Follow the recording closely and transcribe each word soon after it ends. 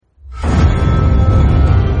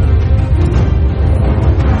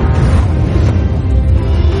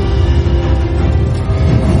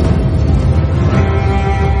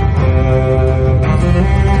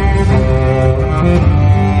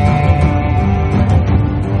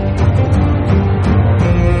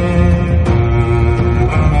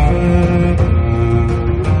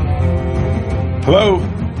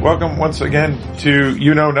once again to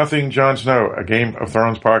You Know Nothing, Jon Snow, a Game of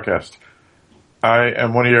Thrones podcast. I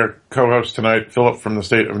am one of your co-hosts tonight, Philip from the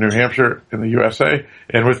state of New Hampshire in the USA,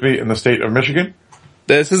 and with me in the state of Michigan.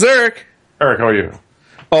 This is Eric. Eric, how are you?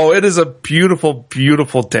 Oh, it is a beautiful,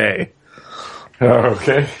 beautiful day.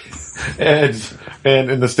 Okay. And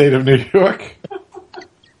in the state of New York?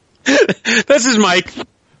 This is Mike.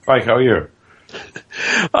 Mike, how are you?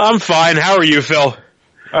 I'm fine. How are you, Phil?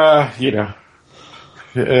 Yeah.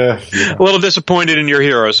 A little disappointed in your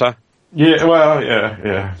heroes, huh?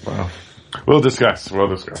 Yeah, well, we'll discuss.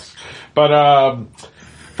 But,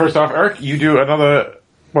 first off, Eric, you do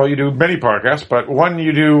you do many podcasts, but one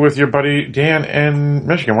you do with your buddy Dan in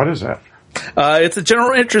Michigan. What is that? It's a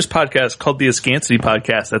general interest podcast called the Askancity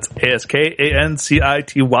Podcast. That's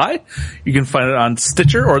ASKANCITY. You can find it on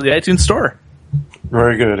Stitcher or the iTunes Store.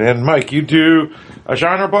 Very good. And Mike, you do a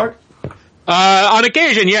genre blog? On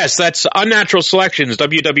occasion, yes. That's Unnatural Selections,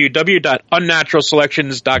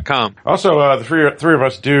 www.unnaturalselections.com. Also, the three of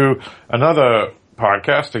us do another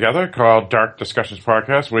podcast together called Dark Discussions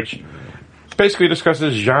Podcast, which basically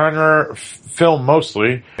discusses genre film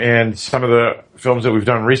mostly. And some of the films that we've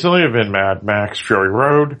done recently have been Mad Max Fury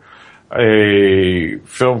Road, a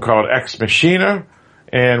film called Ex Machina,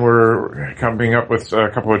 and we're coming up with a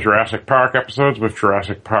couple of Jurassic Park episodes with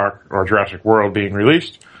Jurassic Park or Jurassic World being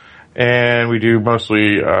released. And we do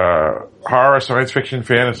mostly horror, science fiction,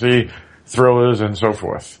 fantasy, thrillers, and so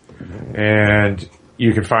forth. And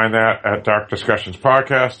you can find that at Dark Discussions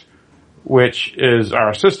Podcast, which is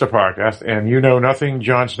our sister podcast. And You Know Nothing,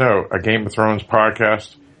 Jon Snow, a Game of Thrones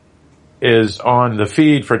podcast, is on the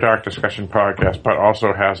feed for Dark Discussion Podcast, but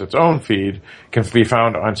also has its own feed. Can be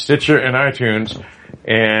found on Stitcher and iTunes.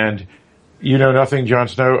 And You Know Nothing, Jon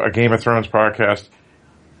Snow, a Game of Thrones podcast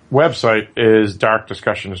website is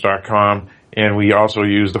darkdiscussions.com, and we also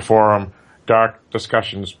use the forum Dark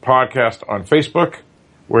Discussions Podcast on Facebook,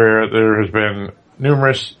 where there has been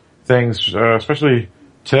numerous things, especially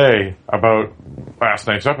today, about last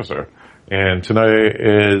night's episode. And tonight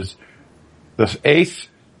is the 8th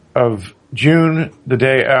of June, the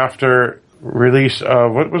day after release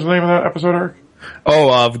of, what was the name of that episode, Eric?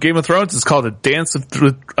 Game of Thrones is called A Dance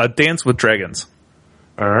with Dragons.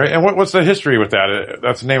 All right. And what's the history with that?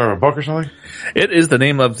 That's the name of a book or something? It is the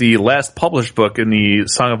name of the last published book in the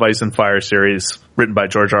Song of Ice and Fire series written by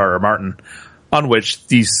George R.R. Martin, on which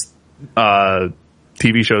these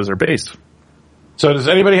TV shows are based. So does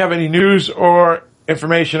anybody have any news or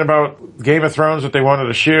information about Game of Thrones that they wanted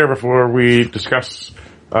to share before we discuss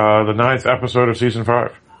the 9th episode of Season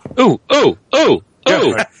 5? Ooh.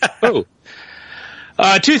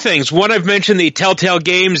 Two things. One, I've mentioned the Telltale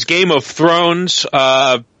Games Game of Thrones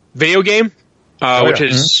video game, which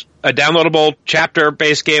is a downloadable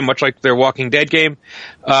chapter-based game, much like their Walking Dead game.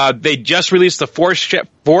 They just released the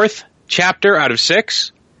fourth chapter out of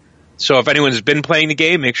 6. So if anyone's been playing the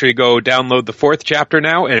game, make sure you go download the 4th chapter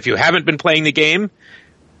now. And if you haven't been playing the game,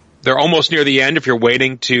 they're almost near the end if you're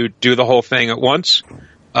waiting to do the whole thing at once.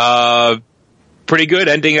 Pretty good,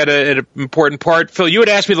 ending at an important part. Phil, you had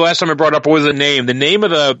asked me the last time I brought up what was the name. The name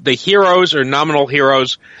of the heroes or nominal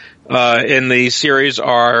heroes in the series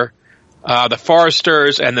are the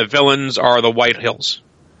Foresters, and the villains are the White Hills.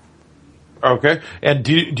 Okay. And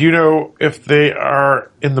do you know if they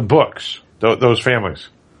are in the books, those families?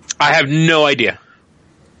 I have no idea.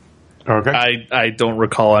 Okay. I don't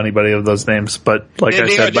recall anybody of those names, but like I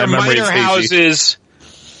said, my memory is hazy. Houses,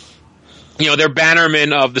 they're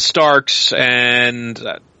bannermen of the Starks, and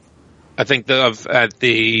I think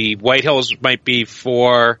the White Hills might be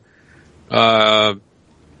for, what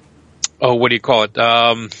do you call it?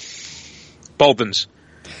 Boltons.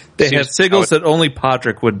 They have sigils that only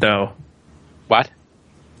Podrick would know. What?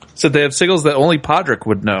 So they have sigils that only Podrick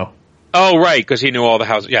would know. Oh, right, because he knew all the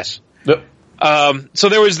houses. Yes. Yep. So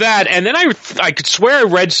there was that, and then I could swear I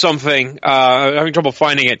read something, I'm having trouble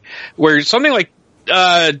finding it, where something like,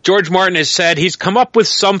 George Martin has said he's come up with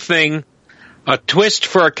something, a twist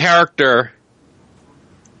for a character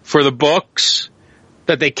for the books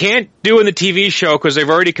that they can't do in the TV show because they've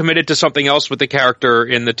already committed to something else with the character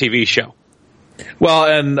in the TV show. Well,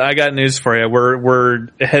 and I got news for you. We're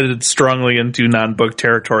headed strongly into non-book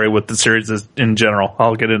territory with the series in general.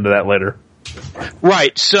 I'll get into that later.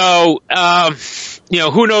 Right. So,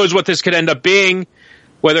 who knows what this could end up being,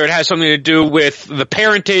 whether it has something to do with the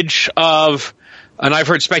parentage of, and I've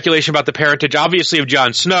heard speculation about the parentage, obviously, of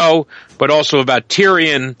Jon Snow, but also about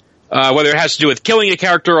Tyrion, whether it has to do with killing a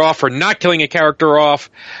character off or not killing a character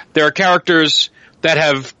off. There are characters that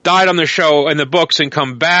have died on the show in the books and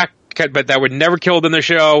come back, but that were never killed in the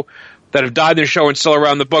show, that have died in the show and still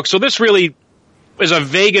around the book. So this really is a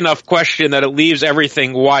vague enough question that it leaves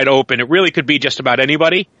everything wide open. It really could be just about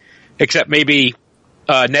anybody, except maybe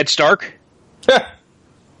Ned Stark.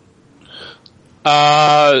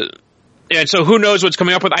 And so who knows what's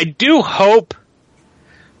coming up with. I do hope,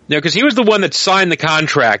 because he was the one that signed the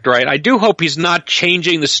contract, right? I do hope he's not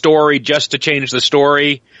changing the story just to change the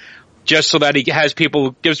story, just so that he gives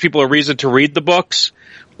people a reason to read the books.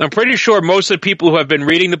 I'm pretty sure most of the people who have been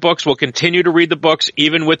reading the books will continue to read the books,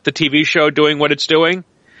 even with the TV show doing what it's doing,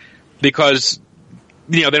 because,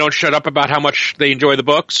 they don't shut up about how much they enjoy the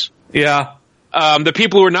books. Yeah. The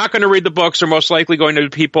people who are not going to read the books are most likely going to be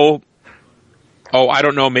people, I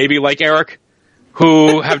don't know, maybe like Eric,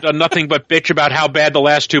 who have done nothing but bitch about how bad the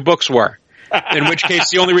last 2 books were. In which case,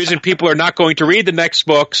 the only reason people are not going to read the next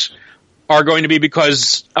books are going to be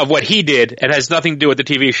because of what he did. It has nothing to do with the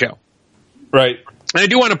TV show. Right. And I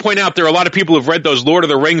do want to point out there are a lot of people who've read those Lord of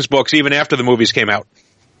the Rings books even after the movies came out.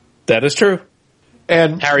 That is true.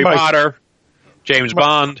 And Harry Potter, James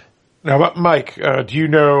Bond. Now, Mike, do you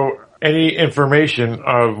know any information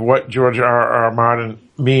of what George R. Martin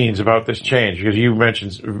means about this change? Because you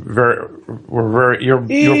mentioned your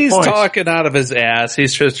He's points. talking out of his ass.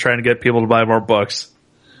 He's just trying to get people to buy more books.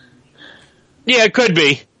 Yeah, it could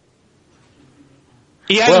be.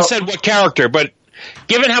 He hasn't said what character, but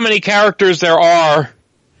given how many characters there are...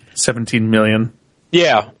 17 million.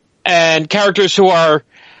 Yeah, and characters who are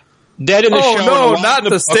dead in the show... Oh, no, not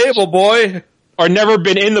the stable boy! Or never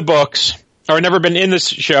been in the books, or never been in this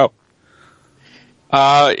show.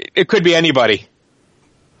 It could be anybody.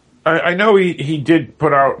 I know he did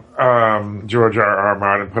put out, George R.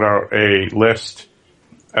 Martin put out a list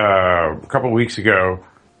a couple of weeks ago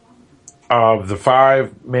of the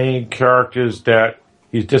 5 main characters that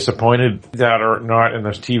he's disappointed that are not in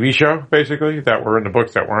this TV show, basically, that were in the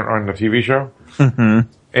books that weren't on the TV show. Mm-hmm.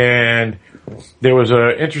 And there was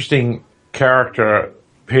an interesting character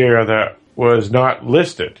pair that was not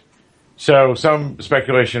listed. So some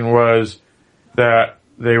speculation was that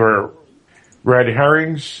they were red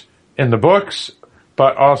herrings in the books,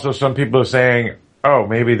 but also some people are saying,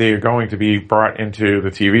 maybe they are going to be brought into the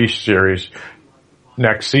TV series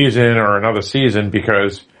next season or another season,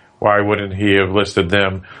 because why wouldn't he have listed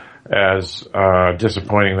them as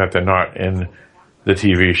disappointing that they're not in the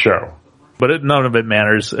TV show? But none of it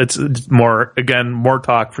matters. It's more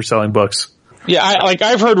talk for selling books. Yeah,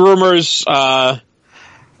 I've heard rumors. I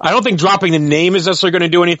don't think dropping the name is necessarily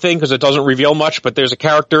going to do anything because it doesn't reveal much, but there's a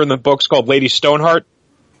character in the books called Lady Stoneheart.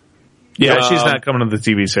 Yeah, she's not coming to the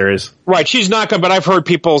TV series. Right, she's not coming, but I've heard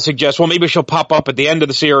people suggest, well, maybe she'll pop up at the end of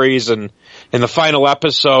the series and in the final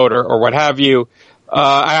episode or what have you.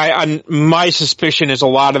 My suspicion is a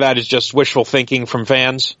lot of that is just wishful thinking from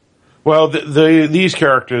fans. Well, these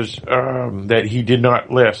characters that he did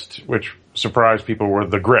not list, which surprised people, were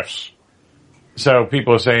the Griffs. So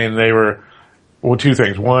people are saying they were, 2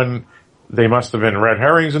 things. 1, they must have been red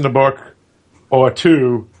herrings in the book, or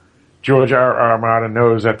 2, George R. Martin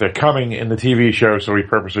knows that they're coming in the TV show, so he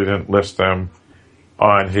purposely didn't list them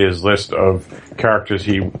on his list of characters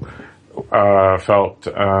he felt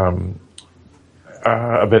a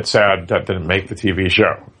bit sad that didn't make the TV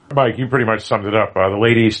show. Mike, you pretty much summed it up. The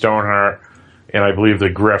Lady Stoneheart and I believe the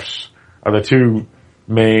Griffs are the 2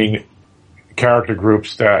 main character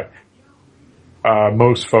groups that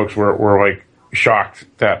most folks were like shocked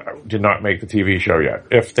that did not make the TV show yet,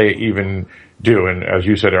 if they even do. And as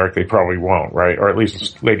you said, Eric, they probably won't, right? Or at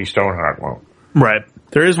least Lady Stoneheart won't. Right.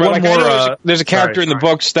 There is one more. There's a character in the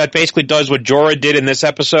books that basically does what Jorah did in this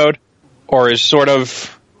episode, or is sort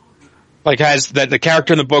of like has the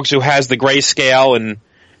character in the books who has the grayscale and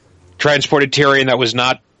transported Tyrion that was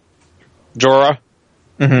not Jorah.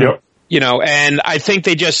 Mm-hmm. Yep. And I think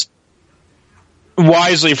they just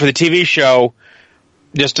wisely for the TV show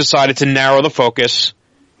just decided to narrow the focus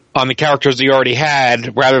on the characters they already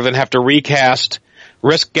had rather than have to recast,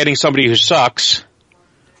 risk getting somebody who sucks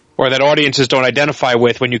or that audiences don't identify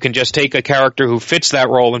with, when you can just take a character who fits that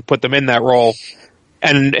role and put them in that role.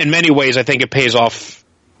 And in many ways, I think it pays off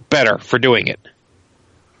better for doing it.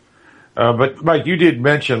 But Mike, you did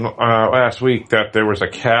mention last week that there was a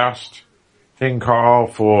casting call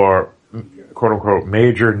for quote unquote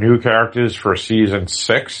major new characters for season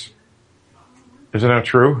 6. Isn't that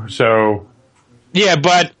true? So, yeah,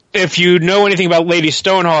 but if you know anything about Lady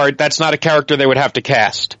Stoneheart, that's not a character they would have to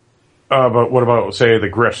cast. But what about, say, the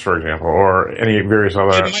Griffs, for example, or any various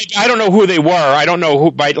other? I don't know who they were. I don't know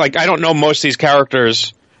who. I don't know most of these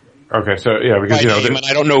characters. Okay, so yeah, because and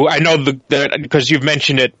I don't know. I know because you've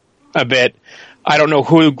mentioned it a bit. I don't know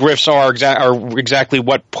who Griffs are or exactly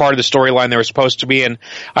what part of the storyline they were supposed to be in.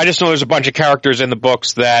 I just know there's a bunch of characters in the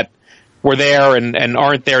books that were there and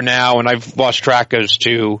aren't there now, and I've lost track as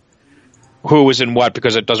to who was in what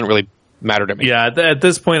because it doesn't really matter to me. Yeah, at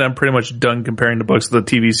this point, I'm pretty much done comparing the books to the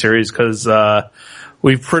TV series because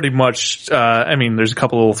we've pretty much, there's a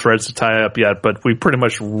couple little threads to tie up yet, but we pretty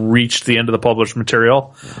much reached the end of the published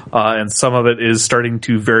material, and some of it is starting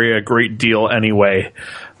to vary a great deal anyway.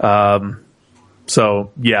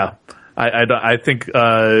 So, yeah, I think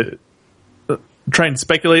trying to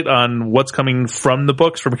speculate on what's coming from the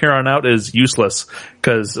books from here on out is useless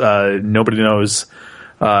because nobody knows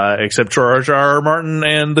except George R. R. Martin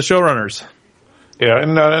and the showrunners. Yeah,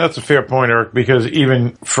 and that's a fair point, Eric, because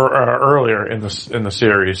even for earlier in the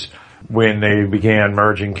series, when they began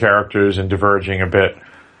merging characters and diverging a bit,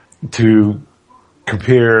 to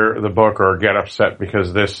compare the book or get upset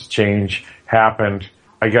because this change happened,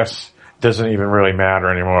 I guess doesn't even really matter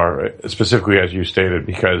anymore, specifically as you stated,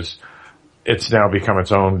 because it's now become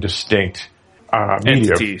its own distinct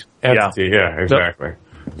entity. Yeah, exactly.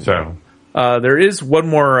 So there is one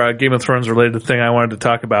more Game of Thrones related thing I wanted to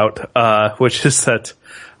talk about, which is that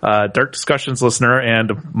Dark Discussions listener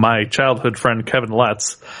and my childhood friend Kevin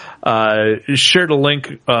Letts shared a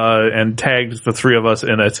link and tagged the three of us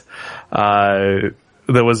in it.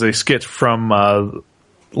 There was a skit from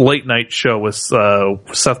late night show with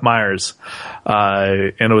Seth Meyers,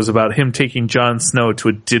 and it was about him taking Jon Snow to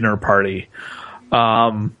a dinner party.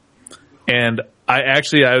 And I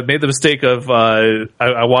made the mistake of I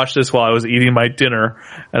watched this while I was eating my dinner,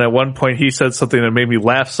 and at one point he said something that made me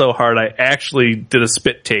laugh so hard I actually did a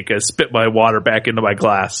spit take. I spit my water back into my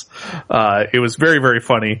glass. It was very, very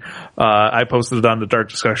funny. I posted it on the Dark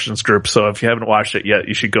Discussions group, so if you haven't watched it yet,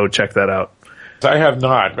 you should go check that out. I have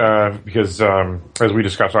not, because as we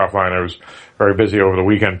discussed offline, I was very busy over the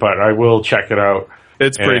weekend, but I will check it out.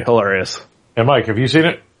 It's pretty hilarious. And Mike, have you seen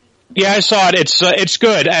it? Yeah, I saw it. It's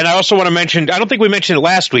good. And I also want to mention, I don't think we mentioned it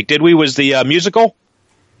last week, did we? Was the musical?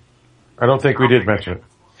 I don't think we did mention it.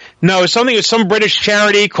 No, it's some British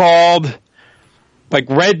charity called like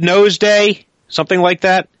Red Nose Day, something like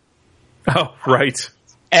that. Oh, right.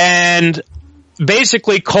 And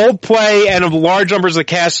basically Coldplay and large numbers of the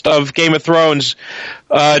cast of Game of Thrones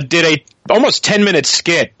did a almost 10-minute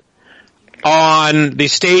skit on the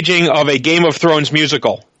staging of a Game of Thrones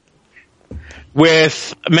musical,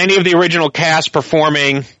 with many of the original cast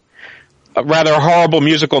performing rather horrible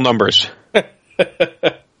musical numbers,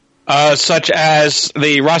 such as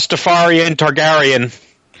the Rastafarian Targaryen.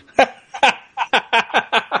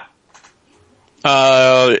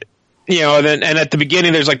 And at the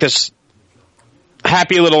beginning there's like this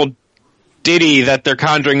happy little ditty that they're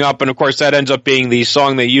conjuring up, and of course that ends up being the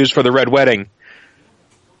song they use for the Red Wedding.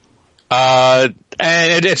 And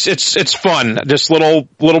it's fun. Just little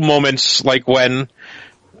moments like when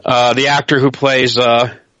the actor who plays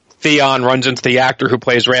Theon runs into the actor who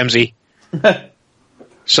plays Ramsay.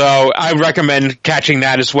 So I recommend catching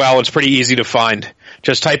that as well. It's pretty easy to find.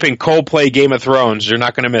 Just type in Coldplay Game of Thrones. You're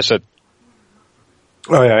not going to miss it.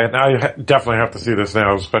 Oh yeah, and I definitely have to see this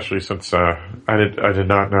now, especially since I did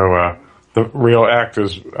not know the real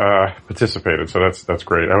actors participated. So that's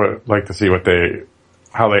great. I would like to see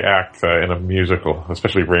how they act in a musical,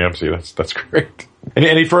 especially Ramsay. That's great.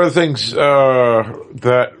 Any further things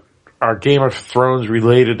that are Game of Thrones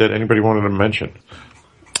related that anybody wanted to mention?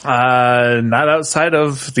 Not outside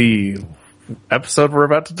of the episode we're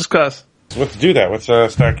about to discuss. Let's do that. Let's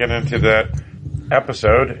start getting into that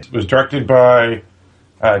episode. It was directed by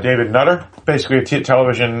David Nutter, basically a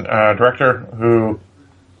television director who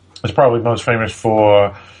is probably most famous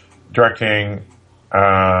for directing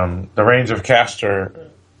The Reigns of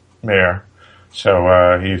Castamere.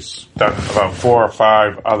 So he's done about 4 or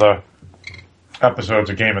 5 other episodes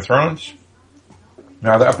of Game of Thrones.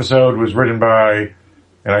 Now the episode was written by,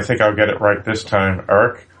 and I think I'll get it right this time,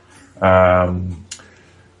 Eric,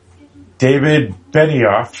 David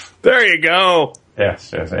Benioff. There you go.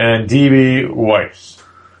 Yes, and D.B. Weiss.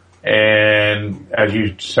 And as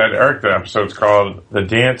you said, Eric, the episode's called The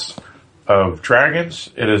Dance of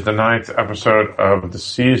Dragons. It is the 9th episode of the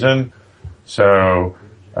season. So,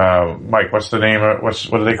 Mike, what's the name of,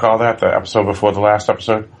 what do they call that? The episode before the last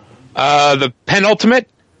episode? The penultimate?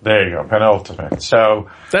 There you go, penultimate.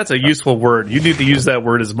 So that's a useful word. You need to use that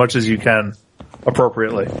word as much as you can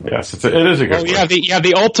appropriately. Yes, it is a good word. You have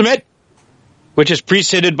the ultimate, which is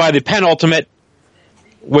preceded by the penultimate,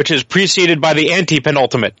 which is preceded by the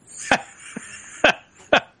anti-penultimate.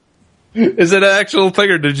 Is it an actual thing,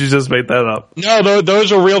 or did you just make that up? No,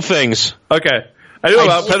 those are real things. Okay. I knew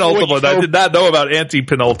about penultimate. I did not know about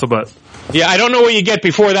anti-penultimate. Yeah, I don't know what you get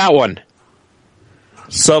before that one.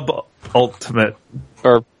 Sub-ultimate.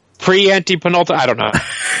 Or pre-anti-penultimate. I don't know.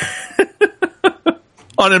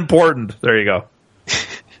 Unimportant. There you go.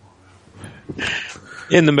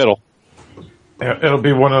 In the middle. It'll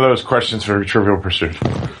be one of those questions for Trivial Pursuit.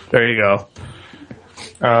 There you go.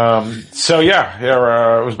 It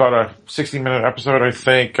was about a 60-minute episode, I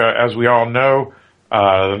think. As we all know,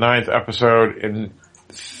 the 9th episode, in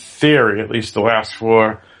theory, at least the last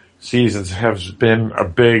 4 seasons, has been a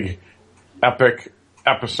big, epic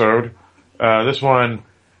episode. This one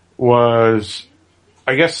was,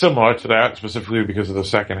 I guess, similar to that, specifically because of the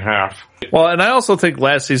second half. Well, and I also think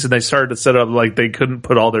last season they started to set up like they couldn't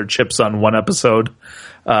put all their chips on one episode.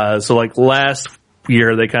 So like last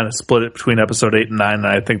year they kind of split it between episode 8 and 9, and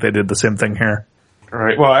I think they did the same thing here.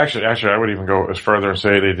 Right. Well, actually, I would even go as further and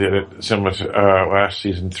say they did it similar to last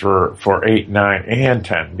season for 8, 9, and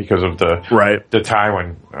 10 because of the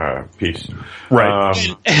Tywin piece. Right.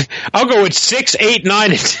 I'll go with 6, 8,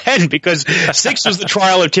 9, and 10 because 6 was the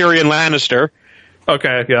trial of Tyrion Lannister.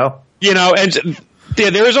 Okay. Yeah. You know, and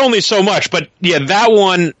there is only so much, but that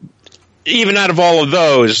one, even out of all of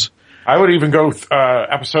those. I would even go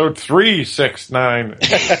episode 3, 6, 9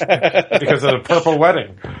 because of the purple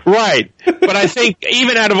wedding. Right. But I think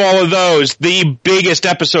even out of all of those, the biggest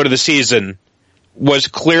episode of the season was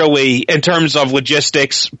clearly, in terms of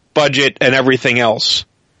logistics, budget, and everything else,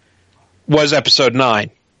 was episode 9.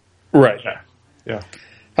 Right. Yeah.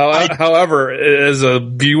 However, as a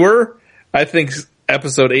viewer, I think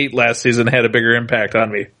episode 8 last season had a bigger impact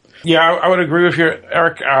on me. Yeah, I would agree with you,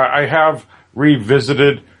 Eric. I have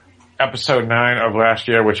revisited episode 9 of last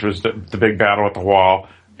year, which was the big battle at the wall,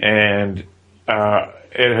 and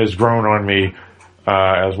it has grown on me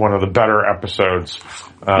as one of the better episodes.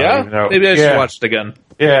 Maybe I should watch it again.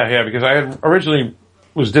 Yeah, because I originally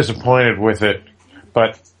was disappointed with it,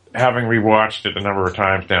 but having rewatched it a number of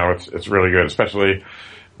times now, it's really good, especially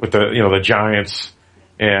with the giants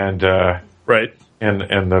and right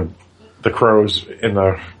and the crows in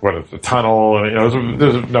the tunnel, and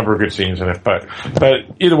there's a number of good scenes in it. But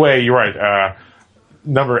either way, you're right.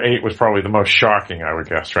 Number 8 was probably the most shocking, I would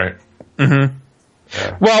guess, right? Mm-hmm.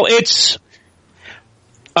 Yeah. Well, it's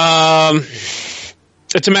a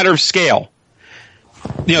matter of scale.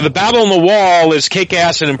 The battle on the wall is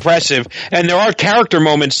kick-ass and impressive, and there are character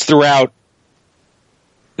moments throughout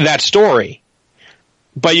that story.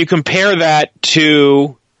 But you compare that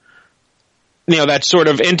to that sort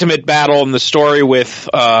of intimate battle in the story with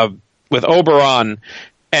Oberon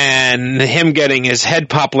and him getting his head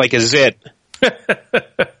popped like a zit. Which,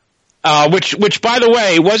 by the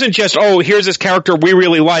way, wasn't just, here's this character we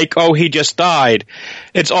really like, he just died.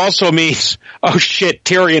 It also means, shit,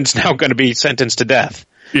 Tyrion's now going to be sentenced to death.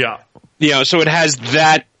 Yeah. So it has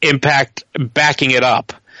that impact backing it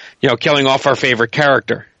up, killing off our favorite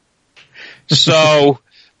character. So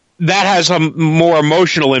that has a more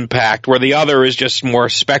emotional impact, where the other is just more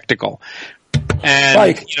spectacle. And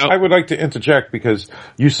Mike, I would like to interject because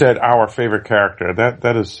you said our favorite character.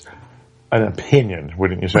 That is an opinion,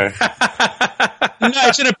 wouldn't you say? No,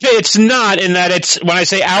 it's not in that it's, when I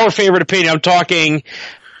say our favorite opinion, I'm talking,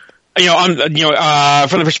 from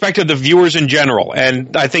the perspective of the viewers in general.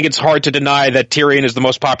 And I think it's hard to deny that Tyrion is the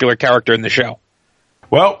most popular character in the show.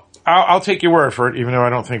 Well, I'll take your word for it, even though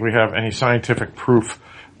I don't think we have any scientific proof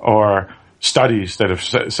or studies that have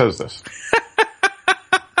says this.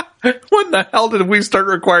 When the hell did we start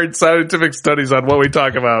requiring scientific studies on what we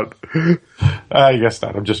talk about? I guess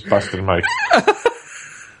not. I'm just busting Mike.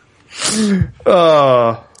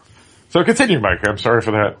 So continue, Mike. I'm sorry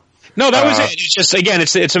for that. No, that was it. It's just, again,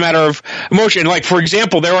 it's a matter of emotion. Like, for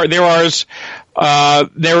example, there is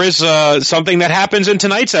something that happens in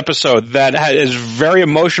tonight's episode that is very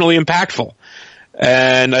emotionally impactful.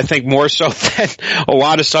 And I think more so than a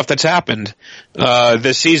lot of stuff that's happened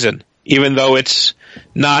this season, even though it's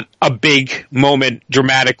not a big moment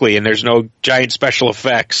dramatically and there's no giant special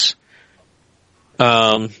effects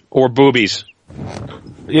or boobies.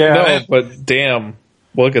 Yeah, no, but damn,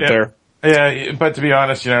 we'll get there. Yeah, but to be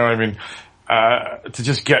honest, to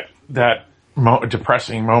just get that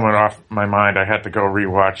depressing moment off my mind, I had to go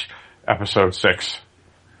rewatch episode 6.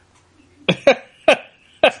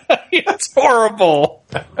 It's horrible.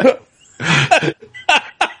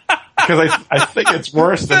 Because I think it's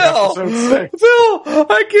worse than episode 6. Phil,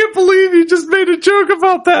 I can't believe you just made a joke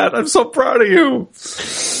about that. I'm so proud of you.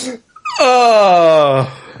 Well,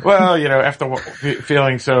 after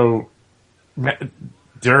feeling so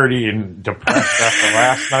dirty and depressed after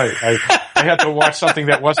last night, I had to watch something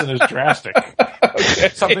that wasn't as drastic. Okay.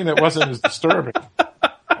 Something that wasn't as disturbing.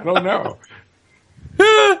 I don't know.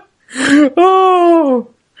 Oh,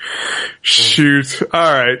 shoot.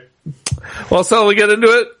 All right. Well, so we get into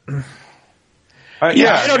it? I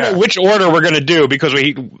don't know which order we're going to do because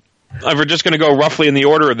We're just going to go roughly in the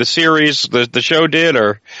order of the series the show did,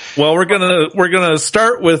 or? Well, we're gonna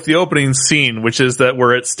start with the opening scene, which is that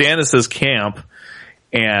we're at Stannis' camp,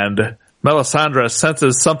 and Melisandre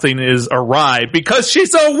senses something is awry because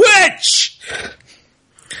she's a witch!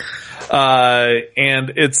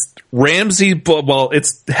 And it's Ramsay, well,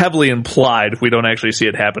 it's heavily implied, we don't actually see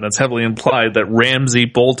it happen, it's heavily implied that Ramsay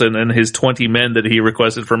Bolton and his 20 men that he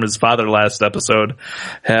requested from his father last episode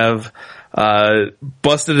have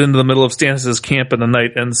busted into the middle of Stannis' camp in the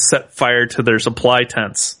night and set fire to their supply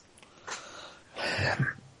tents.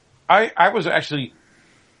 I was actually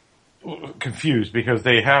confused because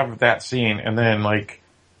they have that scene and then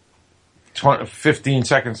 15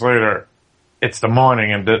 seconds later it's the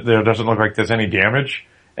morning and there doesn't look like there's any damage.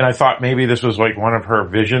 And I thought maybe this was one of her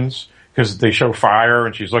visions because they show fire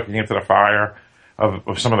and she's looking into the fire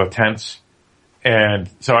of some of the tents. And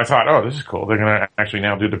so I thought, oh, this is cool. They're going to actually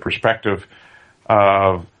now do the perspective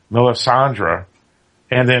of Melisandre.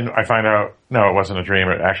 And then I find out, no, it wasn't a dream.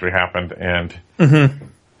 It actually happened and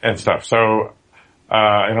stuff. So,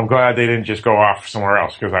 and I'm glad they didn't just go off somewhere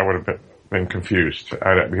else because I would have been confused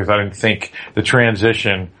because I didn't think the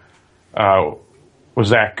transition was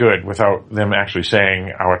that good without them actually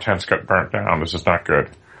saying our tents got burnt down. This is not good.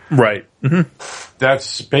 Right. Mm-hmm.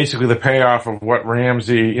 That's basically the payoff of what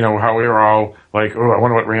Ramsay, how we were all like, oh, I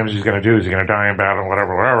wonder what Ramsay's going to do. Is he going to die in battle,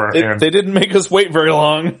 whatever. They didn't make us wait very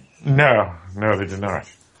long. No, they did not.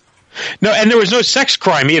 No, and there was no sex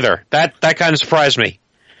crime either. That kind of surprised me.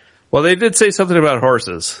 Well, they did say something about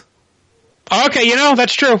horses. Okay,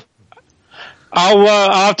 that's true. I'll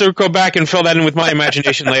have to go back and fill that in with my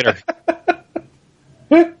imagination later.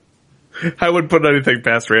 I wouldn't put anything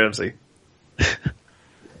past Ramsay.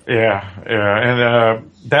 Yeah,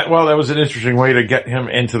 and that was an interesting way to get him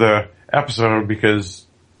into the episode because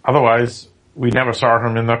otherwise we never saw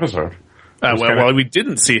him in the episode. We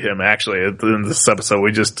didn't see him actually in this episode.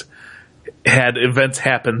 We just had events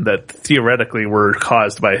happen that theoretically were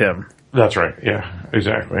caused by him. That's right. Yeah,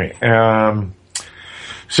 exactly.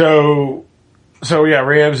 So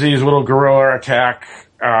Ramsay's little guerrilla attack.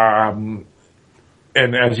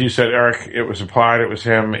 And as you said, Eric, it was implied it was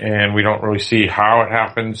him, and we don't really see how it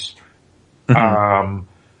happens. Mm-hmm.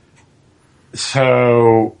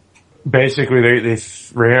 So basically,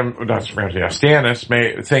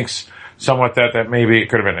 Stannis thinks somewhat that maybe it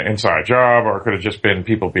could have been an inside job, or it could have just been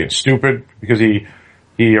people being stupid because he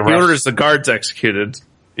orders the guards executed.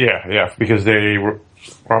 Yeah, because they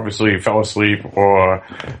obviously fell asleep or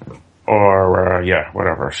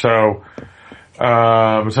whatever. So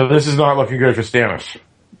this is not looking good for Stannis.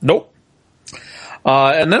 Nope.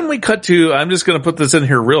 And then we cut to, I'm just going to put this in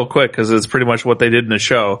here real quick because it's pretty much what they did in the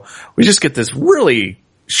show. We just get this really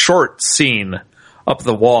short scene up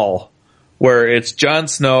the wall where it's Jon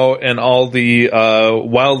Snow and all the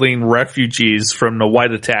wildling refugees from the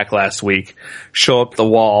White Attack last week show up the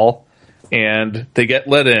wall and they get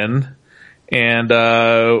let in. And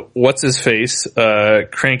what's his face?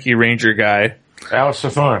 Cranky Ranger guy. Alistair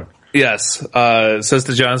Thorne. Yes, says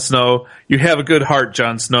to Jon Snow, "You have a good heart,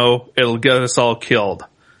 Jon Snow. It'll get us all killed."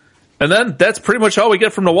 And then that's pretty much all we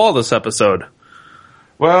get from the wall this episode.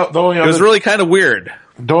 Well, it was really kind of weird.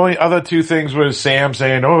 The only other two things was Sam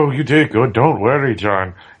saying, "Oh, you did good. Don't worry,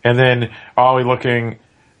 John." And then Ollie looking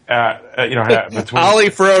at between Ollie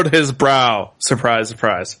furrowed his brow. Surprise,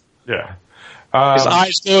 surprise. Yeah. His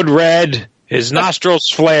eyes glowed red. His nostrils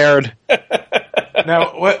flared.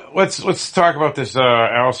 Now, let's talk about this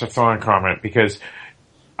Alistair Thorne comment because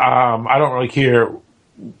I don't really care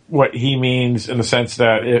what he means in the sense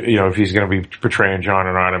that if he's going to be portraying John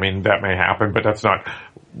or not. I mean, that may happen, but that's not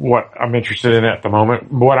what I'm interested in at the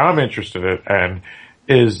moment. What I'm interested in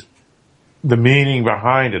is the meaning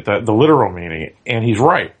behind it, the literal meaning, and he's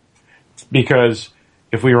right because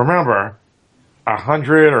if we remember,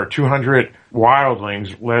 100 or 200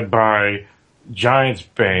 wildlings led by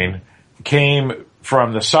Giantsbane came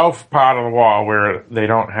from the south part of the wall where they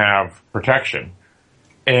don't have protection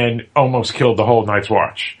and almost killed the whole Night's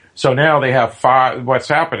Watch. So now they have what's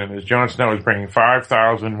happening is Jon Snow is bringing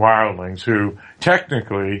 5,000 wildlings who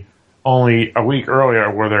technically only a week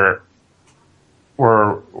earlier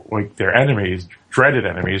were like their enemies, dreaded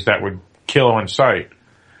enemies that would kill on sight.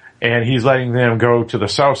 And he's letting them go to the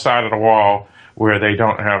south side of the wall where they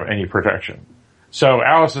don't have any protection. So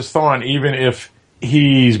Alistair Thorne, even if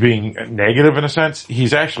he's being negative in a sense,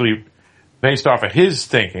 he's actually, based off of his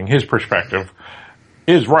thinking, his perspective,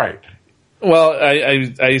 is right. Well,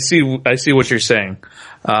 I see what you're saying,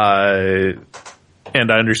 and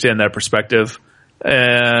I understand that perspective,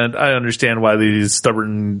 and I understand why these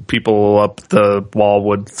stubborn people up the wall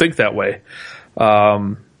would think that way.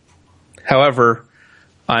 However,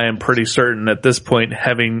 I am pretty certain at this point,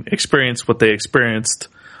 having experienced what they experienced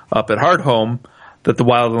up at Hardhome, that the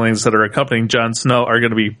wildlings that are accompanying Jon Snow are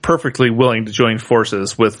going to be perfectly willing to join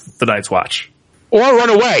forces with the Night's Watch. Or run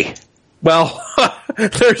away. Well,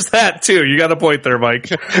 there's that too. You got a point there, Mike.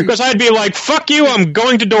 Because I'd be like, "Fuck you! I'm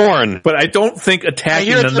going to Dorne." But I don't think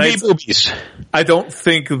attacking the Night's. I don't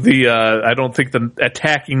think the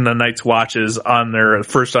attacking the Night's Watch is on their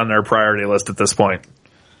priority list at this point.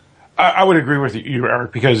 I would agree with you,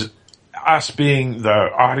 Eric, because us being the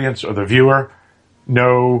audience or the viewer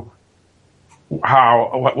know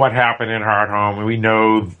what happened in Hardhome, and we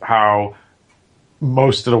know how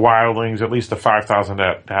most of the wildlings, at least the 5,000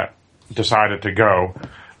 that decided to go,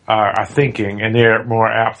 are thinking, and they're more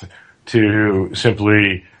apt to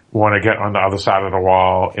simply want to get on the other side of the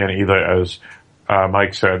wall and either, as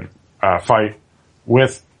Mike said, fight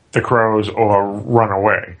with the crows or run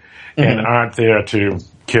away, and aren't there to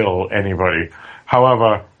kill anybody.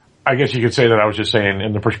 However, I guess you could say that I was just saying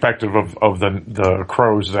in the perspective of the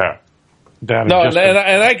crows that no, and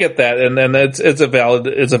I get that, and it's a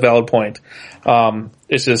valid point.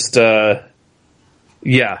 It's just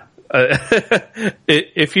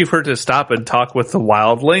if you were to stop and talk with the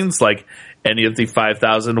wildlings, like any of the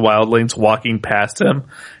 5,000 wildlings walking past him,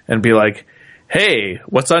 and be like, "Hey,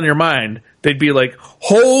 what's on your mind?" They'd be like,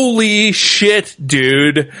 "Holy shit,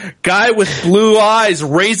 dude. Guy with blue eyes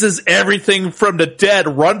raises everything from the dead.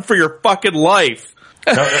 Run for your fucking life."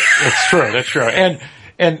 No, that's true. That's true.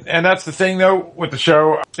 And that's the thing though with the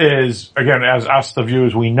show is, again, as us, the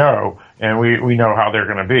viewers, we know, and we know how they're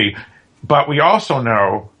going to be, but we also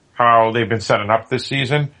know how they've been setting up this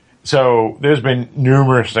season. So there's been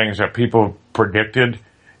numerous things that people predicted,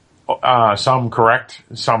 some correct,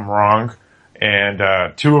 some wrong. And,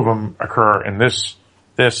 two of them occur in this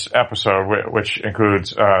episode, which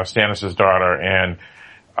includes, Stannis' daughter and,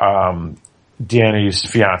 Dany's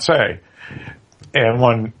fiancé. And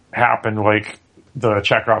one happened like the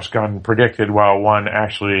Chekhov's gun predicted, while one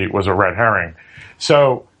actually was a red herring.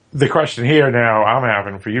 So the question here now I'm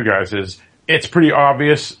having for you guys is, it's pretty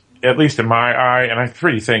obvious, at least in my eye, and I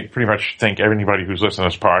pretty much think everybody who's listening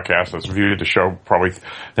to this podcast that's viewed the show probably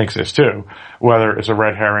thinks this too, whether it's a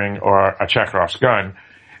red herring or a Chekhov's gun.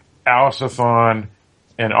 Alistair Thorne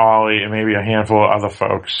and Ollie and maybe a handful of other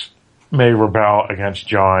folks may rebel against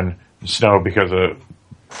Jon Snow because of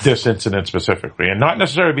this incident specifically, and not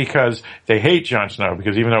necessarily because they hate Jon Snow,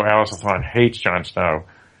 because even though Alistair Thorne hates Jon Snow,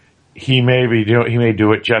 he may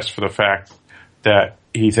do it just for the fact that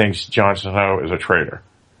he thinks Jon Snow is a traitor.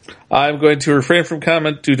 I'm going to refrain from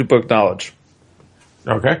comment due to book knowledge.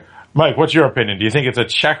 Okay. Mike, what's your opinion? Do you think it's a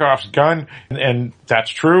Chekhov's gun and that's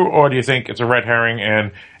true, or do you think it's a red herring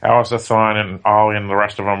and Alistair Thorne and Ollie and the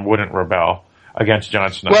rest of them wouldn't rebel against Jon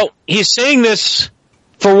Snow? Well, he's saying this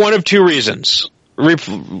for one of two reasons.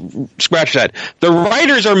 Scratch that. The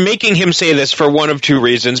writers are making him say this for one of two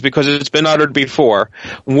reasons, because it's been uttered before.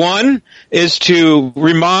 One is to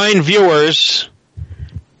remind viewers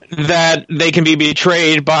that they can be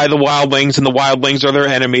betrayed by the wildlings, and the wildlings are their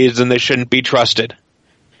enemies, and they shouldn't be trusted,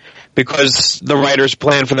 because the writers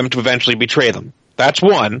plan for them to eventually betray them. That's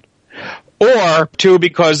one. Or two,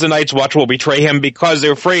 because the Night's Watch will betray him because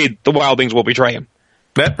they're afraid the wildlings will betray him.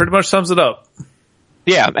 That pretty much sums it up.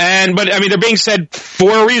 Yeah, but I mean, they're being said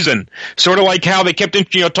for a reason. Sort of like how they kept,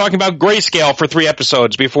 talking about grayscale for 3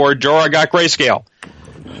 episodes before Jorah got grayscale.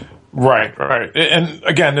 Right. And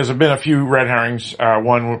again, there's been a few red herrings.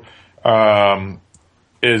 One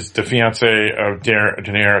is the fiancé of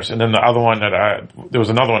Daenerys, and then the other one there was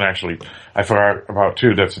another one actually I forgot about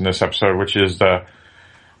too that's in this episode, which is the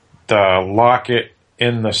locket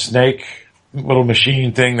in the snake little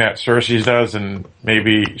machine thing that Cersei does, and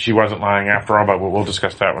maybe she wasn't lying after all, but we'll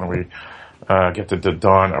discuss that when we get to the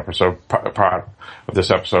Dawn episode part of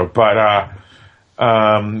this episode. But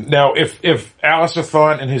now, if Alistair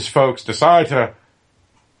Thorne and his folks decide to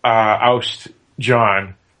oust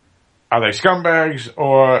Jon, are they scumbags,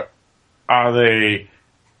 or are they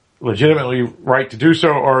legitimately right to do so,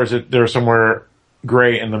 or is it there somewhere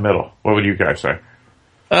gray in the middle? What would you guys say?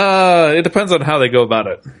 It depends on how they go about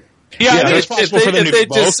it. Yeah, I think it's possible for them to do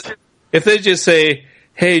both. If they just say,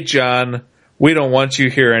 "Hey, Jon, we don't want you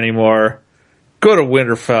here anymore. Go to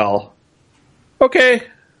Winterfell." Okay,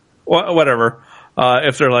 whatever.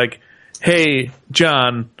 If they're like, "Hey,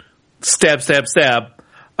 Jon, stab, stab, stab,"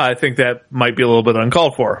 I think that might be a little bit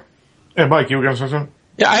uncalled for. And Mike, you were going to say something?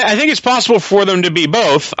 Yeah, I think it's possible for them to be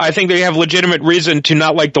both. I think they have legitimate reason to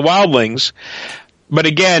not like the wildlings. But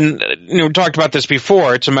again, we talked about this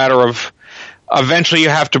before. It's a matter of eventually you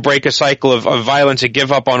have to break a cycle of violence and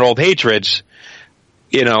give up on old hatreds.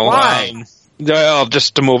 Why?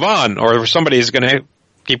 Just to move on, or somebody's going to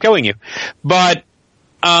keep killing you. But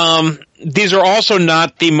these are also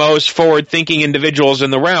not the most forward-thinking individuals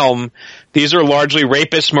in the realm. These are largely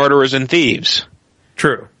rapists, murderers, and thieves.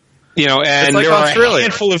 True. You know, and like there Australia. are a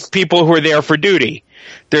handful of people who are there for duty.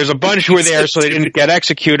 There's a bunch who are there so they didn't get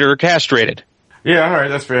executed or castrated. Yeah, all right,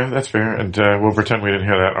 that's fair. That's fair. And we'll pretend we didn't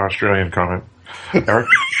hear that Australian comment. Eric?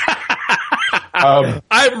 I'm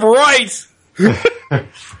right! What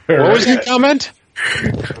was your comment?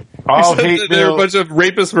 All Said hate that there are a mail. bunch of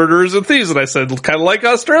rapists, murderers, and thieves, and I said, kind of like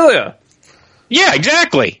Australia. Yeah,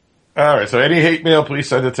 exactly. All right, so any hate mail, please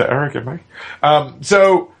send it to Eric and Mike.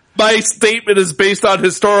 So, My statement is based on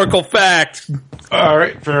historical fact. all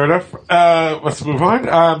right, fair enough. Let's move on.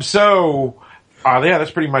 Yeah,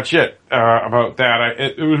 that's pretty much it about that.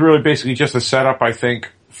 It was really basically just a setup, I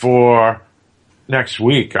think, for next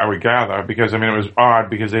week, I would gather, because, I mean, it was odd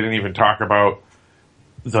because they didn't even talk about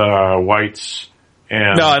the whites.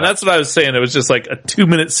 And that's what I was saying. It was just like a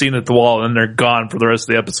 2-minute scene at the wall, and then they're gone for the rest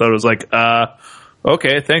of the episode. It was like,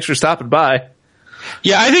 okay, thanks for stopping by.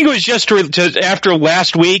 Yeah, I think it was just after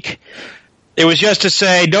last week, it was just to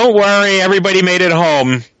say, don't worry, everybody made it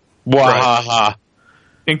home. Wahaha.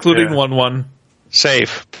 Including Yeah. 1-1.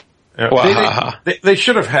 Safe. Yeah. Wahaha. They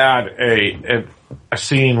should have had a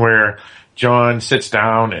scene where Jon sits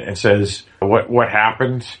down and says what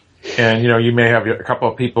happened, and you may have a couple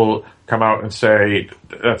of people come out and say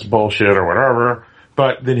that's bullshit or whatever,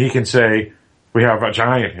 but then he can say we have a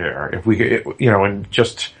giant here. If we, and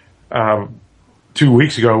just 2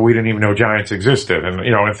 weeks ago we didn't even know giants existed, and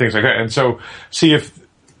and things like that, and so see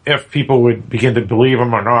if people would begin to believe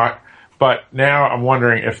him or not. But now I'm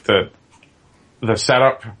wondering if the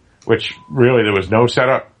setup, which really there was no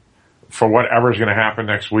setup for whatever's going to happen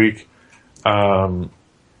next week, will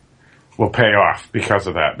pay off because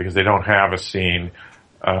of that, because they don't have a scene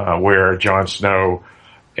where Jon Snow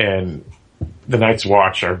and the Night's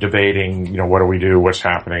Watch are debating, what do we do, what's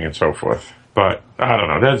happening, and so forth. But I don't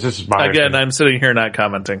know. This is my Again, opinion. I'm sitting here not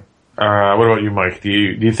commenting. What about you, Mike? Do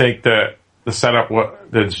you think that the setup,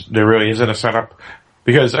 there really isn't a setup?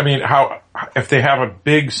 Because, I mean, if they have a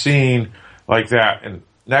big scene like that in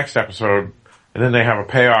next episode, and then they have a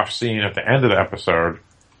payoff scene at the end of the episode,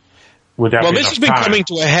 would that be This enough has been time? coming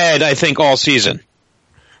to a head, I think, all season.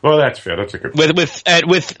 Well, that's fair. That's a good point.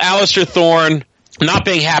 With Alistair Thorne not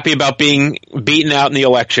being happy about being beaten out in the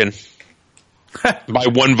election by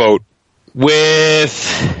 1 vote.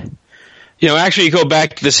 Actually you go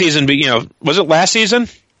back to the season, was it last season?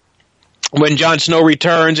 When Jon Snow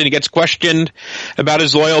returns and he gets questioned about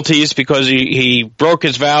his loyalties because he broke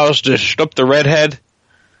his vows to shtup the redhead.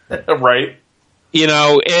 Right.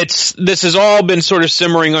 This has all been sort of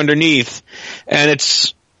simmering underneath, and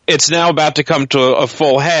it's now about to come to a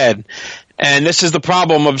full head. And this is the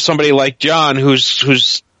problem of somebody like Jon, who's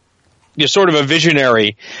sort of a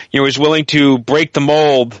visionary, is willing to break the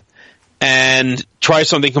mold and try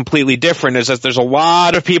something completely different, is that there's a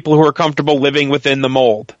lot of people who are comfortable living within the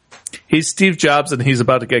mold. He's Steve Jobs, and he's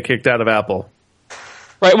about to get kicked out of Apple.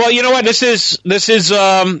 Right. Well, you know what? This is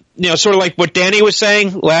sort of like what Danny was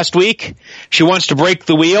saying last week. She wants to break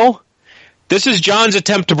the wheel. This is Jon's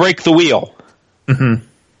attempt to break the wheel. Mm-hmm.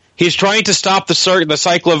 He's trying to stop the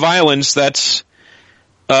cycle of violence that's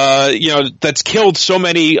killed so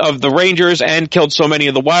many of the Rangers and killed so many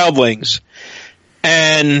of the wildlings.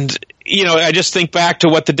 And I just think back to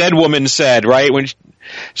what the dead woman said, right? When she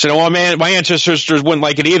said, "Oh man, my ancestors wouldn't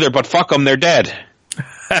like it either, but fuck them, they're dead."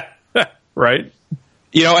 Right.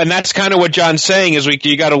 And that's kind of what Jon's saying is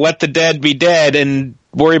you got to let the dead be dead and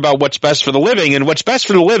worry about what's best for the living. And what's best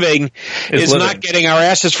for the living is not getting our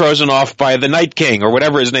asses frozen off by the Night King or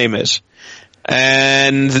whatever his name is,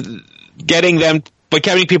 and getting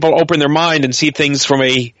people open their mind and see things from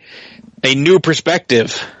a new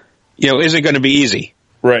perspective. Isn't going to be easy.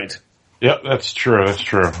 Right. Yep, that's true. That's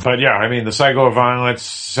true. But yeah, I mean, the cycle of violence,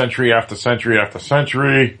 century after century after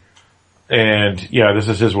century. And yeah, this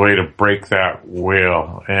is his way to break that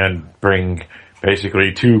wheel and bring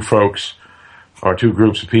basically two groups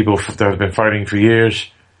of people that have been fighting for years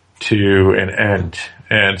to an end.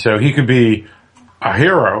 And so he could be a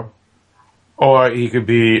hero or he could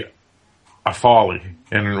be a folly.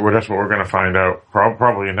 And that's what we're going to find out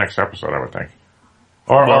probably in next episode, I would think.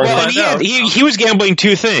 He was gambling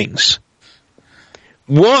two things.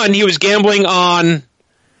 One, he was gambling on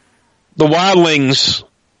the wildlings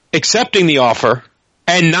accepting the offer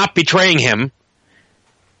and not betraying him,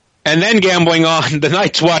 and then gambling on the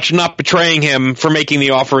Night's Watch not betraying him for making the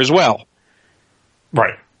offer as well.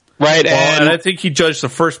 Right. Right. Well, and I think he judged the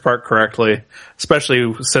first part correctly,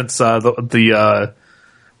 especially since the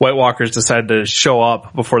White Walkers decided to show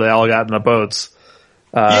up before they all got in the boats.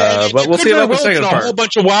 But we'll see about the second A part. whole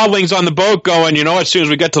bunch of wildlings on the boat going, as soon as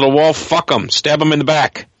we get to the wall, fuck them, stab them in the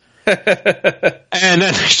back. And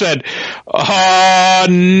then I said,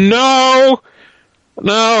 no,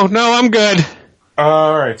 I'm good.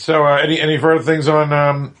 All right. So, any further things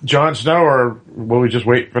on Jon Snow, or will we just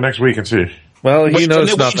wait for next week and see? Well, he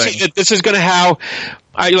knows nothing. This is going to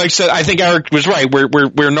I said. I think Eric was right.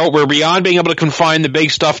 We're beyond being able to confine the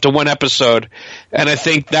big stuff to one episode, and I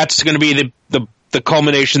think that's going to be the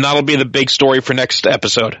culmination. That'll be the big story for next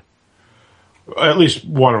episode. At least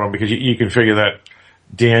one of them, because you can figure that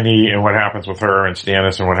Dany and what happens with her, and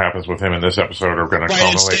Stannis and what happens with him in this episode are going to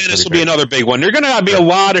culminate. And Stannis will be another big one. There's going to be a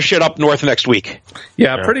lot of shit up north next week.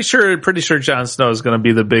 Yeah, pretty sure Jon Snow is going to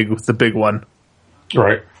be the big one.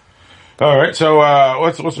 Right. All right. So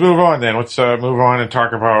let's move on then. Let's move on and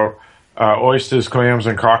talk about oysters, clams,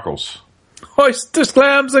 and cockles. Oysters,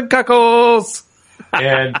 clams, and cockles.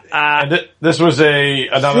 And this was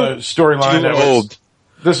another storyline that was.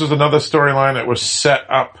 This was another storyline that was set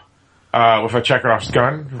up with a Chekhov's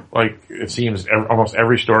gun, like it seems almost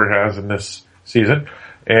every story has in this season.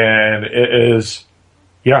 And it is,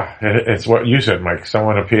 it's what you said, Mike.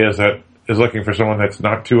 Someone appears that is looking for someone that's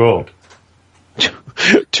not too old.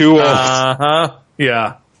 Too old. Uh-huh.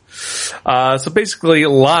 Yeah. So basically,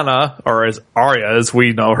 Lana, or as Arya, as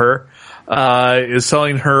we know her, is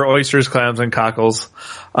selling her oysters, clams, and cockles.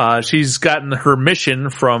 She's gotten her mission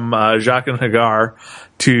from Jaqen H'ghar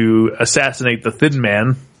to assassinate the Thin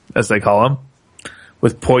Man, as they call him,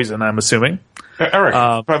 with poison, I'm assuming. Eric,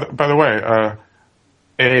 by the way,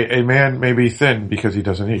 a man may be thin because he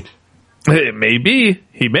doesn't eat. It may be.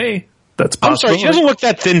 He may. That's possible. I'm sorry, he doesn't look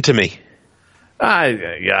that thin to me. I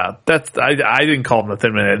didn't call him the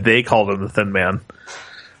Thin Man. They called him the Thin Man.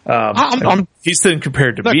 He's thin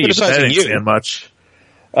compared to me, but that ain't saying much.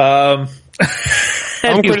 I'm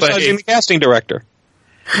criticizing the casting director.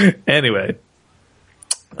 Anyway.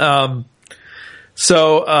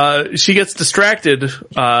 So she gets distracted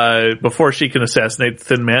before she can assassinate the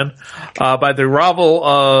Thin Man by the arrival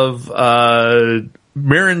of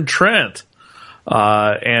Mirren Trent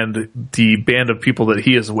and the band of people that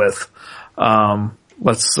he is with.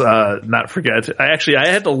 Let's not forget. I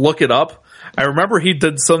had to look it up. I remember he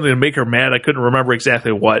did something to make her mad. I couldn't remember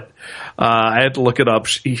exactly what. I had to look it up.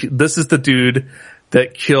 This is the dude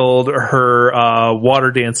that killed her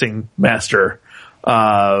water dancing master.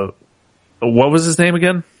 What was his name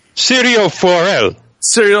again? Syrio Forel.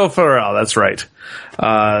 Syrio Forel, that's right.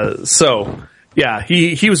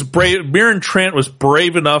 He was brave. Mirren Trent was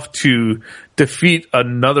brave enough to defeat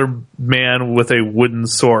another man with a wooden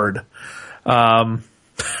sword.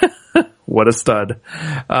 What a stud.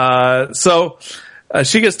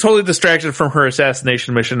 She gets totally distracted from her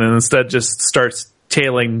assassination mission and instead just starts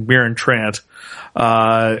tailing Mirren Trent,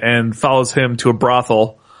 and follows him to a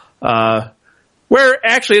brothel, where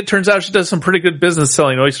actually it turns out she does some pretty good business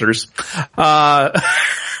selling oysters.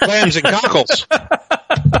 Clams and cockles.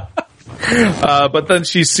 But then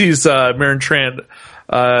she sees Mirren Trent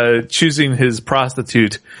choosing his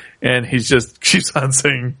prostitute, and he just keeps on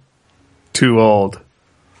saying, too old.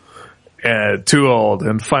 Too old.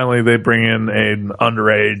 And finally they bring in an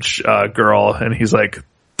underage girl, and he's like,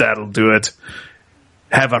 that'll do it.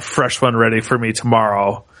 Have a fresh one ready for me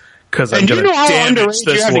tomorrow. Because I'm going to damage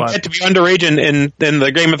this one. You have to get to be underage in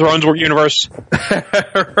the Game of Thrones universe.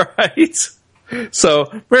 Right?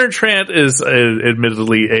 So, Mirren Trent is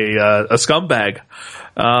admittedly a scumbag.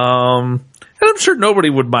 And I'm sure nobody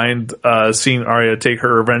would mind seeing Arya take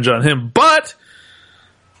her revenge on him, but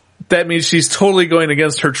that means she's totally going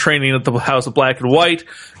against her training at the House of Black and White,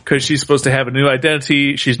 because she's supposed to have a new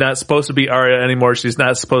identity. She's not supposed to be Arya anymore. She's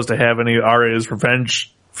not supposed to have any Arya's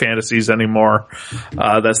revenge fantasies anymore.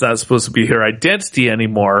 That's not supposed to be her identity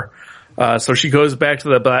anymore. So she goes back to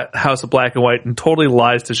the House of Black and White and totally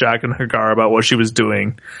lies to Jaqen H'ghar about what she was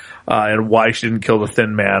doing, and why she didn't kill the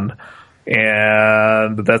Thin Man.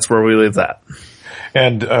 And that's where we leave that.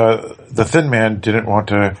 And the Thin Man didn't want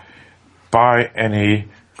to buy any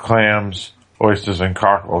clams, oysters, and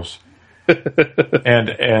cockles. and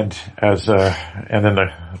then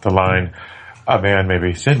the line, a man may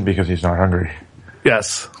be thin because he's not hungry.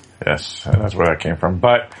 Yes, that's where that came from.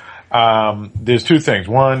 But there's two things.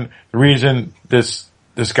 One, the reason this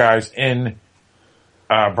guy's in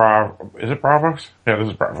is it Bravos? Yeah, this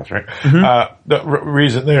is Bravos, right? Mm-hmm. The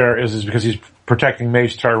reason there is because he's protecting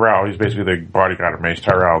Mace Tyrell. He's basically the bodyguard of Mace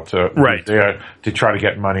Tyrell to try to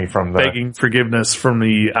get money from begging forgiveness from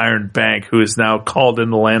the Iron Bank, who is now called in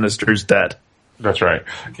the Lannisters' debt. That's right.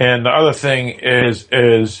 And the other thing is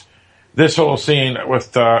this whole scene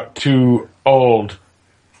with too old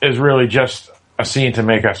is really just a scene to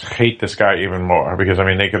make us hate this guy even more, because I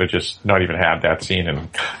mean they could have just not even had that scene and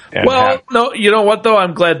no, you know what though?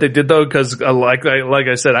 I'm glad they did though, because like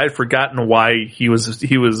I said, I'd forgotten why he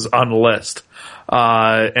was on the list,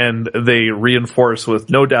 and they reinforce with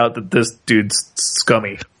no doubt that this dude's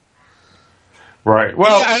scummy. Right.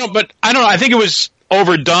 Well, yeah, I don't know. I think it was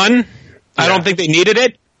overdone. Yeah. I don't think they needed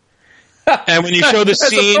it. And when you show the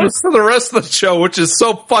scene, as opposed to the rest of the show, which is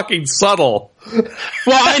so fucking subtle. Well,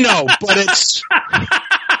 I know, but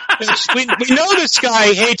we know this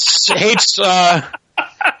guy hates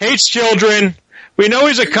children. We know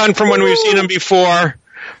he's a cunt from when we've seen him before.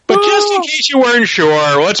 But just in case you weren't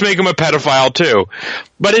sure, let's make him a pedophile too.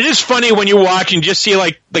 But it is funny when you watch and just see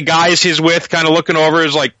like the guys he's with kind of looking over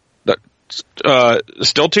is like,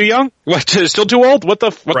 still too young? What? Still too old? What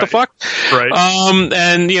the fuck? Right.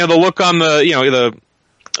 And the look on the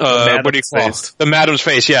what do you call it? The madam's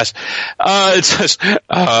face? Yes. It says,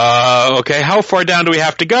 okay, how far down do we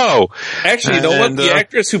have to go? Actually, you know what? The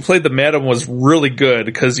actress who played the madam was really good,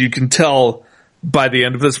 because you can tell by the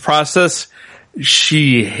end of this process,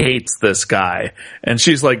 she hates this guy, and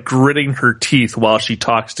she's like gritting her teeth while she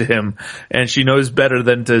talks to him, and she knows better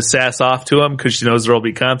than to sass off to him because she knows there'll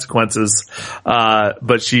be consequences.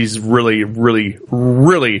 But she's really, really,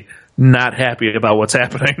 really not happy about what's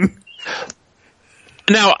happening.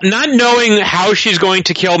 Now, not knowing how she's going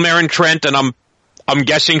to kill Meryn Trent, and I'm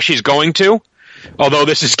guessing she's going to, although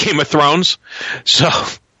this is Game of Thrones, so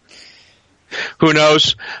who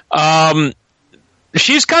knows?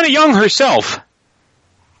 She's kind of young herself.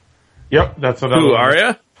 Yep, that's what Who,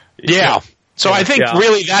 Arya? Yeah. So I think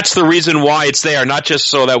really that's the reason why it's there, not just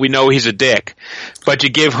so that we know he's a dick, but to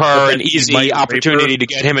give her an easy opportunity to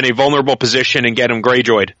get him in a vulnerable position and get him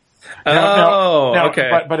Greyjoyed. Now, okay.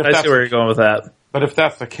 But if I see where you're going with that. But if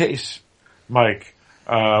that's the case, Mike,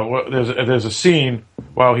 there's a scene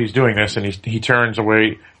while he's doing this, and he turns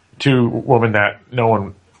away to a woman that no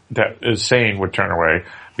one that is sane would turn away,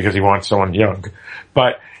 because he wants someone young.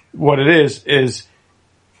 But what it is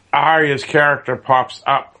Arya's character pops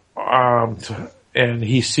up, and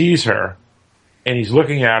he sees her, and he's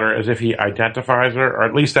looking at her as if he identifies her, or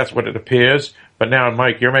at least that's what it appears. But now,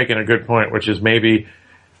 Mike, you're making a good point, which is maybe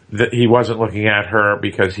that he wasn't looking at her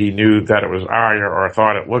because he knew that it was Arya or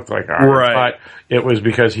thought it looked like Arya. Right. But it was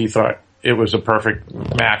because he thought it was a perfect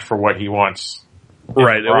match for what he wants.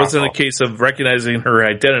 Right. It wasn't a case of recognizing her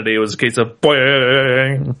identity. It was a case of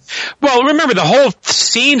boing. Well, remember, the whole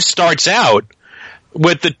scene starts out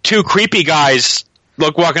with the two creepy guys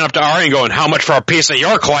walking up to Arya and going, "How much for a piece of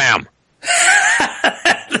your clam?"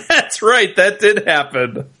 That's right. That did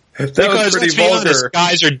happen. That was pretty vulgar. These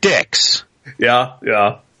guys are dicks. Yeah.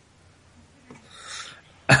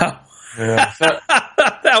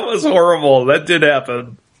 That was horrible. That did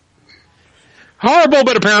happen. Horrible,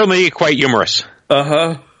 but apparently quite humorous.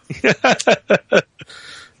 Uh-huh.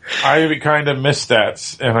 I kind of missed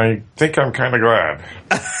that, and I think I'm kind of glad.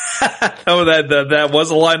 Oh, that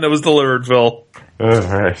was a line that was delivered, Phil.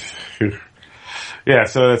 Right. Yeah,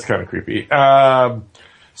 so that's kind of creepy.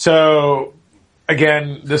 So,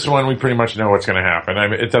 again, this one we pretty much know what's going to happen. I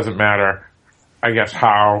mean, it doesn't matter, I guess,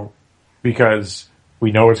 how, because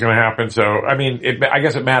we know it's going to happen. So, I mean, I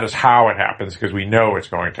guess it matters how it happens because we know it's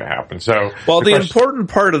going to happen. So, well, the important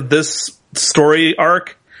part of this story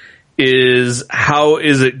arc is how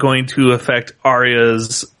is it going to affect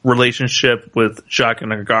Arya's relationship with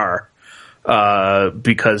Jaqen H'ghar,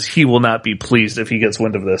 because he will not be pleased if he gets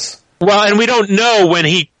wind of this. Well, and we don't know when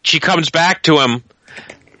she comes back to him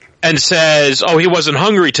and says, "Oh, he wasn't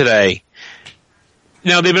hungry today."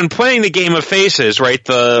 Now, they've been playing the game of faces, right?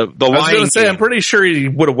 The lying. I was going to say, I'm pretty sure he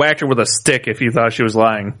would have whacked her with a stick if he thought she was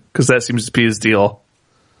lying, because that seems to be his deal.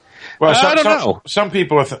 Well, I don't know. Some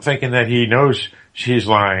people are thinking that he knows she's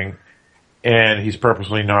lying, and he's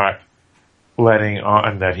purposely not letting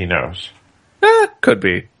on that he knows. Could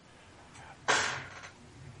be.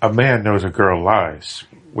 A man knows a girl lies,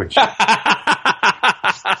 which I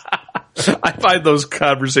find those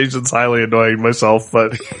conversations highly annoying myself,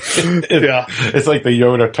 but yeah. It's like the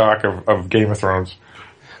Yoda talk of Game of Thrones.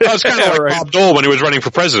 Well, it's kind of like Bob Dole when he was running for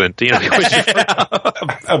president. You know,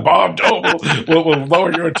 Bob Dole will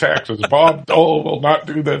lower your taxes. Bob Dole will not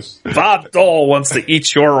do this. Bob Dole wants to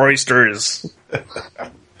eat your oysters.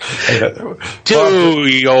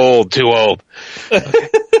 Too old. Do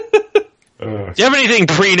you have anything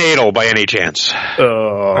prenatal by any chance?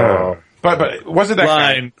 But wasn't that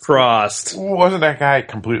line crossed? Wasn't that guy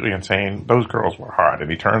completely insane? Those girls were hot,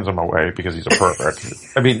 and he turns them away because he's a pervert.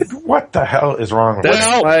 I mean, what the hell is wrong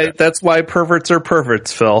with that's why perverts are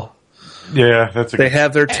perverts, Phil. Yeah, they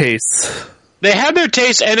have their tastes. They had their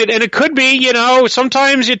taste, and it could be,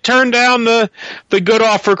 sometimes you turn down the good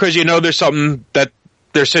offer because there's something that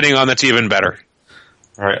they're sitting on that's even better.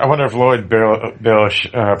 Right. I wonder if Lloyd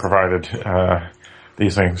Baelish provided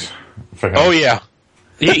these things for him. Oh, yeah.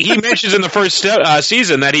 He mentions in the first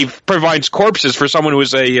season that he provides corpses for someone who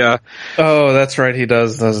is a... oh, that's right, he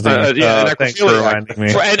does, doesn't he? Thanks for reminding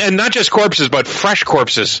me. And not just corpses, but fresh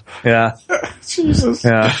corpses. Yeah. Jesus.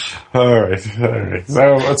 Yeah. All right.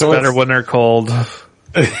 So better when they're cold.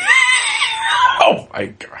 Oh, my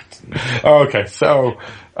God. Okay, so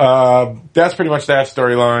that's pretty much that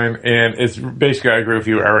storyline, and it's basically, I agree with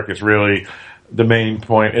you, Eric, it's really, the main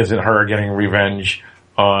point isn't her getting revenge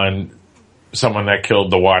on someone that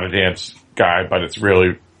killed the water dance guy, but it's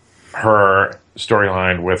really her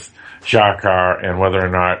storyline with Jakar and whether or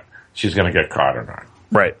not she's going to get caught or not.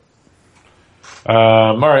 Right.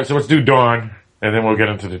 All right, so let's do Dawn, and then we'll get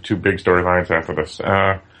into the two big storylines after this.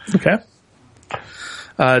 Okay.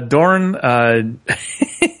 Dorn,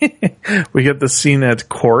 we get the scene at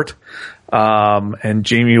court, and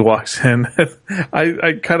Jamie walks in.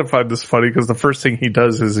 I kind of find this funny because the first thing he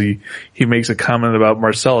does is he makes a comment about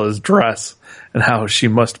Marcella's dress and how she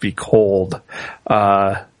must be cold.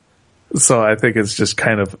 So I think it's just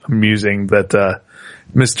kind of amusing that,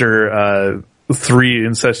 Mr. Three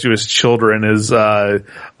incestuous children is,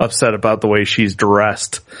 upset about the way she's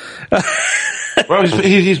dressed. Well,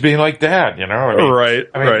 he's being like Dad, Right.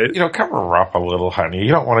 Cover her up a little, honey.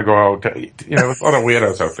 You don't want to go out, with other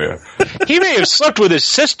weirdos out there. He may have slept with his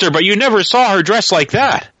sister, but you never saw her dressed like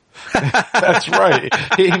that. That's right.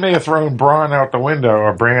 He may have thrown Braun out the window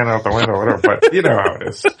or Bran out the window, whatever, but you know how it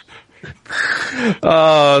is.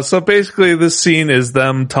 So basically this scene is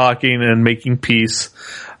them talking and making peace.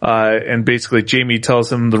 And basically Jamie tells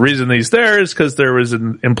him the reason he's there is because there was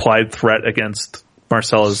an implied threat against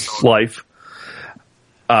Marcella's life.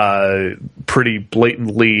 Pretty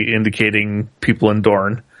blatantly indicating people in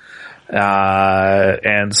Dorne.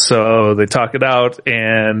 And so they talk it out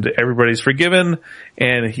and everybody's forgiven,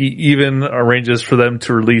 and he even arranges for them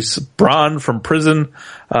to release Bronn from prison,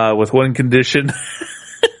 with one condition,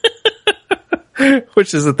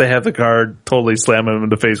 which is that they have the guard totally slam him in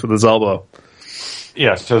the face with his elbow.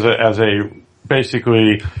 Yes,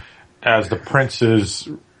 basically as the prince's,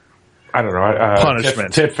 I don't know,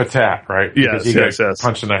 punishment. Tit for tat, right? Yes, he got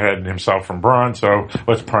punched in the head himself from Braun, so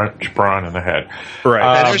let's punch Braun in the head. Right.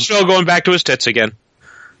 And there's still going back to his tits again.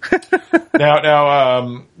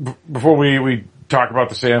 Now, before we talk about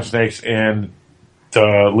the Sand Snakes and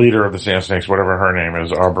the leader of the Sand Snakes, whatever her name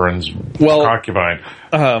is, Oberyn's concubine.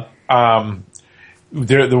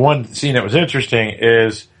 The one scene that was interesting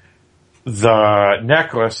is the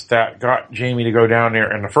necklace that got Jamie to go down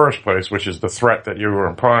there in the first place, which is the threat that you were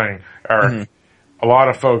implying, Eric. Mm-hmm. A lot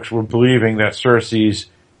of folks were believing that Cersei's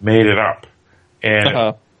made it up.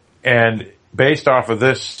 And based off of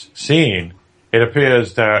this scene, it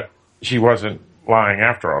appears that she wasn't lying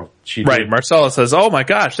after all. Right. Marcella says, oh my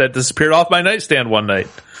gosh, that disappeared off my nightstand one night.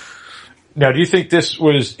 Now, do you think this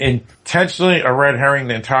was intentionally a red herring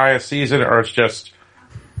the entire season, or it's just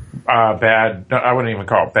bad? No, I wouldn't even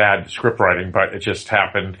call it bad script writing, but it just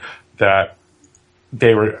happened that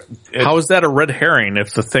they were. How is that a red herring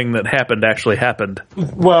if the thing that happened actually happened?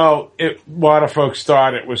 Well, a lot of folks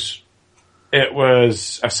thought it was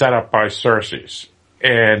a setup by Cersei's,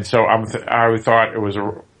 and so I thought it was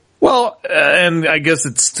a. Well, and I guess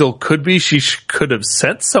it still could be. She could have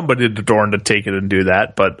sent somebody to Dorne to take it and do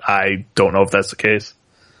that, but I don't know if that's the case.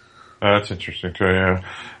 That's interesting too. Yeah.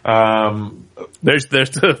 There's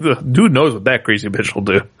the dude knows what that crazy bitch will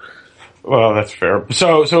do. Well, that's fair.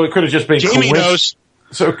 So it could have just been Jamie knows.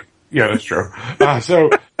 So yeah, that's true.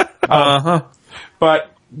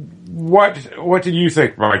 But what did you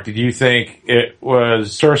think, Mike? Did you think it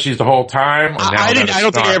was Cersei's the whole time? I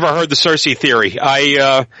don't think I ever heard the Cersei theory.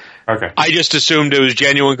 Okay. I just assumed it was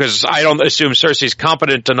genuine because I don't assume Cersei's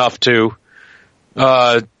competent enough to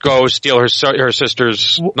go steal her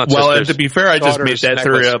sister's. And to be fair, I just made that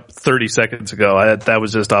theory up 30 seconds ago. That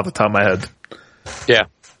was just off the top of my head. Yeah.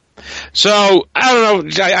 So I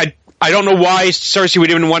don't know. I don't know why Cersei would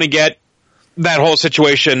even want to get that whole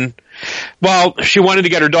situation. Well, she wanted to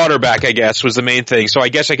get her daughter back, I guess, was the main thing. So I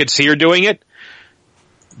guess I could see her doing it.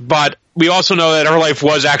 But we also know that her life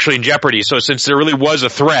was actually in jeopardy. So since there really was a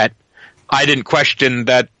threat, I didn't question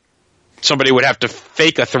that somebody would have to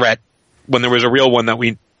fake a threat when there was a real one that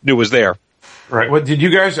we knew was there. Right. Well, did you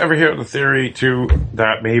guys ever hear the theory, too,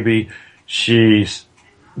 that maybe she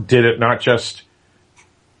did it not just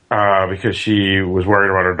because she was worried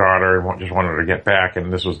about her daughter and just wanted her to get back,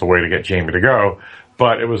 and this was the way to get Jamie to go,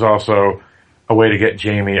 but it was also a way to get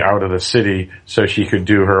Jaime out of the city so she could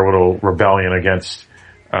do her little rebellion against.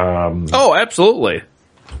 Oh, absolutely.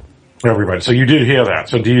 Everybody. So you did hear that.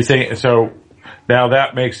 So do you think? So now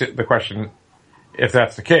that makes it the question: if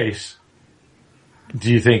that's the case,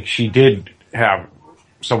 do you think she did have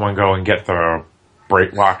someone go and get the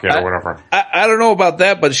lock it or whatever? I don't know about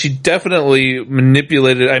that, but she definitely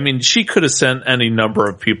manipulated. I mean, she could have sent any number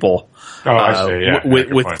of people I see. Yeah,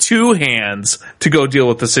 with two hands to go deal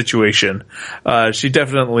with the situation. She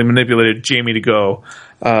definitely manipulated Jaime to go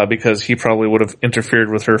because he probably would have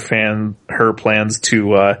interfered with her plans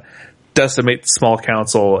to decimate the small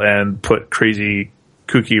council and put crazy,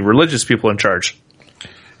 kooky religious people in charge.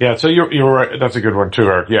 Yeah, so you're right. That's a good one too,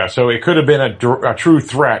 Eric. Yeah, so it could have been a true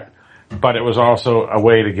threat, but it was also a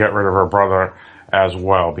way to get rid of her brother as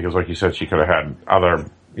well, because like you said, she could have had other,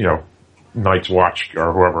 Night's Watch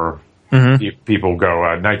or whoever people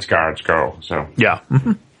go, Night's Guards go. So yeah.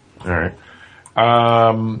 All right.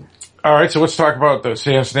 All right, so let's talk about the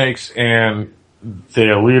Sand Snakes and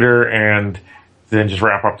their leader, and then just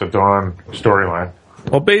wrap up the Dawn storyline.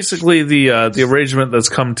 Well, basically, the arrangement that's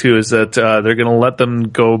come to is that they're going to let them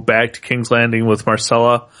go back to King's Landing with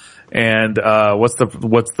Marcella and what's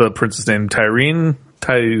the prince's name? Tyrene?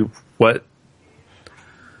 What?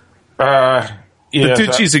 Yeah, the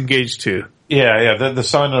dude she's engaged to. Yeah, the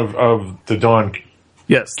son of the Dawn.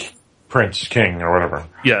 Yes. Prince King or whatever.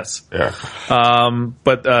 Yes. Yeah.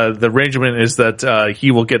 But the arrangement is that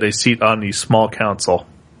he will get a seat on the small council.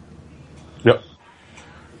 Yep.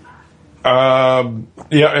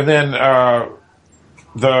 Yeah, and then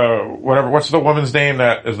what's the woman's name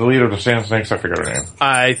that is the leader of the Sand Snakes? I forget her name.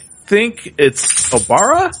 I think it's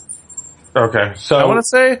Obara. Okay, so I want to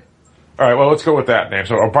say. All right, well, let's go with that name.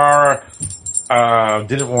 So Obara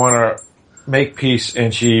didn't want to make peace,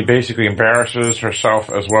 and she basically embarrasses herself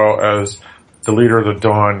as well as the leader of the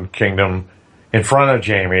Dawn Kingdom in front of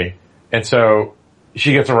Jaime, and so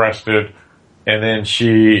she gets arrested, and then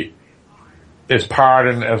she is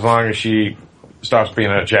pardoned as long as she stops being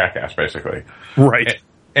a jackass, basically. Right.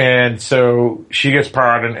 And so she gets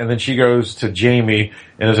pardoned, and then she goes to Jaime,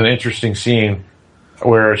 and there's an interesting scene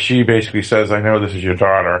where she basically says, I know this is your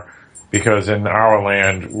daughter, because in our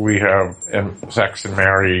land, we have sex and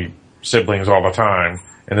marry siblings all the time,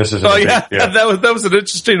 and this is that was an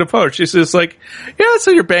interesting approach. She's just like, yeah,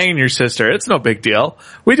 so you're banging your sister. It's no big deal.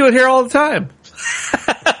 We do it here all the time.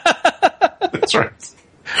 That's right.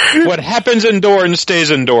 What happens in Dorne stays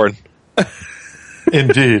in Dorne.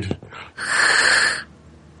 Indeed.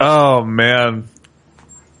 Oh man.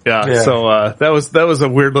 Yeah. So that was a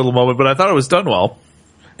weird little moment, but I thought it was done well.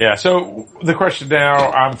 Yeah. So the question now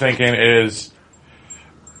I'm thinking is,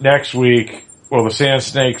 next week will the Sand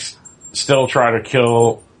Snakes still try to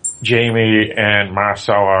kill Jaime and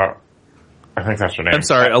Marcella? I think that's her name. I'm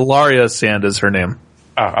sorry, Ilaria Sand is her name.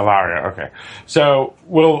 Ilaria. Okay. So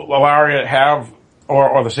will Ilaria have,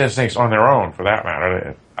 or the Sand Snakes on their own, for that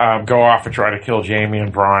matter, go off and try to kill Jaime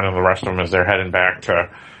and Bronn and the rest of them as they're heading back to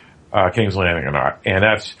King's Landing or not? And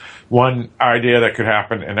that's one idea that could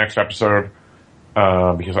happen in next episode,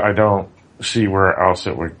 because I don't see where else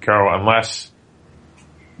it would go unless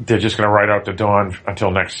they're just going to write out the Dawn until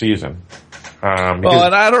next season. Well,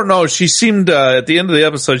 and I don't know. She seemed, at the end of the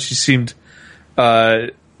episode, she seemed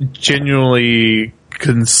genuinely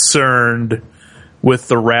concerned with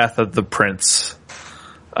the wrath of the prince.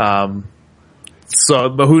 But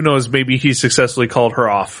who knows? Maybe he successfully called her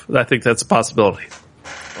off. I think that's a possibility.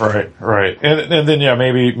 Right. And then, yeah,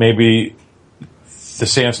 maybe the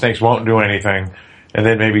Sand Snakes won't do anything. And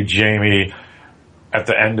then maybe Jaime, at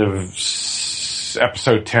the end of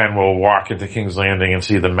episode 10, will walk into King's Landing and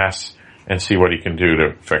see the mess and see what he can do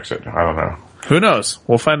to fix it. I don't know. Who knows?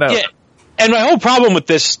 We'll find out. Yeah. And my whole problem with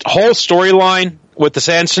this whole storyline with the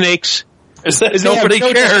Sand Snakes is that nobody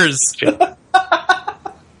cares.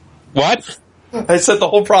 What? I said the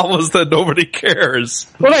whole problem is that nobody cares.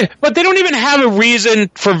 But they don't even have a reason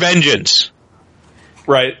for vengeance.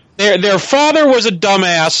 Right. Their father was a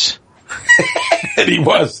dumbass. And he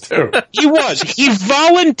was, too. He was. He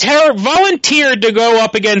volunteered to go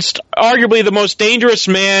up against arguably the most dangerous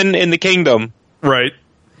man in the kingdom. Right.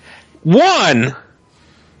 Won.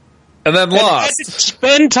 And then lost. Had to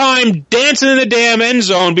spend time dancing in the damn end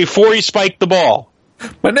zone before he spiked the ball.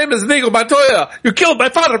 My name is Inigo Montoya. You killed my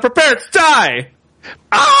father. Prepare to die.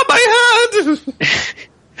 Ah, my head.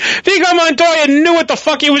 Inigo Montoya knew what the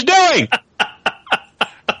fuck he was doing.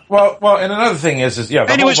 Well, and another thing is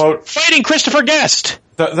and he was fighting Christopher Guest.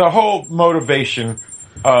 The whole motivation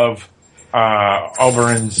of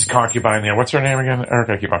Oberyn's concubine there. What's her name again? Eric,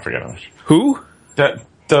 I keep on forgetting. Who? The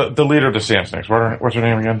the leader of the Sand Snakes. What's her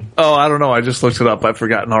name again? Oh, I don't know. I just looked it up. I've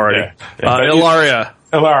forgotten already. Yeah. Ilaria.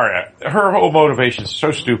 Ilaria. Her whole motivation is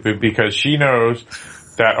so stupid because she knows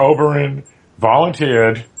that Oberyn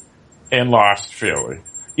volunteered and lost fairly.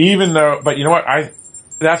 Even though, but you know what?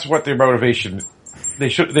 That's what their motivation. They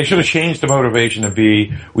should have changed the motivation to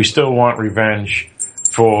be, we still want revenge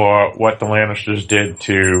for what the Lannisters did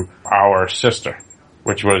to our sister,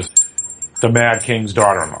 which was the Mad King's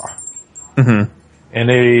daughter-in-law. Mm-hmm. And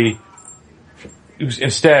they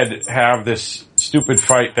instead have this stupid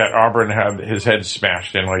fight that Oberyn had his head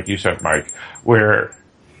smashed in, like you said, Mike, where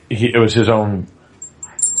it was his own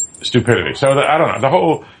stupidity. So I don't know. The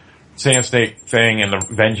whole Sand Snake thing and the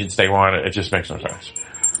vengeance they want, it just makes no sense.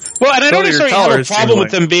 Well, and I don't necessarily have a problem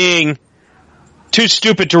with them being too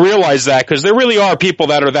stupid to realize that, because there really are people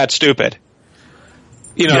that are that stupid.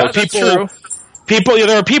 You know,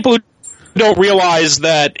 there are people who don't realize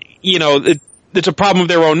that, you know, it's a problem of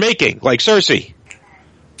their own making, like Cersei.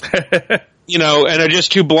 You know, and are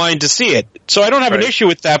just too blind to see it. So I don't have an issue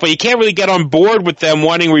with that, but you can't really get on board with them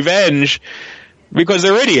wanting revenge because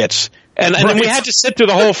they're idiots. And then we had to sit through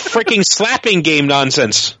the whole freaking slapping game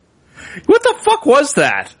nonsense. What the fuck was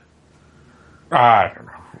that? I don't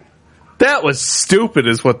know. That was stupid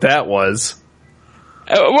is what that was.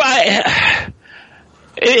 Are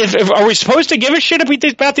we supposed to give a shit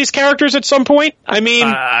about these characters at some point? I mean...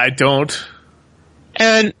 I don't.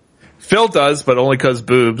 And... Phil does, but only because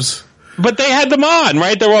boobs. But they had them on,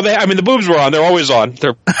 right? The boobs were on. They're always on.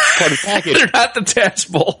 They're part of the package. They're not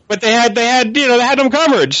detachable. But they had them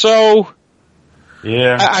covered, so...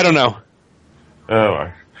 Yeah. I don't know.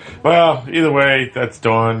 Oh, well, either way, that's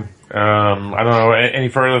Dawn. I don't know. Any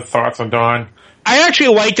further thoughts on Dawn? I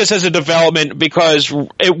actually like this as a development because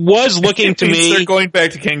it was looking to me... They're going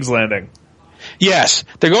back to King's Landing. Yes,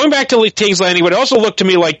 they're going back to King's Landing, but it also looked to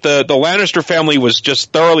me like the Lannister family was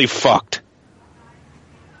just thoroughly fucked.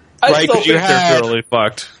 I still think they're thoroughly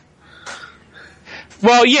fucked.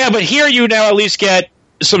 Well, yeah, but here you now at least get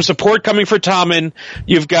some support coming for Tommen.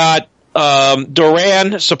 You've got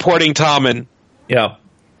Doran supporting Tommen. Yeah.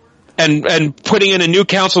 And putting in a new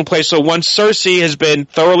council in place, so once Cersei has been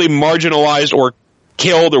thoroughly marginalized or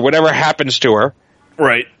killed or whatever happens to her,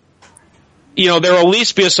 right? You know, there will at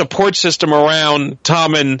least be a support system around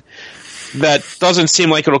Tommen that doesn't seem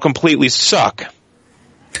like it'll completely suck.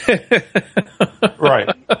 Right.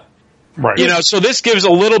 You know, so this gives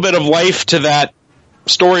a little bit of life to that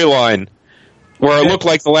storyline where it looked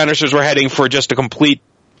like the Lannisters were heading for just a complete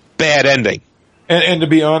bad ending. And to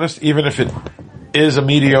be honest, even if it is a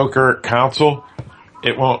mediocre council,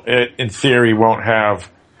 it in theory won't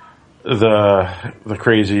have the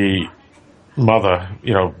crazy mother,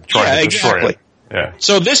 you know, trying to destroy it. Yeah.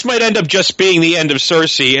 So this might end up just being the end of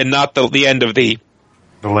Cersei and not the end of the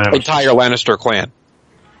entire Lannister clan.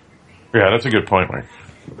 Yeah, that's a good point, Mike.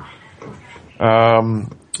 All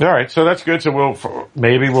right, so that's good. So we'll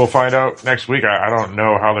find out next week. I don't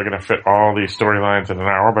know how they're going to fit all these storylines in an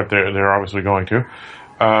hour, but they're obviously going to,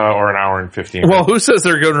 or an hour and 15 minutes. Well, who says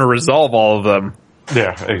they're going to resolve all of them?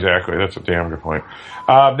 Yeah, exactly. That's a damn good point.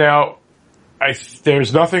 Now,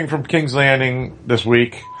 there's nothing from King's Landing this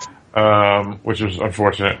week, which is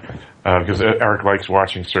unfortunate because Eric likes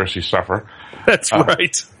watching Cersei suffer. That's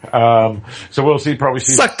right. So we'll probably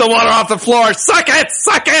see. Suck the water off the floor. Suck it.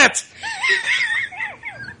 Suck it.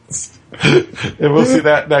 And we'll see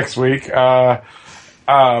that next week.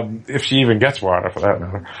 If she even gets water, for that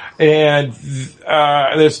matter. And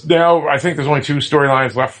I think there's only 2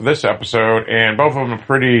 storylines left for this episode, and both of them are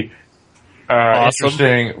pretty awesome.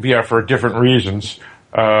 Interesting. Yeah, for different reasons.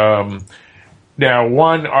 Now,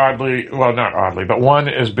 one not oddly, but one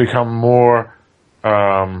has become more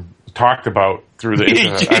talked about through the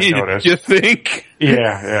internet, I've noticed. You think?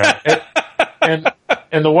 Yeah. And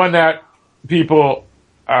the one that people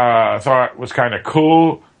thought was kind of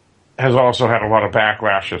cool has also had a lot of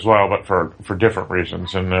backlash as well, but for different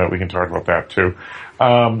reasons, and we can talk about that too.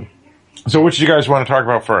 So, which do you guys want to talk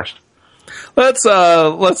about first? Let's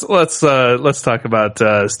talk about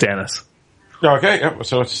Stannis. Okay, yep.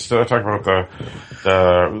 So let's talk about the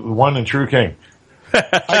one and true king.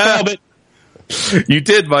 I called it. You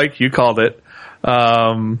did, Mike. You called it.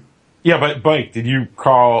 Yeah, but Mike, did you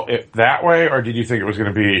call it that way, or did you think it was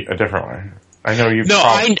going to be a different way? I know you. No,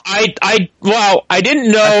 I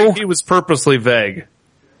didn't know. I think he was purposely vague.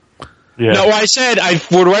 Yeah. No, I said I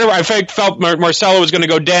felt Marcella was going to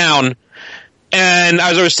go down, and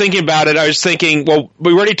as I was thinking about it, I was thinking, well,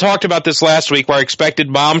 we already talked about this last week, where I expected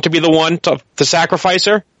Mom to be the one to sacrifice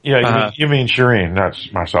her. Yeah, you mean Shireen, not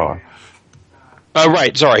Marcella.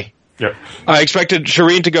 Right. Sorry. Yep. I expected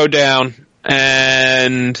Shireen to go down,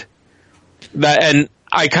 and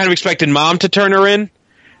I kind of expected Mom to turn her in.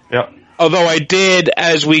 Yep. Although I did,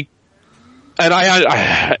 and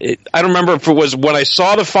I don't remember if it was when I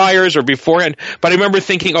saw the fires or beforehand, but I remember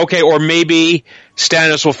thinking, okay, or maybe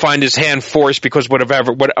Stannis will find his hand forced because of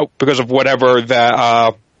whatever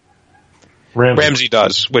that Ramsay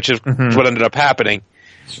does, which is what ended up happening.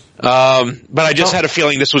 But I just had a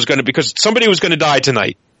feeling this was going to, because somebody was going to die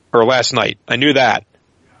tonight or last night. I knew that.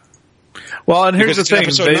 Well, and here's because the thing: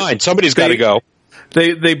 episode 9, somebody's got to go.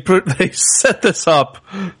 They set this up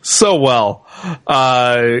so well.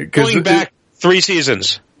 Going back 3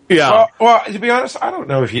 seasons. Yeah. Well, to be honest, I don't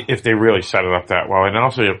know if they really set it up that well. And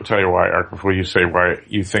I'll tell you why, Eric, before you say why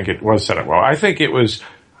you think it was set up well. I think it was,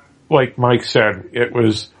 like Mike said,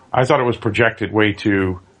 I thought it was projected way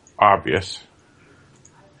too obvious.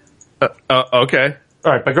 Okay.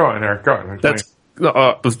 All right, but go on, Eric. Go on. That's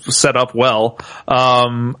set up well.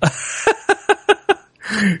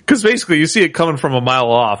 Because basically you see it coming from a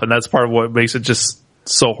mile off, and that's part of what makes it just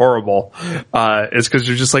so horrible. Is because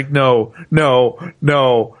you're just like, no. And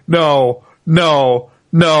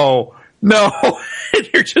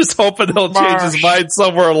you're just hoping he'll change his mind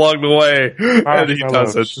somewhere along the way, and he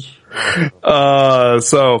doesn't.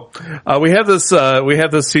 So we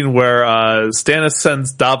have this scene where Stannis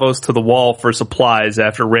sends Davos to the wall for supplies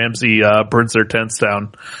after Ramsay burns their tents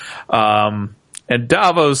down. And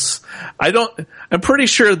Davos, I'm pretty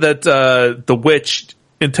sure that the witch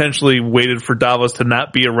intentionally waited for Davos to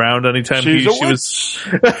not be around anytime she was.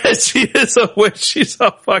 She is a witch. She's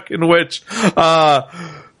a fucking witch.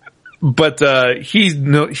 But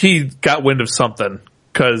he got wind of something,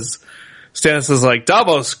 because Stannis is like,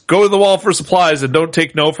 Davos, go to the wall for supplies and don't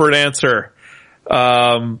take no for an answer.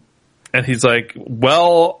 And he's like,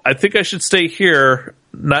 well, I think I should stay here.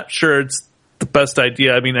 Not sure it's the best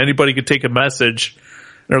idea. I mean, anybody could take a message.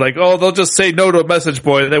 They're like, oh, they'll just say no to a message,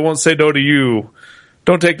 boy. They won't say no to you.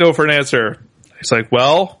 Don't take no for an answer. He's like,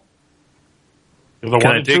 well, can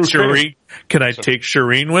I take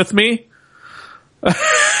Shireen with me?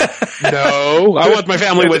 No, I want my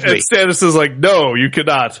family with me. And Stannis is like, no, you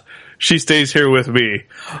cannot. She stays here with me.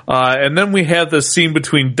 And then we have this scene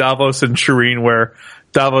between Davos and Shireen where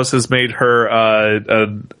Davos has made her,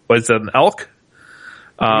 what's that, an elk?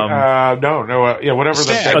 Yeah, whatever.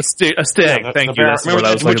 A stag. Yeah, thank you. That's what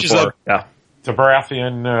I was looking for. Yeah. It's a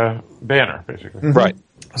Baratheon banner, basically. Mm-hmm. Right.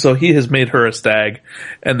 So he has made her a stag,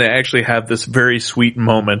 and they actually have this very sweet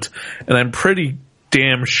moment. And I'm pretty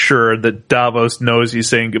damn sure that Davos knows he's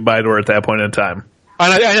saying goodbye to her at that point in time.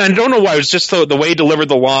 And I don't know why. It was just the way he delivered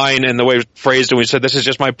the line and the way it was phrased, and we said, this is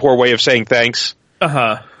just my poor way of saying thanks.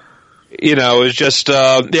 Uh-huh. You know, it was just,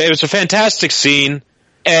 it was a fantastic scene.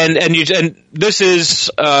 And this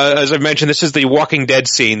is, as I mentioned, this is the Walking Dead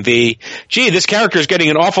scene. This character is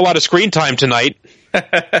getting an awful lot of screen time tonight.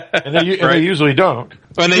 and they usually don't.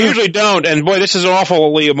 And they usually don't. And boy, this is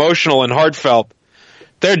awfully emotional and heartfelt.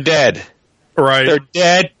 They're dead. Right. They're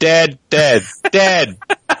dead.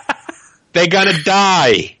 They're gonna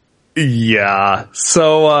die. Yeah.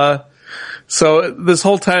 So this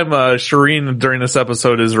whole time, Shireen during this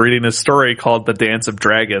episode is reading a story called The Dance of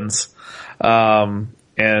Dragons.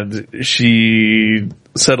 And she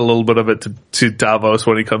said a little bit of it to Davos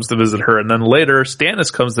when he comes to visit her. And then later,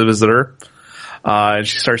 Stannis comes to visit her. And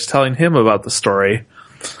she starts telling him about the story.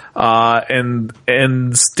 And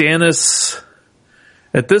Stannis,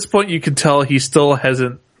 at this point, you can tell he still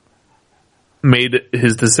hasn't made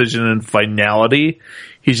his decision in finality.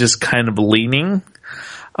 He's just kind of leaning.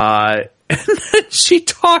 And then she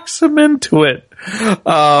talks him into it.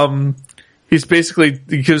 He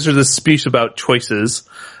gives her this speech about choices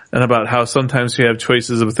and about how sometimes you have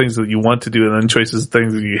choices of things that you want to do and then choices of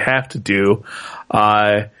things that you have to do.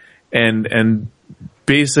 And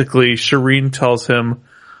basically Shireen tells him,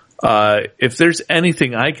 if there's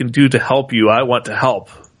anything I can do to help you, I want to help.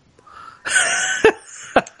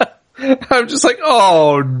 I'm just like,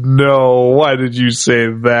 oh no, why did you say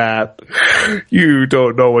that? You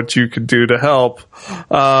don't know what you can do to help.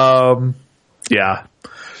 Yeah.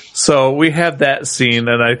 So we have that scene,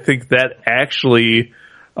 and I think that actually,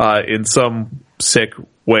 in some sick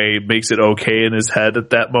way, makes it okay in his head at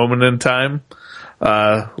that moment in time.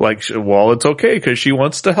 Well, it's okay because she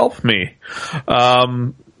wants to help me.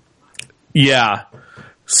 Yeah.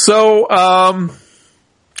 So,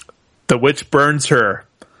 the witch burns her.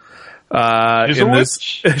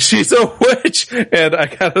 She's a witch, and I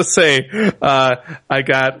gotta say, I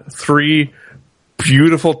got 3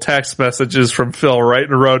 beautiful text messages from Phil right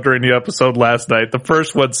in a row during the episode last night. The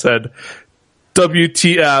first one said,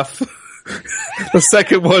 WTF. The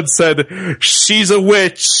second one said, she's a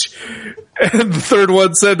witch. And the third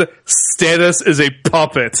one said, Stannis is a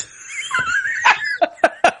puppet.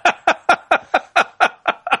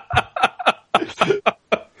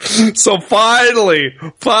 So finally,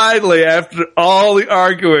 after all the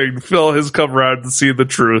arguing, Phil has come around to see the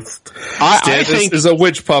truth. I think is a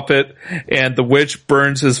witch puppet, and the witch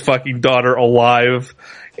burns his fucking daughter alive.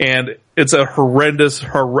 And it's a horrendous.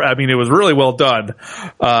 I mean, it was really well done,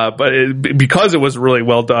 but because it was really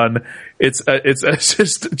well done, it's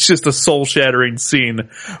just a soul shattering scene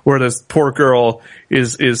where this poor girl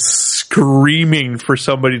is screaming for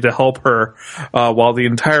somebody to help her, while the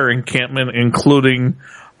entire encampment, including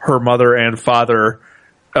her mother and father,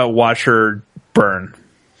 watch her burn.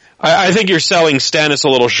 I think you're selling Stannis a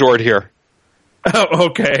little short here. Oh,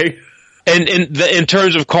 okay. And in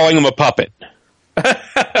terms of calling him a puppet.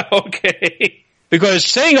 Okay. Because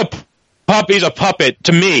saying a puppy's a puppet,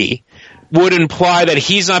 to me, would imply that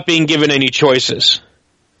he's not being given any choices.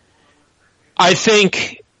 I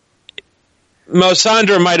think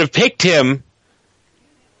Melisandre might have picked him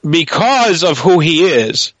because of who he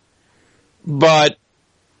is,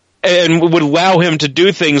 and would allow him to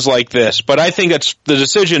do things like this. But I think the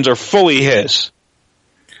decisions are fully his.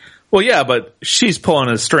 Well, yeah, but she's pulling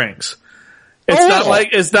his strings.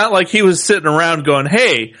 It's not like he was sitting around going,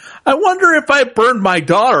 "Hey, I wonder if I burned my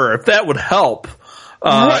daughter, if that would help."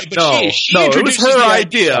 Right, but she it was her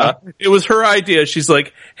idea. It was her idea. She's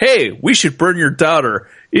like, "Hey, we should burn your daughter.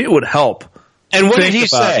 It would help." And what did he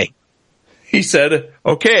say? He said,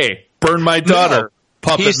 "Okay, burn my daughter,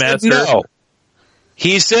 puppet master." No.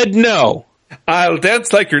 He said no. I'll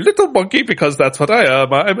dance like your little monkey because that's what I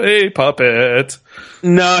am. I'm a puppet.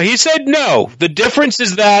 No, he said no. The difference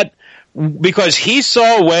is that because he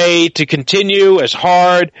saw a way to continue as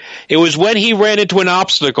hard, it was when he ran into an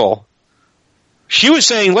obstacle. She was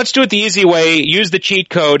saying, let's do it the easy way, use the cheat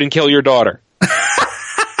code and kill your daughter.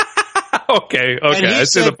 Okay. And he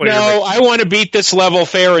said, no, I want to beat this level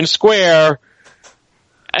fair and square.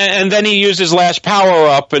 And then he used his last power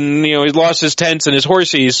up and, he lost his tents and his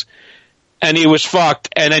horsies and he was fucked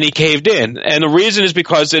and then he caved in. And the reason is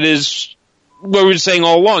because it is what we were saying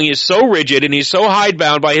all along. He is so rigid and he's so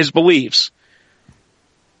hidebound by his beliefs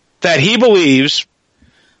that he believes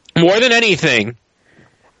more than anything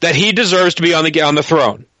that he deserves to be on the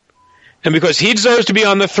throne. And because he deserves to be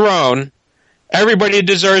on the throne, everybody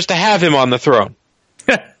deserves to have him on the throne.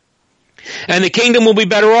 And the kingdom will be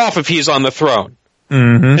better off if he's on the throne.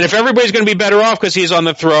 Mm-hmm. And if everybody's going to be better off because he's on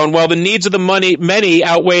the throne, well, the needs of the many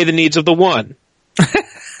outweigh the needs of the one.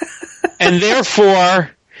 And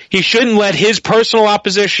therefore, he shouldn't let his personal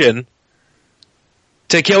opposition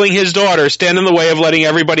to killing his daughter stand in the way of letting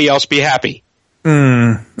everybody else be happy.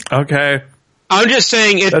 Okay. I'm just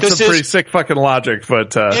saying that's a pretty sick fucking logic,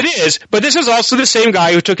 but it is. But this is also the same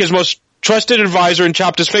guy who took his most trusted advisor and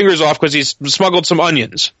chopped his fingers off because he smuggled some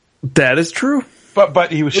onions. That is true.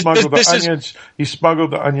 But he was smuggled the onions. He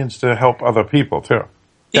smuggled the onions to help other people too.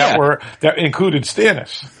 That included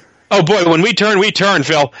Stannis. Oh boy, when we turn,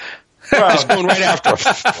 Phil. Just going right after him.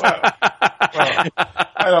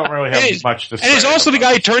 I don't really have much to say. And he's also the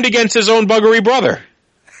guy who turned against his own buggery brother.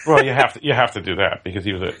 Well, you have to do that because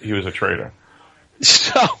he was a traitor.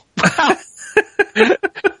 So you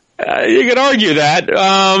can argue that,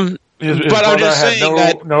 but I'm just saying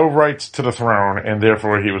that no rights to the throne, and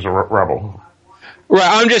therefore he was a rebel.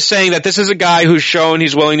 Right, I'm just saying that this is a guy who's shown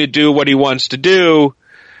he's willing to do what he wants to do.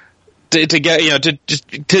 To get,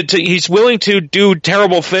 he's willing to do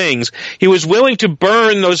terrible things. He was willing to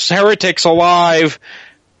burn those heretics alive,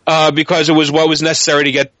 because it was what was necessary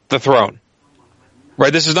to get the throne.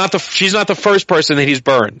 Right? She's not the first person that he's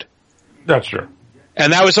burned. That's true.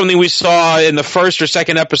 And that was something we saw in the first or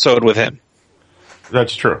second episode with him.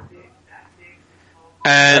 That's true.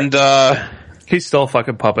 And, he's still a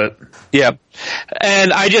fucking puppet. Yeah.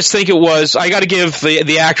 And I just think I gotta give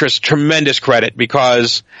the actress tremendous credit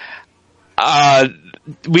because,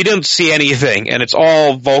 we didn't see anything, and it's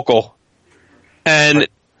all vocal. And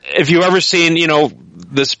if you've ever seen,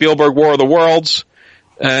 the Spielberg War of the Worlds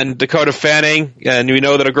and Dakota Fanning, and you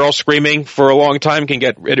know that a girl screaming for a long time can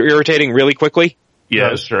get irritating really quickly. Yeah,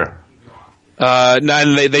 that's true.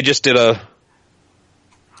 And they just did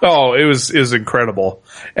Oh, it was incredible.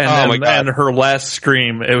 And my God. And her last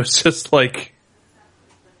scream, it was just like,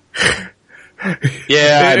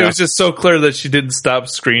 yeah, it was just so clear that she didn't stop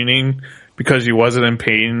screaming because she wasn't in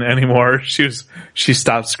pain anymore. She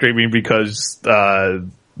stopped screaming because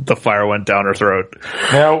the fire went down her throat.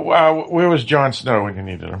 Now, where was Jon Snow when you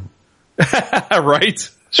needed him? Right?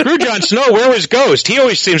 Screw Jon Snow. Where was Ghost? He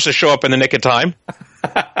always seems to show up in the nick of time.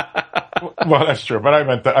 Well, that's true, but I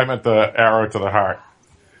meant the arrow to the heart.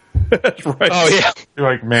 That's right. Oh yeah,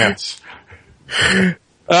 you're like Mance. Oh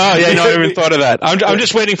yeah, no, I haven't even thought of that. I'm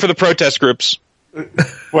just waiting for the protest groups.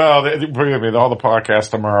 Well, believe me, all the podcasts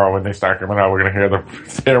tomorrow when they start coming out, we're going to hear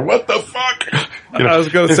them. What the fuck? I was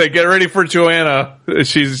going to say, get ready for Joanna.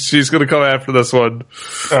 She's going to come after this one.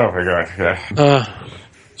 Oh my god! Yeah.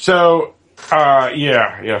 So,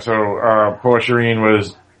 yeah. So, poor Shireen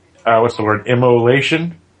was what's the word?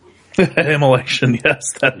 Immolation. Immolation.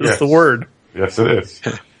 Yes, that is the word. Yes, it is.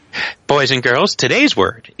 Boys and girls, today's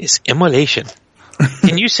word is immolation.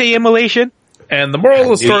 Can you say immolation? And the moral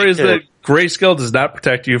of the story is that grayscale does not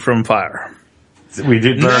protect you from fire. We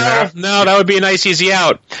did learn that. No, that would be a nice easy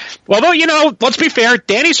out. Although, let's be fair,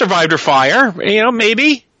 Dany survived her fire.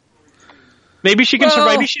 Maybe. Maybe she can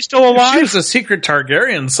survive. Maybe she's still alive. If she was a secret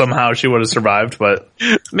Targaryen, somehow she would have survived, but...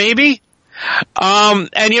 Maybe.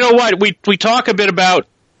 And you know what? We talk a bit about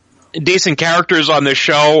decent characters on this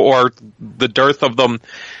show, or the dearth of them.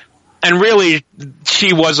 And really,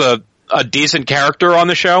 she was a decent character on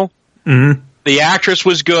the show. Mm-hmm. The actress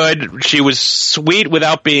was good. She was sweet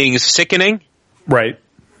without being sickening. Right.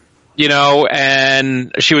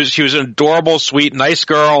 And she was an adorable, sweet, nice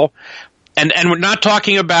girl. And we're not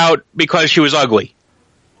talking about because she was ugly.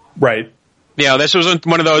 Right. This wasn't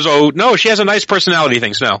one of those, oh, no, she has a nice personality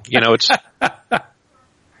things. No, it's...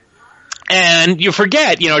 And you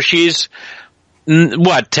forget, she's,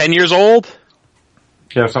 10 years old?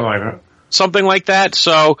 Yeah, something like that. Something like that.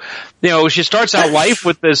 So, she starts out life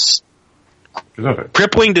with this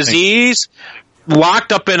crippling disease,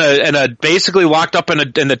 locked up in basically locked up in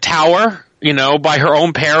the tower, by her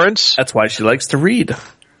own parents. That's why she likes to read.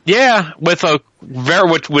 Yeah, with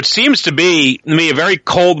which seems to be me a very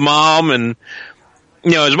cold mom, and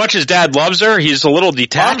as much as Dad loves her, he's a little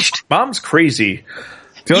detached. Mom's crazy.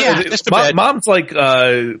 Just a bit. Mom's like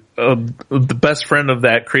the best friend of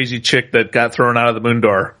that crazy chick that got thrown out of the moon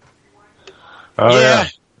door. Oh yeah,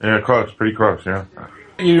 close, pretty close. Yeah,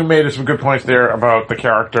 you made some good points there about the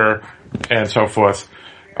character and so forth.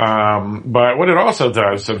 But what it also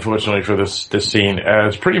does, unfortunately, for this scene,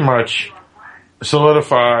 is pretty much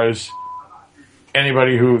solidifies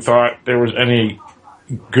anybody who thought there was any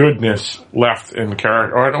goodness left in the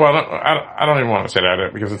character. Or, well, I don't even want to say that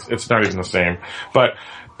because it's not even the same. But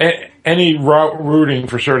any rooting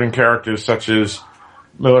for certain characters such as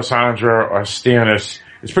Melisandre or Stannis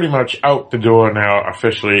is pretty much out the door now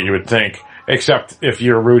officially, you would think. Except if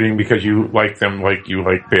you're rooting because you like them like you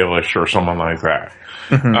like Baelish or someone like that.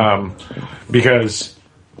 Mm-hmm. Because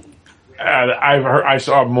I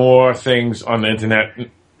saw more things on the internet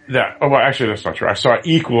actually that's not true. I saw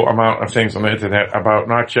equal amount of things on the internet about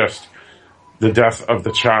not just the death of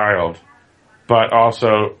the child, but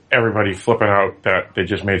also everybody flipping out that they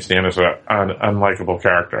just made Stannis an unlikable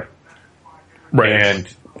character. Right.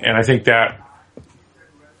 And I think that,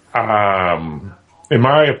 in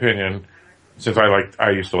my opinion, since I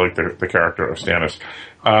used to like the character of Stannis,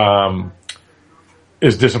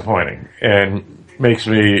 is disappointing and makes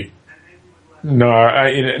me now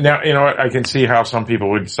you know what, I can see how some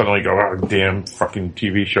people would suddenly go, oh damn fucking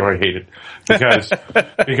TV show, I hate it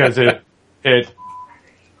because it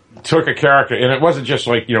took a character, and it wasn't just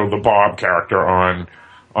like the Bob character on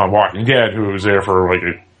Walking Dead who was there for like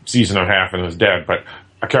a season and a half and is dead, but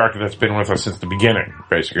a character that's been with us since the beginning,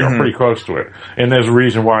 basically, or pretty close to it. And there's a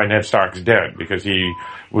reason why Ned Stark's dead, because he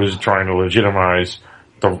was trying to legitimize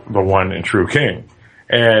the one and true king.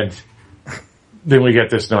 And then we get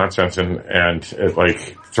this nonsense, and it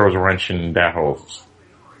like throws a wrench in that whole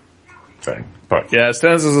thing. But yeah,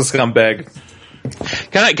 Stannis is a scumbag.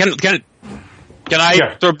 Can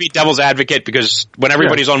I be devil's advocate? Because when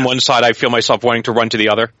everybody's on one side, I feel myself wanting to run to the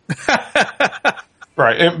other.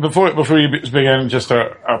 Right. And before we begin, just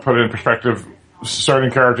to put it in perspective, certain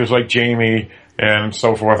characters like Jaime and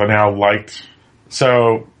so forth are now liked.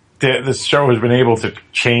 So this show has been able to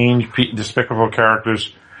change despicable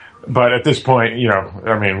characters. But at this point,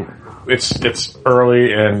 it's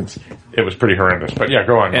early and it was pretty horrendous. But yeah,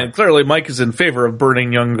 go on. And clearly Mike is in favor of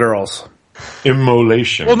burning young girls.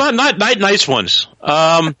 Immolation. Well, not nice ones.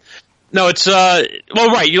 No, it's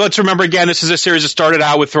right. Let's remember again. This is a series that started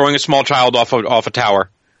out with throwing a small child off a tower.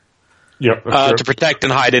 Yep, to protect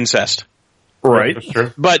and hide incest. Right. That's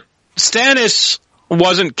true. But Stannis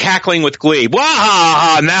wasn't cackling with glee.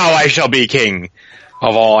 Wah! Now I shall be king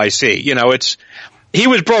of all I see. He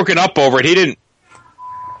was broken up over it.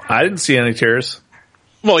 I didn't see any tears.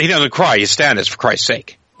 Well, he doesn't cry. He's Stannis, for Christ's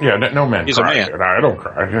sake. Yeah, no man. He's cries. a man. I don't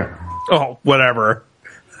cry. Yeah. Oh, whatever.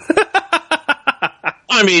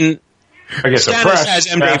 I mean, Stannis has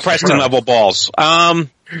MJ Preston level balls.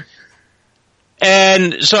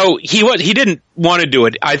 And so he didn't want to do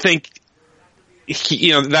it. I think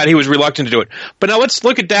that he was reluctant to do it. But now let's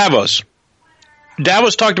look at Davos.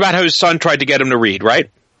 Davos talked about how his son tried to get him to read, right?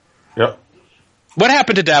 Yep. What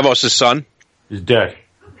happened to Davos' son? He's dead.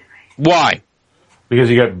 Why? Because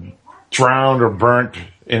he got drowned or burnt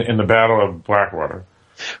in the Battle of Blackwater.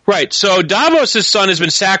 Right, so Davos' son has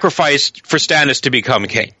been sacrificed for Stannis to become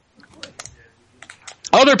king.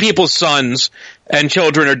 Other people's sons and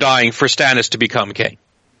children are dying for Stannis to become king.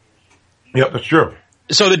 Yep, that's true.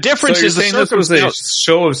 So the difference is the circumstance. This was a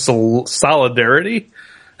show of solidarity?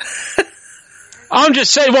 I'm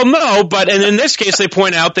just saying, well, no, but and in this case, they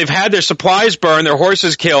point out they've had their supplies burned, their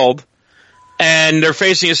horses killed, and they're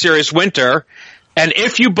facing a serious winter. And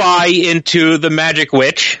if you buy into the magic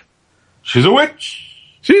witch... She's a witch!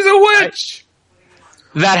 She's a witch!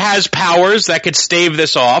 That has powers that could stave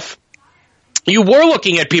this off. You were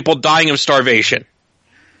looking at people dying of starvation.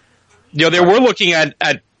 You know, they were looking at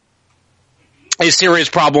a serious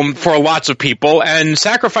problem for lots of people, and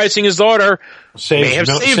sacrificing his daughter may have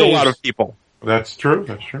saved a lot of people. That's true.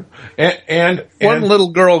 That's true. And one little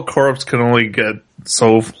girl corpse can only get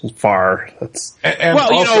so far.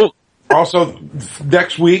 Also,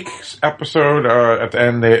 next week's episode at the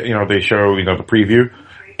end, they show the preview,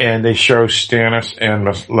 and they show Stannis and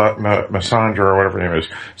Missandra or whatever her name is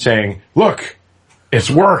saying, "Look,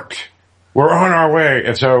 it's worked. We're on our way."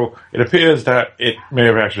 And so it appears that it may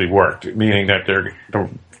have actually worked, meaning that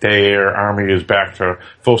their army is back to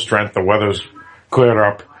full strength. The weather's cleared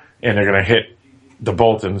up, and they're going to hit the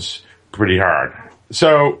Boltons pretty hard.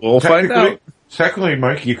 So we'll find out. Secondly,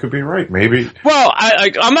 Mike, you could be right. Maybe. Well,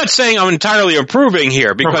 I'm not saying I'm entirely approving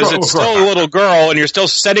here because it's still a little girl, and you're still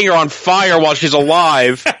setting her on fire while she's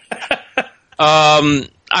alive. I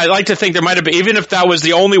like to think there might have been, even if that was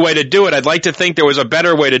the only way to do it, I'd like to think there was a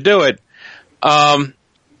better way to do it.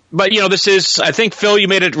 But this is, I think, Phil, you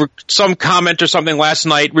made some comment or something last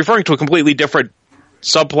night referring to a completely different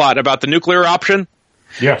subplot about the nuclear option.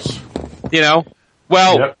 Yes.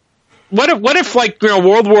 Well, yep. What if like,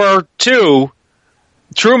 World War II,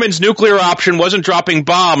 Truman's nuclear option wasn't dropping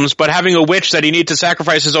bombs, but having a witch that he needed to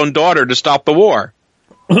sacrifice his own daughter to stop the war?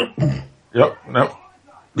 Yep. No.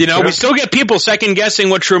 We still get people second guessing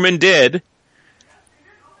what Truman did.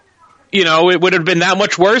 It would have been that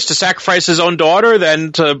much worse to sacrifice his own daughter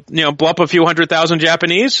than to, blow up a few 100,000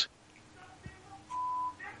 Japanese.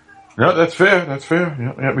 No, that's fair. That's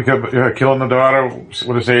fair. Yeah, because killing the daughter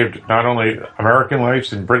would have saved not only American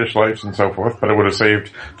lives and British lives and so forth, but it would have saved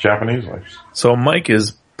Japanese lives. So Mike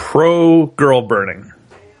is pro girl burning.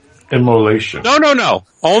 Immolation. No.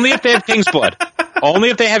 Only if they have king's blood. Only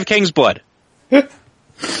if they have king's blood. Right.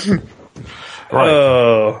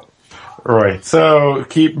 Right. So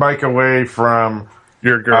keep Mike away from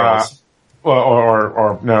your girls.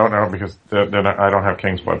 Or no, because I don't have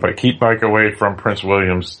king's blood. But keep Mike away from Prince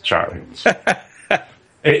William's child.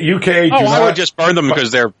 UK. I would just burn them because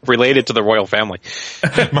they're related to the royal family.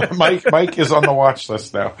 Mike is on the watch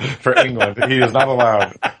list now for England. He is not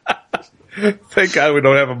allowed. Thank God we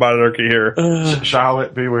don't have a monarchy here.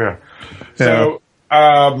 Charlotte, beware. Yeah.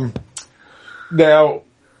 So, now,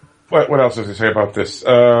 what else does he say about this?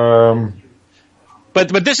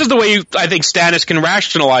 But this is the way I think Stannis can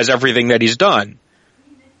rationalize everything that he's done.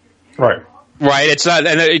 Right. Right. It's not,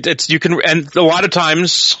 and and a lot of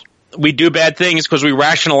times we do bad things because we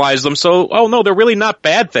rationalize them. So, no, they're really not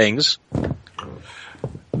bad things.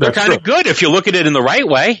 They're kind of good if you look at it in the right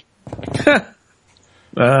way.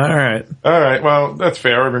 All right. Well, that's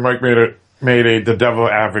fair. I mean, Mike made the devil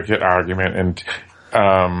advocate argument, and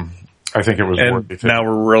I think it was worthy. Now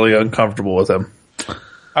we're really uncomfortable with him.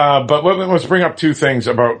 But let's bring up two things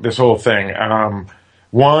about this whole thing.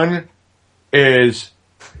 One is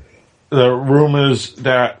the rumors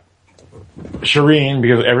that Shireen,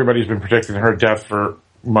 because everybody's been predicting her death for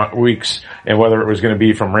weeks, and whether it was going to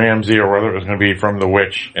be from Ramsay or whether it was going to be from the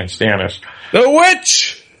witch and Stannis. The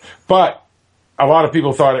witch! But a lot of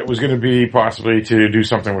people thought it was going to be possibly to do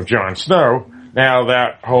something with Jon Snow. Now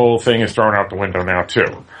that whole thing is thrown out the window now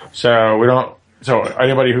too. So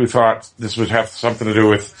anybody who thought this would have something to do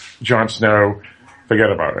with Jon Snow,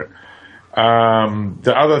 forget about it.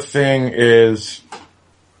 The other thing is,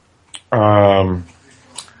 maybe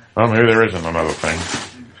there isn't another thing.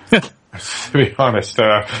 To be honest,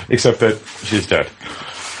 except that she's dead.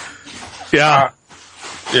 Yeah.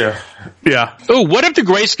 Yeah. Oh, what if the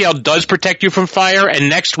grayscale does protect you from fire, and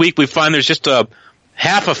next week we find there's just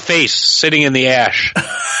half a face sitting in the ash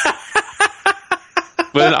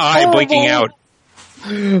with an eye blinking out?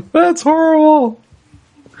 That's horrible.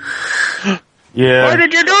 Yeah. Why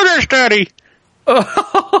did you do this, Daddy?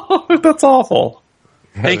 That's awful.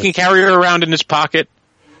 He can carry her around in his pocket.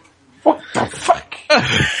 What the fuck?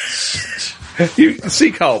 You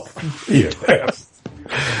seek help. Yes.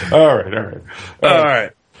 All right. All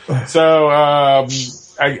right. So,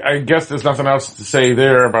 I guess there's nothing else to say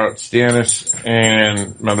there about Stannis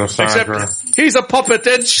and Melisandre. Except he's a puppet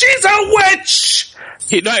and she's a witch!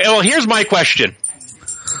 Well, here's my question.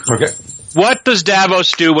 Okay. What does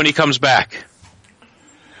Davos do when he comes back?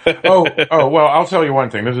 Well, I'll tell you one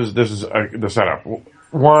thing. This is the setup.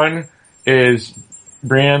 One is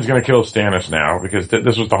Brienne's going to kill Stannis now because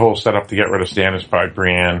this was the whole setup to get rid of Stannis by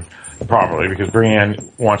Brienne, probably because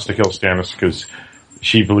Brienne wants to kill Stannis because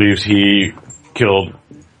she believes he killed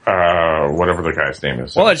whatever the guy's name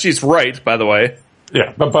is. Well, and she's right, by the way.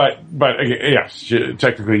 Yeah, but yes,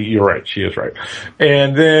 technically you're right. She is right.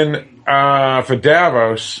 And then for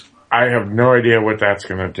Davos, I have no idea what that's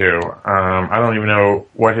going to do. I don't even know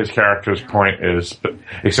what his character's point is,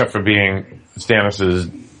 except for being Stannis's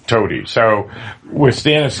toady. So with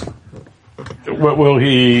Stannis, will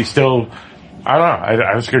he still? I don't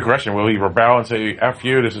know. That's a good question. Will he rebel and say "F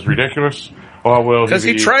you, this is ridiculous"? Or will because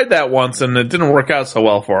he tried that once and it didn't work out so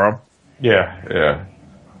well for him. Yeah.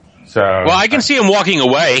 So I can see him walking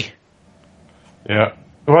away. Yeah.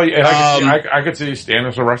 Well, I could see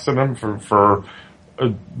Stannis arresting him for a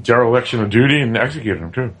dereliction of duty and executing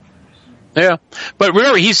him too. Yeah, but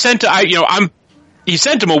remember, he sent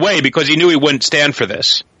him away because he knew he wouldn't stand for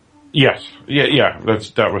this. Yes. Yeah.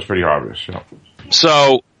 That was pretty obvious. Yeah.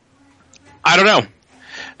 So I don't know.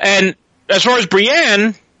 And as far as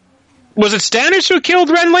Brienne, was it Stannis who killed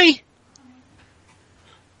Renly?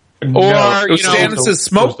 No, it was Stannis'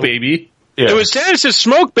 smoke baby. Yeah. It was Stannis'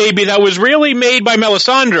 smoke baby that was really made by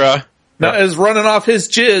Melisandre. That is running off his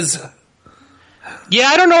jizz. Yeah,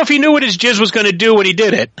 I don't know if he knew what his jizz was going to do when he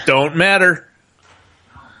did it. Don't matter.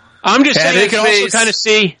 I'm just saying I could also kind of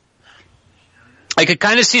see... I could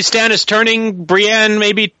kind of see Stannis turning Brienne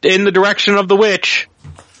maybe in the direction of the witch.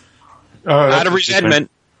 Out of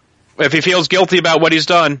resentment. If he feels guilty about what he's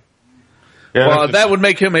done. Yeah, well, that would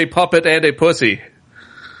make him a puppet and a pussy.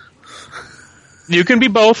 You can be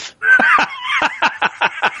both.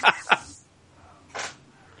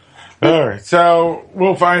 All right, so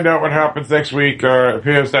we'll find out what happens next week. It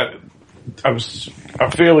appears that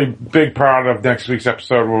a fairly big part of next week's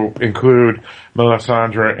episode will include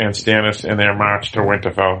Melisandre and Stannis in their march to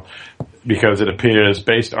Winterfell, because it appears,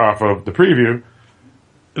 based off of the preview,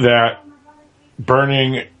 that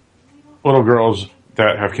burning little girls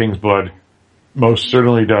that have king's blood most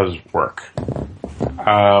certainly does work.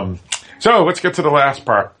 So let's get to the last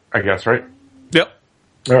part, I guess, right? Yep.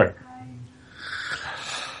 All right.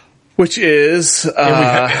 Which is...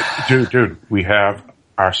 Dude, we have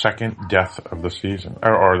our second death of the season,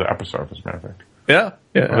 or the episode, as a matter of fact.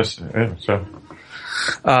 Yeah. So,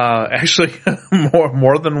 actually,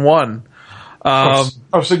 more than one. Of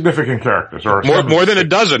significant characters. Or more than a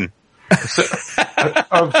dozen.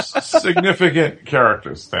 Of significant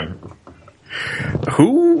characters, then.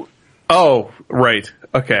 Who? Oh, right.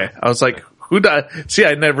 Okay. I was like, who died? See,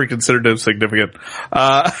 I never considered him significant.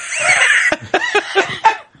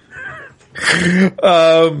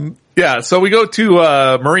 Yeah, so we go to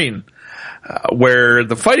Marine, where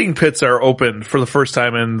the fighting pits are opened for the first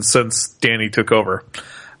time since Dany took over.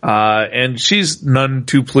 And she's none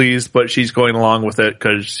too pleased, but she's going along with it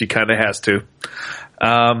because she kind of has to.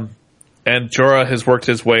 And Jorah has worked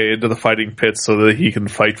his way into the fighting pits so that he can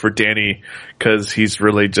fight for Dany, because he's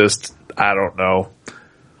really just, I don't know,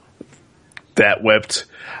 that whipped.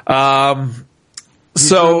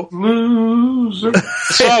 So what was,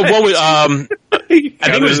 I think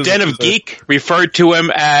it was Den of Geek referred to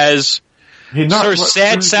him as Sir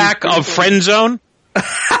Sad Sack of Friend Zone.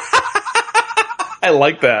 I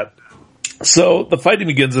like that. So the fighting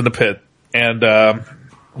begins in the pit, and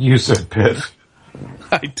you said pit.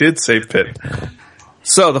 I did say pit.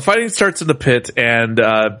 So the fighting starts in the pit, and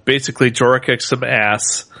basically Jorah kicks some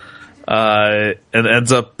ass, and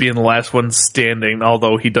ends up being the last one standing,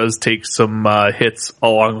 although he does take some hits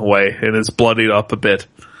along the way and is bloodied up a bit.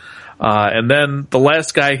 And then the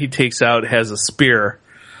last guy he takes out has a spear,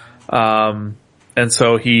 and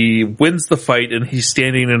so he wins the fight, and he's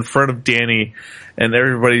standing in front of Dany, and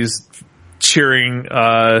everybody's cheering,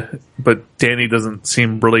 but Dany doesn't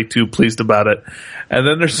seem really too pleased about it. And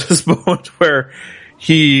then there's this moment where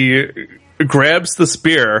he grabs the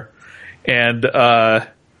spear and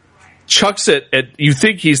chucks it at, you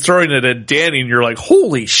think he's throwing it at Dany, and you're like,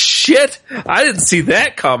 holy shit, I didn't see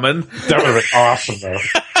that coming. That would have been awesome, though.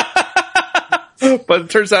 But it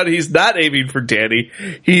turns out he's not aiming for Dany.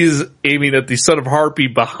 He's aiming at the son of Harpy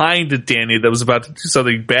behind Dany that was about to do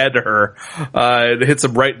something bad to her. It hits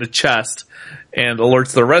him right in the chest and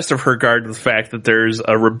alerts the rest of her guard to the fact that there's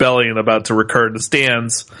a rebellion about to recur in the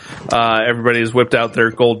stands. Everybody has whipped out their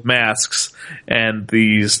gold masks, and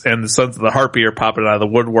the sons of the Harpy are popping out of the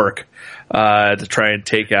woodwork. to try and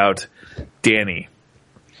take out Danny.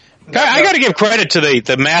 I got to give credit to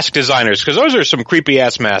the mask designers, because those are some creepy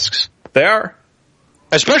ass masks. They are,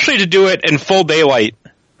 especially to do it in full daylight.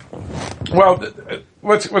 Well,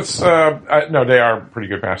 no, they are pretty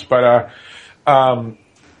good masks, but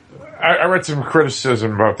I read some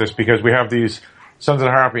criticism about this because we have these Sons of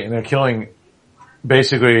the Harpy and they're killing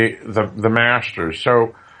basically the masters.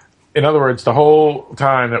 So, in other words, the whole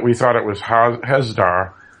time that we thought it was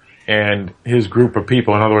Hesdar and his group of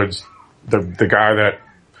people, in other words, the guy that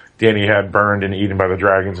Danny had burned and eaten by the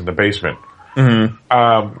dragons in the basement,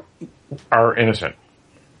 are innocent.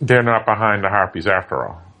 They're not behind the Harpies after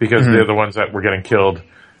all, because they're the ones that were getting killed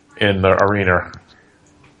in the arena,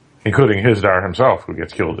 including Hesdar himself, who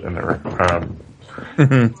gets killed in the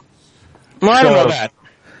Well, I don't know that.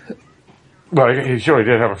 Well, he surely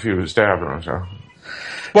did have a few stabbed him, so.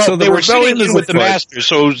 Well, so they were sitting in with the masters,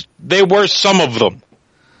 so they were some of them.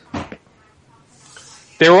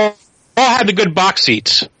 They were all had the good box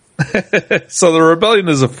seats. So the rebellion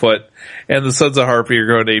is afoot, and the Sons of Harpy are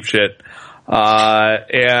going apeshit.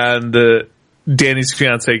 And Danny's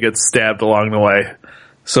fiance gets stabbed along the way.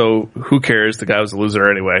 So who cares? The guy was a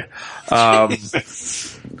loser anyway.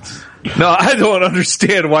 No, I don't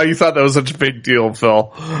understand why you thought that was such a big deal,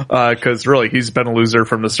 Phil. Cause really, he's been a loser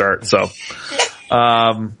from the start, so.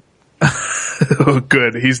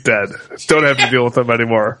 Good, he's dead. Don't have to deal with him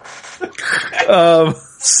anymore.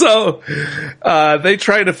 So they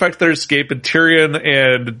try to effect their escape, and Tyrion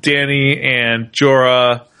and Danny and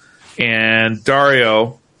Jorah and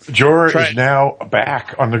Dario. Jorah is now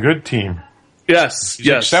back on the good team. Yes, he's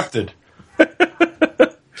accepted.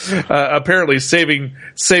 Apparently, saving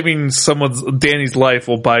Danny's life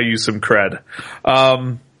will buy you some cred.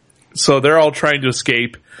 So they're all trying to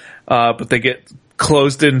escape, but they get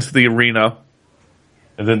closed into the arena.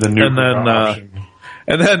 And then the new option.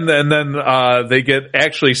 And then they get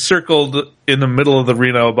actually circled in the middle of the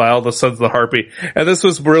arena by all the Sons of the Harpy. And this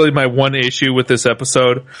was really my one issue with this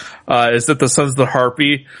episode, is that the Sons of the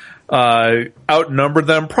Harpy outnumbered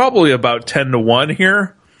them probably about 10-1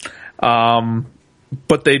 here.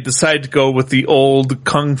 But they decide to go with the old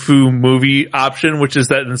Kung Fu movie option, which is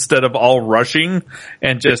that instead of all rushing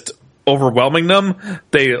and just overwhelming them,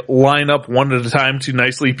 they line up one at a time to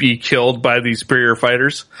nicely be killed by these superior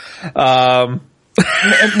fighters. Never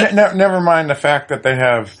mind the fact that they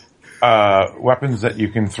have weapons that you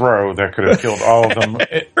can throw that could have killed all of them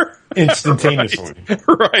instantaneously.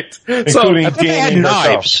 Right. Including Danny they had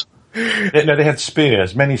knives. No, they had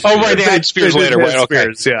spears. Many spears. Oh, right, they had spears later. Right,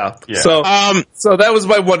 okay. Spears, yeah. So that was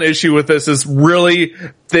my one issue with this, is really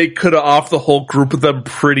they could have offed the whole group of them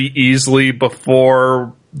pretty easily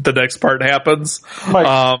before the next part happens.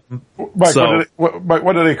 Mike,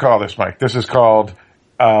 what do they call this, Mike? This is called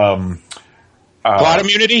plot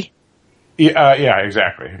immunity? Yeah,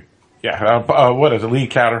 exactly. Yeah. What is it? Lead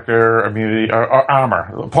character immunity or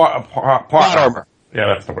armor? Plot armor. Yeah,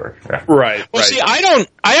 that's the word. Yeah. Right. Well, see, I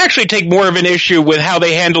actually take more of an issue with how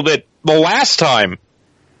they handled it the last time,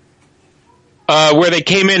 where they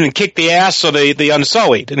came in and kicked the ass of the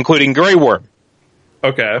Unsullied, including Grey Worm.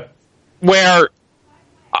 Okay. Where,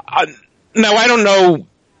 now I don't know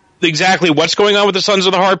exactly what's going on with the Sons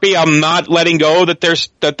of the Harpy. I'm not letting go that they're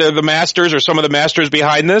the masters or some of the masters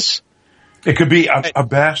behind this. It could be a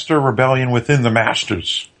master rebellion within the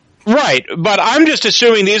masters. Right, but I'm just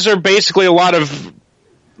assuming these are basically a lot of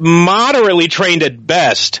moderately trained at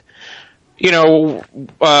best, rich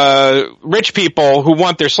people who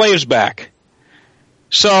want their slaves back.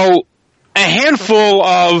 So a handful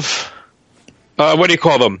of, what do you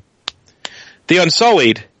call them? The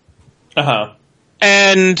Unsullied. Uh-huh.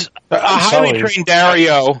 And a highly trained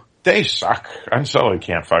Dario. They suck. Unsullied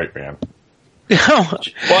can't fight, man. Well,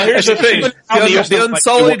 here's the thing. The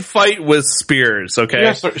Unsullied fight with spears,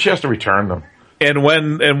 okay? She has to return them. And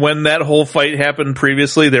when that whole fight happened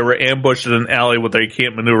previously, they were ambushed in an alley where they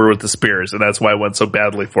can't maneuver with the spears, and that's why it went so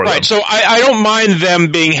badly for them. Right, so I don't mind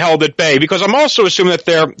them being held at bay, because I'm also assuming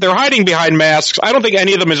that they're hiding behind masks. I don't think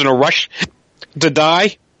any of them is in a rush to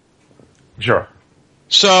die. Sure.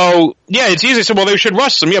 So, yeah, it's easy to say, well, they should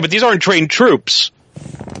rush them. Yeah, but these aren't trained troops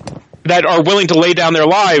that are willing to lay down their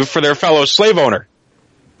life for their fellow slave owner.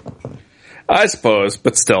 I suppose,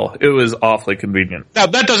 but still, it was awfully convenient. Now,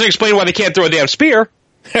 that doesn't explain why they can't throw a damn spear.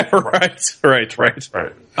 Right.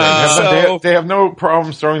 They have no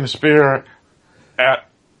problems throwing the spear at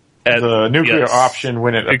the nuclear option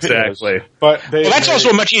when it appears. Exactly. But that's also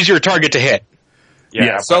a much easier target to hit.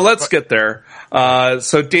 Yeah, so let's get there.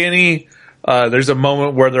 So Danny, there's a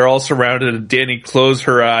moment where they're all surrounded, and Danny closes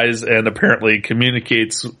her eyes and apparently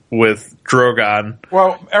communicates with Drogon.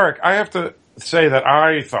 Well, Eric, I have to say that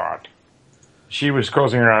I thought she was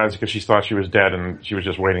closing her eyes because she thought she was dead and she was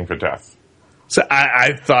just waiting for death. So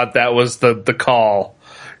I thought that was the call.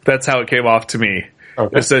 That's how it came off to me.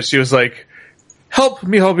 Okay. It says she was like, "Help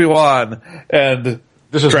me, Obi-Wan," and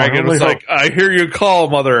This is Dragon was like, "I hear you call,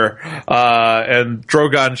 mother," and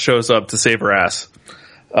Drogon shows up to save her ass.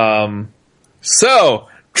 So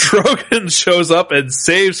Drogon shows up and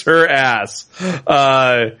saves her ass.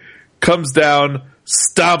 Comes down,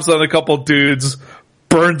 stomps on a couple dudes,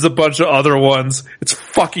 burns a bunch of other ones. It's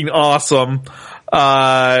fucking awesome.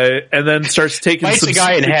 And then starts taking bites a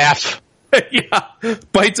guy in half. Yeah,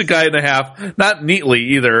 bites a guy in half. Not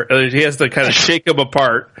neatly either. He has to kind of shake him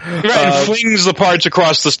apart. And flings the parts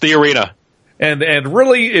across the arena. And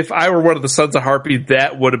really, if I were one of the Sons of Harpy,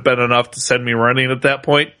 that would have been enough to send me running at that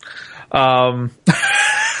point. I'm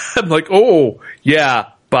like, oh,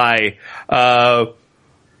 yeah, bye.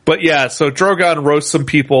 But yeah, so Drogon roasts some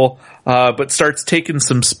people, but starts taking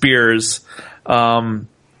some spears. And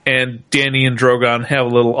Danny and Drogon have a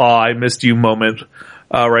little I missed you moment,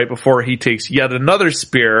 right before he takes yet another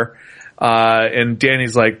spear. And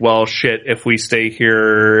Danny's like, well, shit, if we stay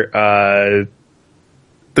here,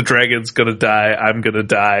 the dragon's gonna die, I'm gonna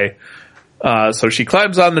die. So she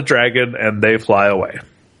climbs on the dragon and they fly away.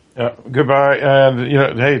 Goodbye.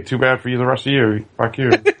 And, hey, too bad for you the rest of you. Fuck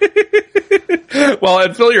you. Well,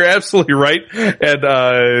 and Phil, you're absolutely right.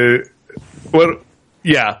 And,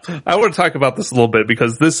 yeah, I want to talk about this a little bit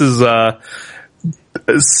because this is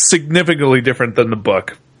significantly different than the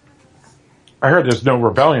book. I heard there's no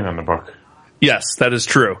rebellion in the book. Yes, that is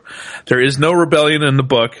true. There is no rebellion in the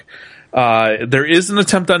book. There is an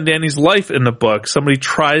attempt on Dany's life in the book. Somebody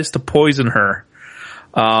tries to poison her.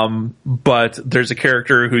 But there's a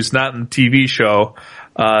character who's not in the TV show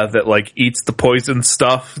that like eats the poison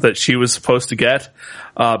stuff that she was supposed to get.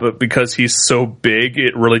 But because he's so big,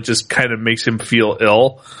 it really just kind of makes him feel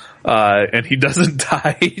ill. And he doesn't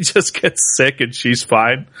die. He just gets sick and she's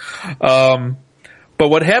fine. But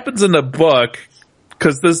what happens in the book,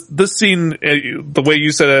 cause this scene, the way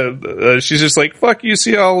you said it, she's just like, fuck you,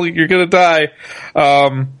 Ciel, you're gonna die.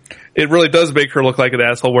 It really does make her look like an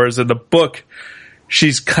asshole. Whereas in the book,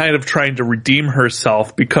 she's kind of trying to redeem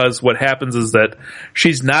herself because what happens is that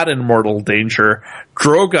she's not in mortal danger.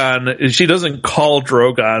 Drogon, she doesn't call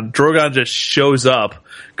Drogon. Drogon just shows up.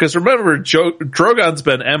 Because remember, Drogon's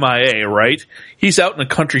been MIA, right? He's out in the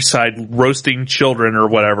countryside roasting children or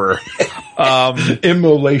whatever.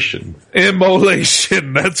 Immolation,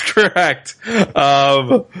 that's correct.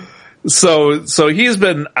 So he's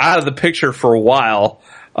been out of the picture for a while.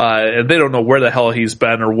 And they don't know where the hell he's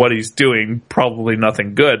been or what he's doing. Probably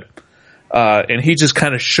nothing good. And he just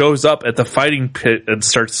kind of shows up at the fighting pit and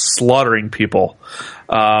starts slaughtering people.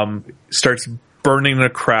 Starts burning the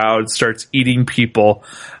crowd, starts eating people.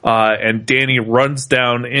 And Dany runs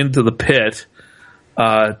down into the pit,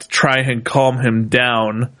 to try and calm him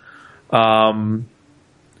down. And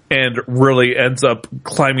really ends up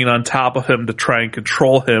climbing on top of him to try and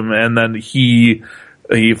control him. And then he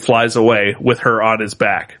flies away with her on his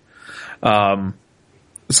back. So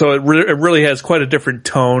it really has quite a different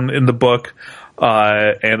tone in the book.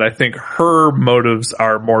 And I think her motives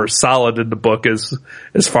are more solid in the book as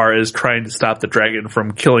far as trying to stop the dragon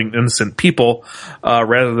from killing innocent people,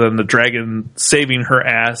 rather than the dragon saving her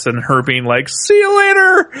ass and her being like, see you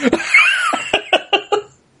later!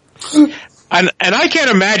 And I can't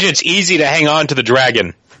imagine it's easy to hang on to the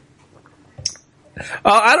dragon.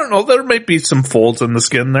 I don't know. There might be some folds in the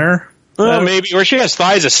skin there. Maybe. Or she has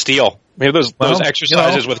thighs of steel. Maybe those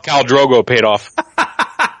exercises with Khal Drogo paid off.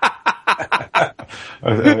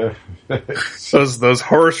 Those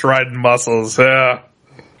horse riding muscles, yeah.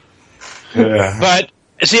 But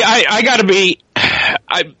see, I gotta be.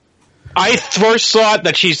 I first thought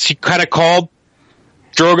that she kind of called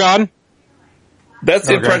Drogon. That's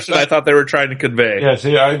the impression I thought they were trying to convey. Yeah,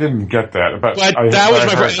 see, I didn't get that. But that was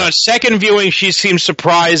my first. On second viewing, she seems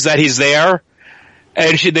surprised that he's there,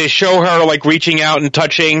 and they show her like reaching out and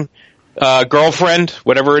touching girlfriend,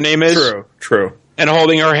 whatever her name is. True. And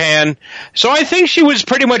holding her hand. So I think she was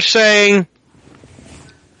pretty much saying,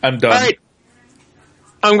 I'm done. All right,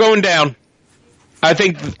 I'm going down. I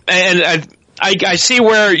think, and I see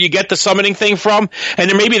where you get the summoning thing from, and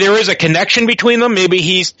then maybe there is a connection between them. Maybe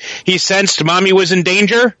he sensed Mommy was in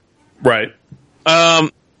danger. Right.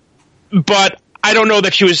 But I don't know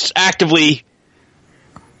that she was actively,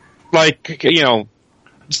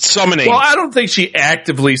 summoning. Well, I don't think she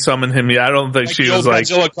actively summoned him. I don't think she was like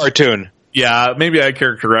Godzilla cartoon. Yeah, maybe I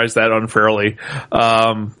characterized that unfairly.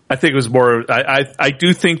 I think it was more. I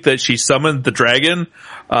do think that she summoned the dragon,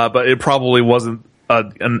 but it probably wasn't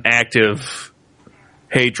an active,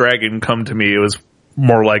 "Hey, dragon, come to me." It was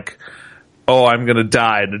more like, oh, I'm going to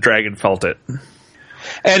die, and the dragon felt it.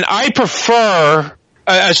 And I prefer,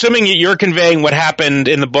 assuming you're conveying what happened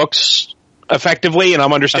in the books effectively, and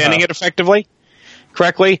I'm understanding it effectively,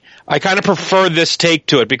 correctly, I kind of prefer this take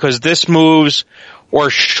to it, because this moves, or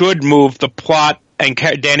should move, the plot and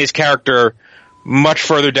Dany's character much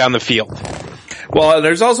further down the field. Well,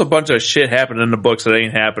 there's also a bunch of shit happening in the books that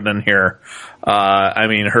ain't happening here. I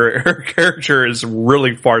mean, her character is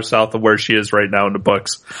really far south of where she is right now in the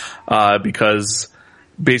books, because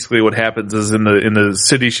basically what happens is in the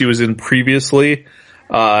city she was in previously,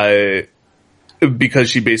 because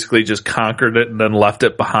she basically just conquered it and then left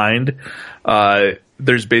it behind,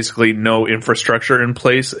 there's basically no infrastructure in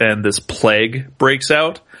place, and this plague breaks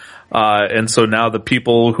out. And so now the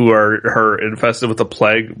people who are infested with the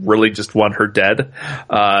plague really just want her dead.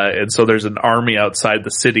 And so there's an army outside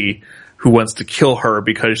the city who wants to kill her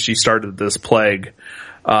because she started this plague.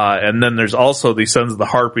 And then there's also the Sons of the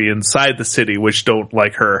Harpy inside the city, which don't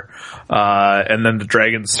like her. And then the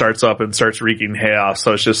dragon starts up and starts wreaking chaos.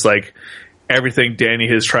 So it's just like everything Dany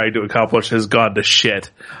has tried to accomplish has gone to shit.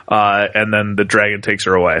 And then the dragon takes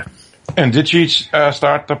her away. And did she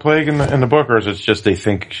start the plague in the book, or is it just they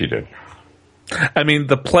think she did? I mean,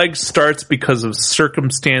 the plague starts because of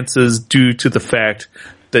circumstances due to the fact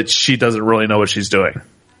that she doesn't really know what she's doing.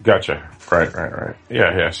 Gotcha. Right.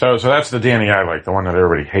 Yeah. So that's the Dany I like, the one that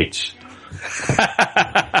everybody hates.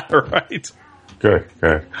 Right. Good.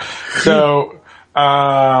 So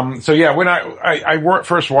yeah, when I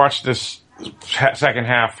first watched this second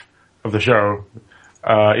half of the show,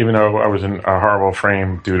 even though I was in a horrible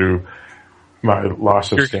frame due to my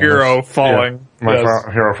loss of your Stannis. Hero falling. Yeah, my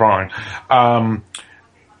hero falling.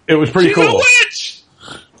 It was pretty cool. She's a witch!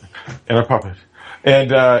 And a puppet.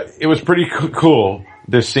 And it was pretty cool,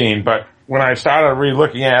 this scene. But when I started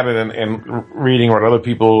re-looking at it and reading what other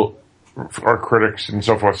people or critics and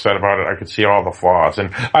so forth said about it, I could see all the flaws.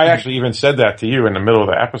 And I actually even said that to you in the middle of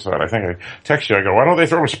the episode. I think I texted you. I go, why don't they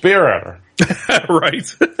throw a spear at her?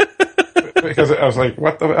 Right. Because I was like,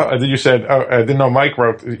 what the hell? And then you said, I didn't know Mike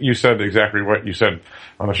you said exactly what you said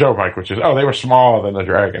on the show, Mike, which is, they were smaller than the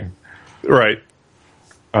dragon. Right.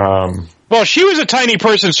 Well, she was a tiny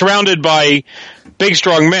person surrounded by big,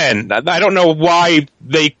 strong men. I don't know why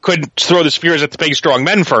they couldn't throw the spears at the big, strong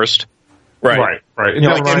men first. Right. You know,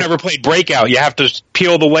 like they've never played Breakout. You have to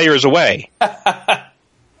peel the layers away.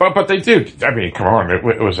 But they did. I mean, come on. It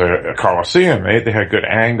was a Coliseum. They had good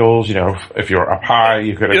angles. You know, if you were up high,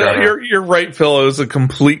 you could have got You're right, Phil. It was a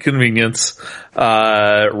complete convenience.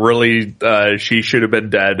 Really, she should have been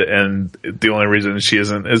dead, and the only reason she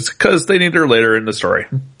isn't is because they need her later in the story.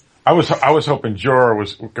 I was hoping Jorah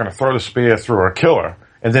was going to throw the spear through her, kill her,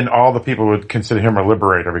 and then all the people would consider him a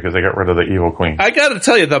liberator because they got rid of the evil queen. I got to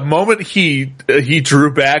tell you, the moment he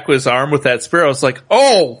drew back his arm with that spear, I was like,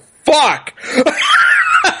 "Oh fuck!"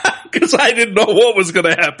 Because I didn't know what was going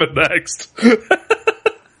to happen next.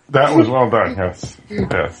 That was well done. Yes. You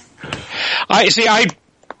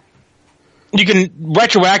can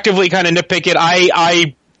retroactively kind of nitpick it.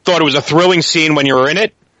 I thought it was a thrilling scene when you were in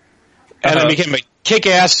it, and it became a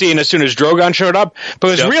kick-ass scene as soon as Drogon showed up. But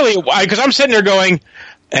it was really, because I'm sitting there going,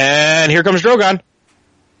 and here comes Drogon,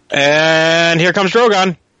 and here comes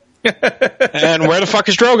Drogon, and where the fuck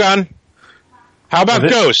is Drogon? How about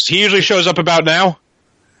Ghost? He usually shows up about now.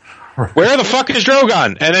 Where the fuck is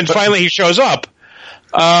Drogon? And then finally he shows up.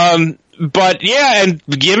 But yeah, and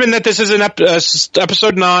given that this is an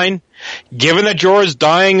episode 9, given that Jorah's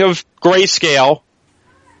dying of grayscale,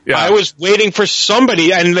 I was waiting for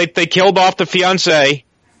somebody, and they killed off the fiance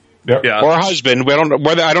or husband.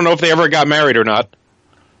 I don't know if they ever got married or not.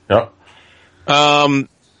 Yep.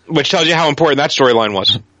 Which tells you how important that storyline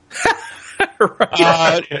was.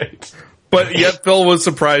 Right. But yet Phil was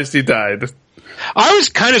surprised he died. I was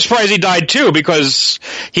kind of surprised he died too, because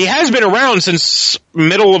he has been around since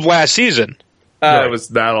middle of last season. It was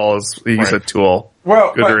not all he's a tool.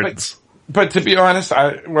 Well, good but to be honest,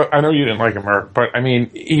 I know you didn't like him, Mark, but I mean,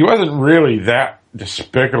 he wasn't really that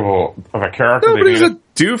despicable of a character. No, but he's a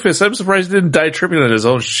doofus. I'm surprised he didn't die tripping on his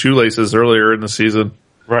own shoelaces earlier in the season.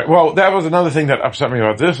 Right. Well, that was another thing that upset me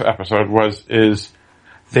about this episode is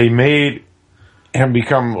they made him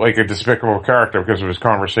become like a despicable character because of his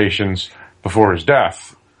conversations before his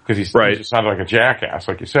death, because he just sounded like a jackass,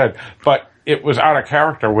 like you said. But it was out of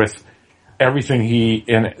character with everything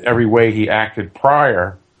in every way he acted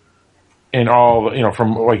prior, in all,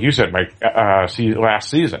 from, like you said, Mike, last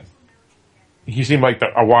season. He seemed like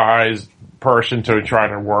a wise person to try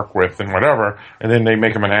to work with and whatever, and then they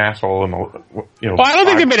make him an asshole. Well, I don't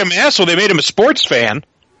think they made him an asshole. They made him a sports fan.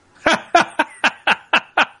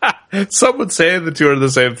 Some would say the two are the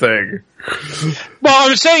same thing. Well,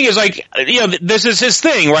 I'm saying is like, this is his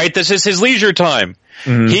thing, right? This is his leisure time.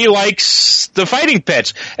 Mm-hmm. He likes the fighting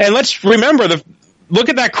pits. And let's remember, look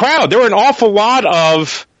at that crowd. There were an awful lot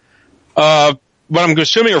of, what I'm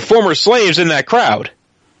assuming are former slaves in that crowd.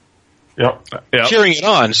 Yep. Cheering it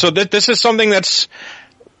on. So this is something that's,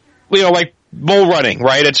 like bull running,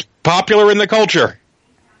 right? It's popular in the culture.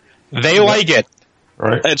 They like it.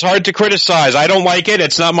 Right. It's hard to criticize. I don't like it.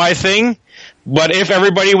 It's not my thing. But if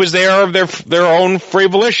everybody was there of their own free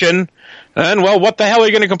volition, then, well, what the hell are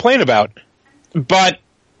you going to complain about? But,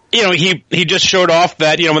 he just showed off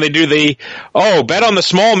that, when they do bet on the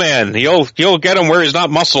small man. You'll get him where he's not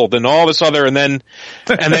muscled and all this other, and then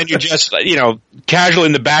you just, casually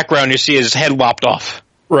in the background, you see his head lopped off.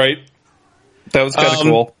 Right. That was kind of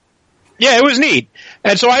cool. Yeah, it was neat.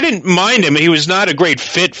 And so I didn't mind him. He was not a great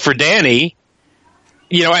fit for Danny.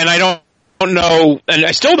 And I don't know, and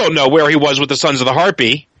I still don't know where he was with the Sons of the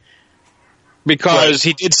Harpy, because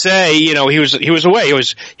he did say, he was away.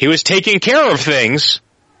 He was taking care of things,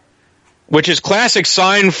 which is classic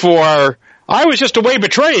sign for, I was just away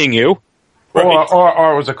betraying you. Right.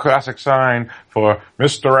 Or it was a classic sign for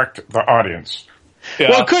misdirect the audience. Yeah,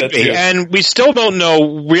 well, it could be. And we still don't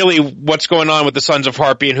know really what's going on with the Sons of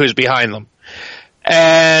Harpy and who's behind them.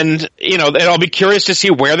 And, and I'll be curious to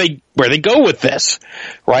see where they go with this,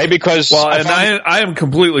 right? Because I am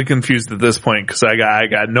completely confused at this point, because I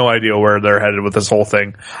got no idea where they're headed with this whole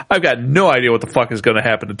thing. I've got no idea what the fuck is going to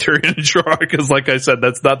happen to Tyrion and Jorah, because like I said,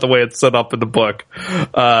 that's not the way it's set up in the book.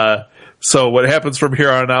 So what happens from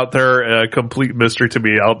here on out, they're a complete mystery to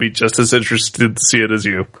me. I'll be just as interested to see it as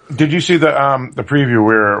you. Did you see the preview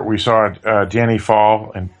where we saw Dany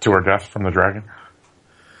fall to her death from the dragon?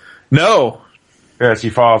 No. Yeah,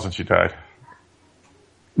 she falls and she died.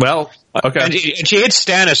 Well, okay. And she hit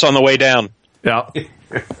Stannis on the way down. Yeah.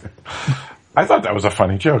 I thought that was a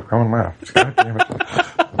funny joke. No one laughed. God damn it.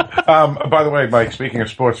 By the way, Mike, speaking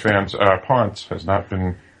of sports fans, Ponce has not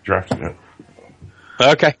been drafted yet.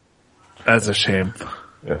 Okay. That's a shame.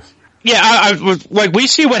 Yes. Yeah, we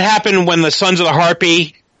see what happened when the Sons of the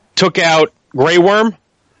Harpy took out Grey Worm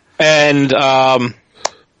and Barristan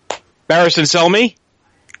Selmy.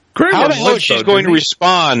 How the hell is she going to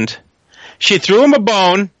respond? She threw him a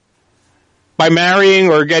bone by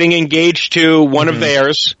marrying or getting engaged to one of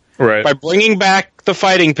theirs, right? By bringing back the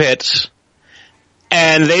fighting pits,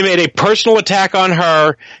 and they made a personal attack on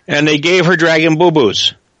her, and they gave her dragon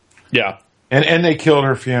boo-boos. Yeah. And they killed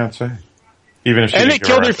her fiancé. Even if she and they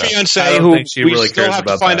killed her fiancé, who we still have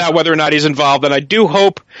to find out whether or not he's involved, and I do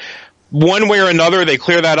hope one way or another they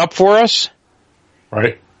clear that up for us.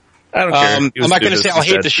 Right. I don't care. I'm not going to say I'll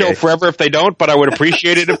hate the show forever if they don't, but I would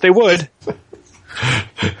appreciate it if they would.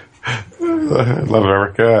 I love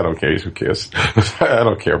Erica. I don't care. Who cares? I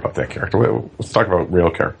don't care about that character. Let's talk about real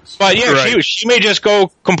characters. But yeah, right. she may just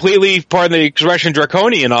go completely, pardon the expression,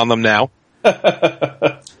 draconian on them now.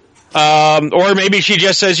 Or maybe she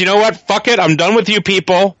just says, you know what? Fuck it. I'm done with you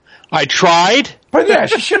people. I tried. But yeah,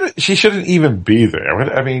 she shouldn't even be there.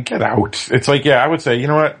 I mean, get out. It's like, yeah, I would say, you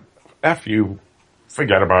know what? F you.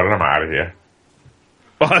 Forget about it. I'm out of here.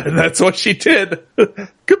 And that's what she did.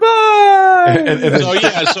 Goodbye.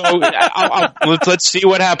 Let's see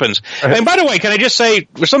what happens. And by the way, can I just say,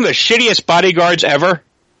 we're some of the shittiest bodyguards ever.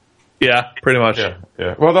 Yeah, pretty much.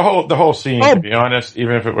 Yeah. Well, the whole scene, to be honest,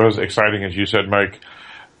 even if it was exciting as you said, Mike,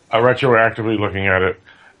 retroactively looking at it,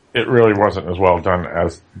 it really wasn't as well done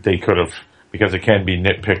as they could have, because it can be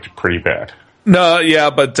nitpicked pretty bad. No,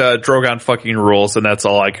 yeah, but Drogon fucking rules, and that's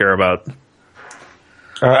all I care about.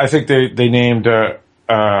 I think they named.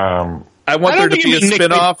 I want there to be a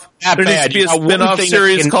spin-off. There needs to be a spin-off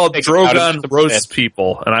series called Drogon Roasts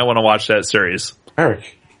People, and I want to watch that series.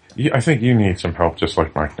 Eric, I think you need some help, just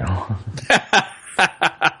like Mike now.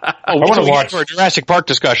 I want to watch for a Jurassic Park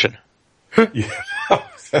discussion. Yeah,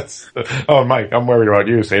 Mike, I'm worried about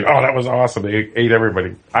you saying, "Oh, that was awesome. They ate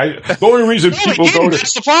everybody." The only reason people go to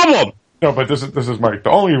that's the problem. No, but this is Mike.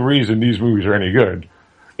 The only reason these movies are any good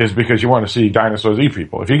is because you want to see dinosaurs eat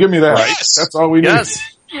people. If you give me that, that's all we need.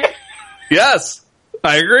 Yes,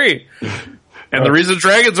 I agree. And the reason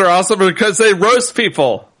dragons are awesome is because they roast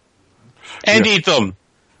people. And eat them.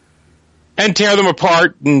 And tear them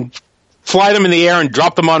apart and fly them in the air and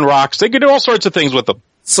drop them on rocks. They could do all sorts of things with them.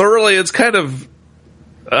 So really, it's kind of,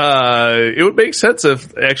 it would make sense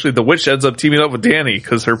if actually the witch ends up teaming up with Dany,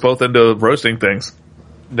 because they're both into roasting things.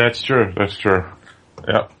 That's true.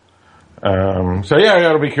 Yeah. So yeah, I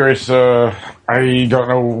gotta be curious. I don't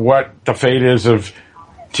know what the fate is of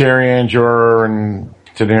Tyrion, Jorah, and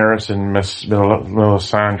Daenerys, and Miss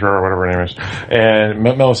Melisandre, or whatever her name is, and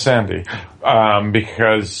Melisandre,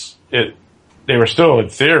 because they were still, in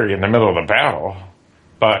theory, in the middle of the battle,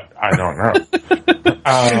 but I don't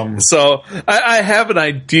know. So I have an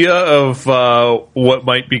idea of what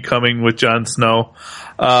might be coming with Jon Snow.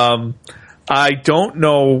 I don't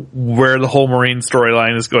know where the whole Marine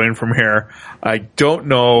storyline is going from here. I don't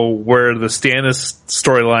know where the Stannis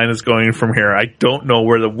storyline is going from here. I don't know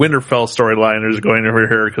where the Winterfell storyline is going over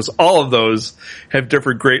here, because all of those have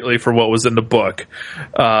differed greatly from what was in the book.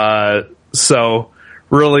 So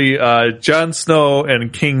really, Jon Snow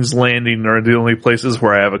and King's Landing are the only places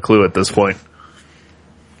where I have a clue at this point.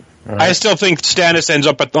 Right. I still think Stannis ends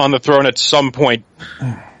up on the throne at some point,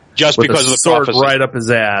 just with because of the sword prophecy. right up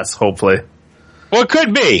his ass, hopefully. Well, it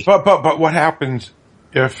could be. But what happens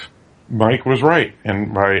if Mike was right,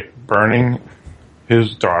 and by burning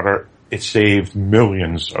his daughter, it saved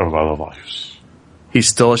millions of other lives? He's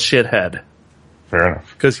still a shithead. Fair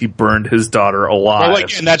enough. Because he burned his daughter alive. Well,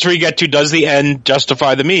 and that's where you get to, does the end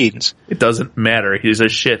justify the means? It doesn't matter. He's a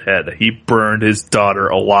shithead. He burned his daughter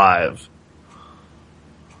alive.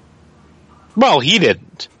 Well, he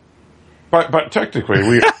didn't. But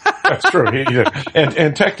technically, that's true. He did.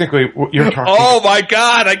 And technically, you're talking... Oh my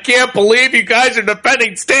god, I can't believe you guys are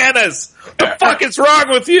defending Stannis! What the fuck is wrong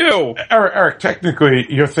with you? Eric, technically,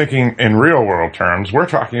 you're thinking in real world terms. We're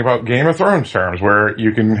talking about Game of Thrones terms, where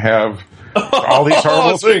you can have all these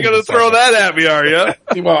horrible so you're going to throw that at me, are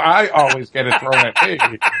you? Well, I always get it thrown at me.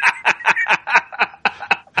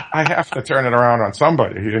 I have to turn it around on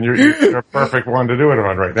somebody, and you're a perfect one to do it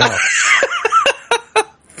on right now.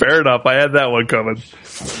 Fair enough. I had that one coming.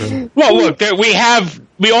 Well, look,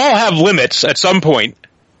 we all have limits at some point,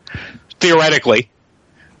 theoretically.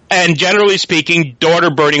 And generally speaking, daughter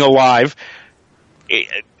burning alive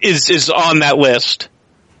is on that list.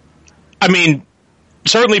 I mean,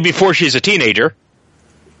 certainly before she's a teenager.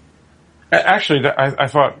 Actually, I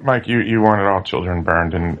thought, Mike, you wanted all children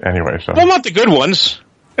burned anyway. So. Well, not the good ones.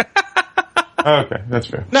 Okay, that's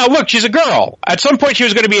fair. Now, look, she's a girl. At some point, she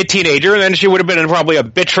was going to be a teenager, and then she would have been probably a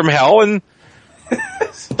bitch from hell, and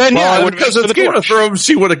then, because it's Game of Thrones,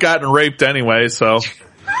 she would have gotten raped anyway, so...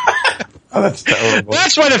 Oh, that's terrible.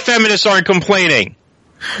 That's why the feminists aren't complaining.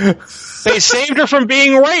 They saved her from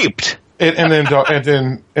being raped. And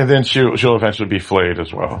then she'll eventually be flayed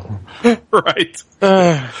as well. Right.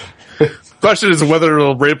 Question is whether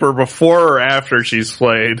it'll rape her before or after she's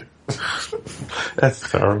flayed. That's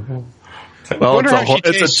terrible. Well,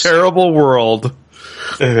 it's a terrible world.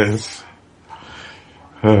 It is.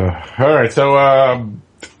 All right, so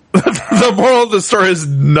the moral of the story is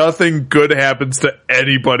nothing good happens to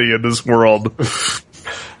anybody in this world.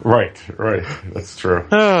 Right. That's true.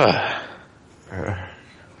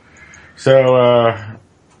 So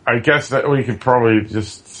I guess that we could probably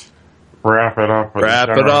just wrap it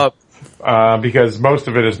up. Because most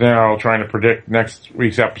of it is now trying to predict next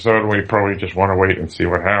week's episode, and we probably just want to wait and see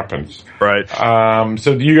what happens. Right.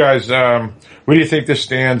 So do you guys, where do you think this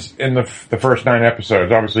stands in the first 9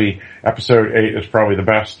 episodes? Obviously, episode 8 is probably the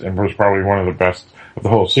best, and was probably one of the best of the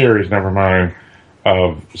whole series, never mind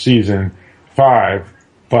of season 5.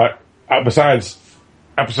 But besides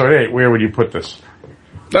episode 8, where would you put this?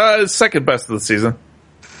 Second best of the season.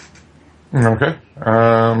 Okay.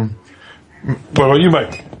 Well, you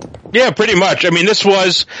might. Yeah, pretty much. I mean, this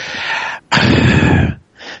was... the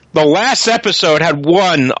last episode had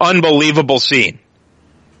one unbelievable scene.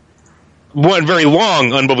 One very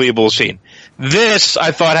long, unbelievable scene. This,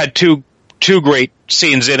 I thought, had two great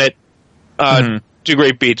scenes in it. Two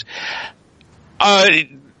great beats.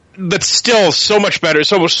 But still so much better,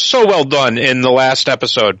 so well done in the last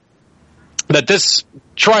episode. That this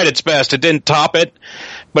tried its best. It didn't top it,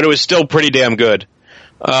 but it was still pretty damn good.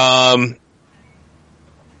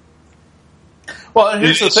 Well,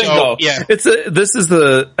 here's the thing, though. Yeah. This is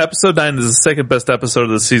the episode 9 is the second best episode of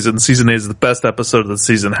the season. Season 8 is the best episode of the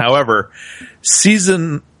season. However,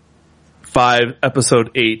 season 5,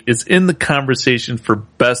 episode 8 is in the conversation for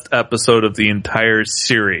best episode of the entire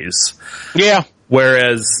series. Yeah.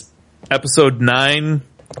 Whereas episode 9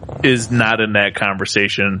 is not in that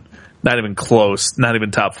conversation. Not even close. Not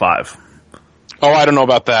even top 5. Oh, I don't know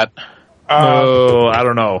about that. I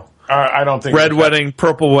don't know. I don't think Red Wedding,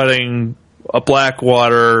 Purple Wedding, a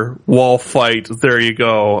Blackwater, Wall Fight. There you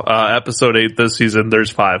go. Episode 8 this season. There's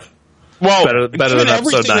 5. Well, better than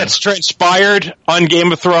episode 9. That's transpired on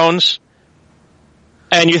Game of Thrones,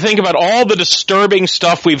 and you think about all the disturbing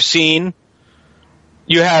stuff we've seen.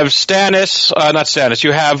 You have Stannis, not Stannis.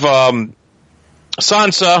 You have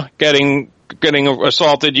Sansa getting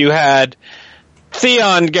assaulted. You had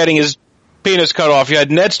Theon getting his penis cut off. You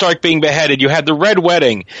had Ned Stark being beheaded. You had the Red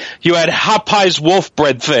Wedding. You had Hot Pie's wolf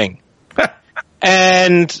bread thing.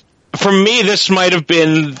 And for me, this might have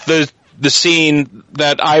been the scene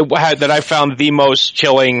that I found the most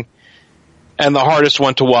chilling and the hardest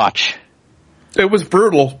one to watch. It was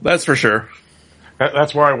brutal, that's for sure.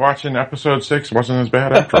 That's why watching episode 6 wasn't as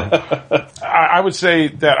bad after all. I would say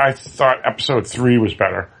that I thought episode 3 was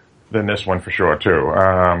better than this one for sure too.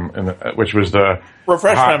 Which was the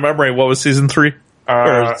refresh my memory. What was season 3?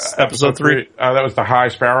 Episode 3? That was the High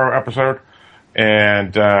Sparrow episode,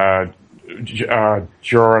 and Jorah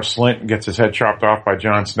Slint gets his head chopped off by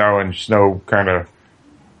Jon Snow, and Snow kind of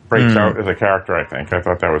breaks out as a character. I think I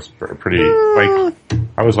thought that was pretty.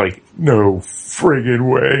 I was like, no friggin'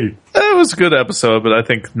 way. It was a good episode, but I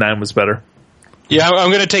think 9 was better. Yeah, I'm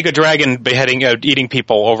going to take a dragon beheading, eating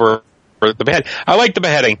people over the behead. I like the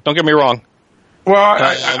beheading. Don't get me wrong. Well,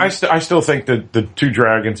 I still think that the 2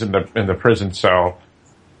 dragons in the prison cell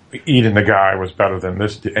eating the guy was better than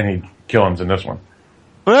any killings in this one.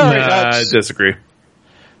 Well, I disagree.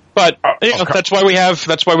 But that's why we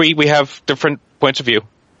have different points of view.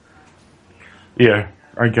 Yeah,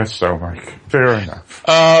 I guess so, Mike. Fair enough.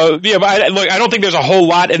 Yeah, but I don't think there's a whole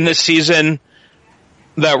lot in this season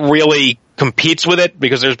that really competes with it,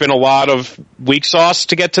 because there's been a lot of weak sauce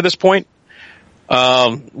to get to this point.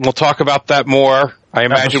 We'll talk about that more, I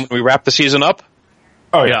imagine, when we wrap the season up.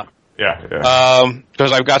 Oh, yeah. Yeah.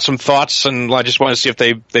 Because I've got some thoughts, and I just want to see if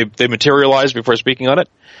they materialize before speaking on it.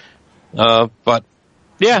 But,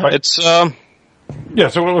 yeah, it's... Yeah,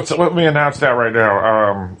 so let me announce that right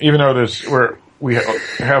now. Even though we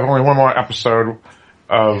have only one more episode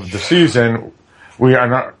of the season, we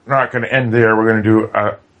are not going to end there. We're going to do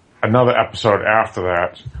another episode after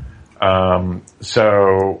that.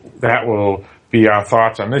 So that will be our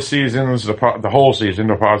thoughts on this season, the whole season,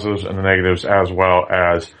 the positives and the negatives, as well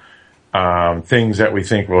as things that we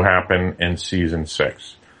think will happen in season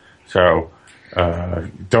 6. So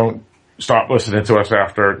don't stop listening to us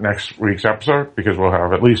after next week's episode, because we'll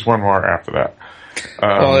have at least one more after that.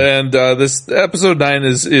 This episode 9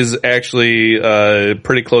 is actually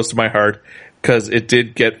pretty close to my heart, because it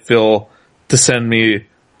did get Phil to send me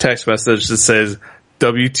text message that says,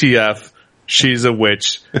 WTF, she's a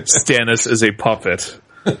witch, Stannis is a puppet.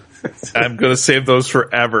 I'm going to save those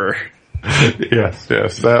forever. Yes.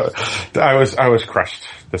 I was crushed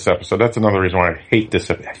this episode. That's another reason why I hate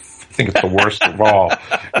this. I think it's the worst of all,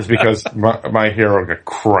 is because my hero got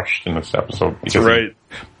crushed in this episode. Because he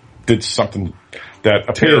did something that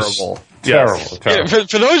appears terrible. Yeah,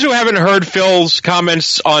 for those who haven't heard Phil's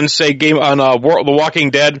comments on, say, The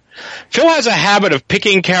Walking Dead, Phil has a habit of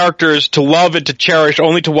picking characters to love and to cherish,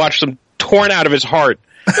 only to watch them torn out of his heart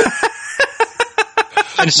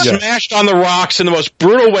and smashed on the rocks in the most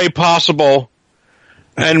brutal way possible,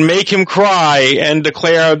 and make him cry and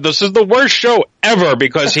declare this is the worst show ever,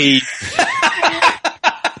 because which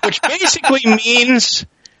basically means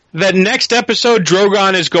that next episode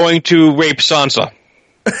Drogon is going to rape Sansa.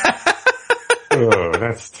 Oh,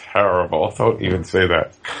 that's terrible. Don't even say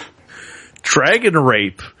that. Dragon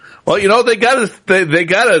rape. Well, they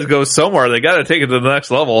gotta go somewhere. They gotta take it to the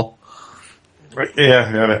next level.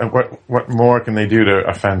 Yeah. What more can they do to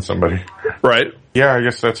offend somebody? Right. Yeah, I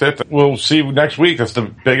guess that's it. We'll see next week. That's the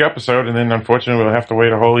big episode, and then unfortunately we'll have to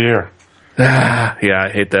wait a whole year. Yeah, I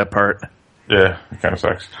hate that part. Yeah, it kind of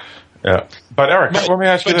sucks. Yeah. But Eric, let me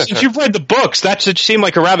ask you this. Since you've read the books, that should seem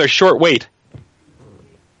like a rather short wait.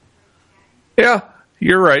 Yeah,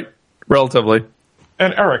 you're right. Relatively.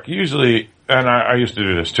 And Eric, usually, and I used to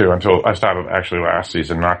do this too until I started actually last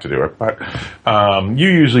season not to do it, but you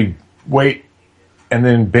usually wait and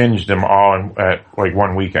then binge them all at like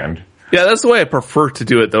one weekend. Yeah, that's the way I prefer to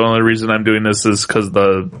do it. The only reason I'm doing this is because of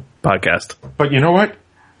the podcast. But you know what?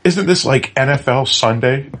 Isn't this like NFL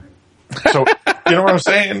Sunday? So, you know what I'm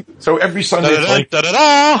saying? So every Sunday is like...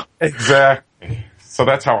 Exactly. So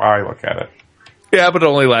that's how I look at it. Yeah, but it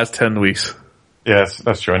only lasts 10 weeks. Yes,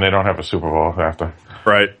 that's true. And they don't have a Super Bowl after.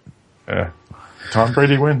 Right. Yeah. Tom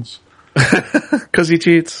Brady wins. Because he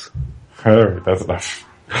cheats. All right, that's enough.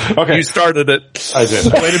 Okay. You started it. I did.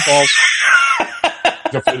 Deflated balls.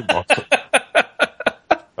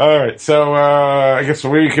 All right, so I guess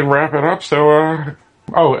we can wrap it up. So,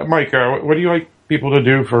 Mike, what do you like people to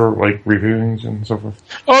do for like reviewings and so forth?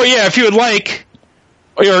 Oh yeah, if you would like,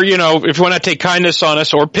 or if you want to take kindness on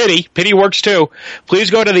us, or pity works too.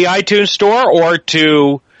 Please go to the iTunes store or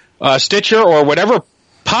to Stitcher or whatever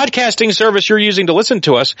podcasting service you're using to listen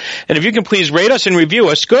to us, and if you can please rate us and review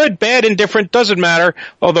us, good, bad, indifferent, doesn't matter,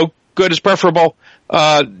 although good is preferable.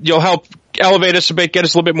 You'll help elevate us a bit, get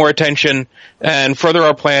us a little bit more attention, and further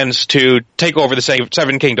our plans to take over the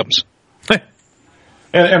 7 kingdoms.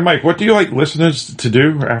 And Mike, what do you like listeners to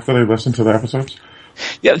do after they listen to the episodes?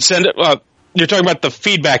 Yeah, send it. You're talking about the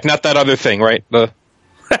feedback, not that other thing, right? The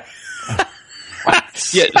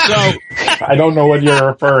yeah. So I don't know what you're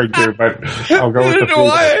referring to, but I'll go with the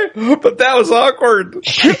feedback. Why? But that was awkward.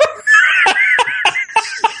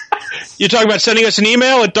 You're talking about sending us an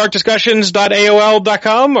email at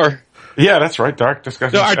darkdiscussions.aol.com or? Yeah, that's right. Dark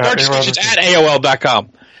Discussions. No, darkdiscussions at AOL.com.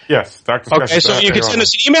 Yes, Dark Discussions. Okay, so you can send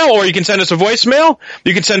us an email or you can send us a voicemail.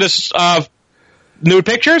 You can send us nude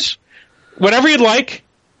pictures, whatever you'd like.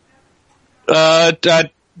 And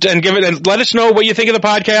give it and let us know what you think of the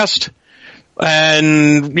podcast,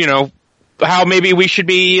 and how maybe we should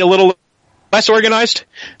be a little less organized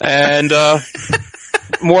and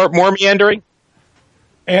more meandering.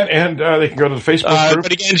 And they can go to the Facebook group.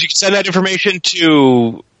 But again, you can send that information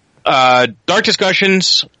to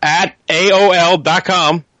darkdiscussions at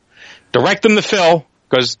AOL.com. Direct them to Phil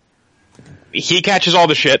because he catches all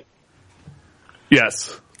the shit.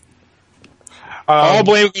 Yes. All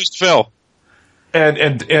blame goes to Phil.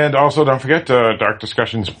 And also don't forget Dark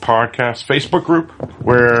Discussions podcast Facebook group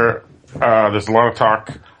where there's a lot of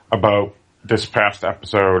talk about this past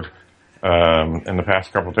episode in the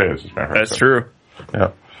past couple of days. That's true.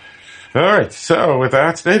 Yeah. All right. So with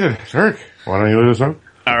that stated, Eric, why don't you lead us out?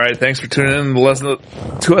 All right. Thanks for tuning in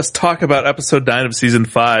to us talk about episode 9 of season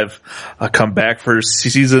 5. I'll come back for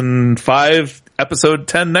season 5, episode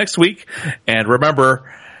 10 next week. And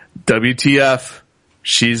remember, WTF,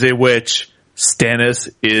 she's a witch. Stannis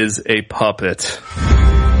is a puppet.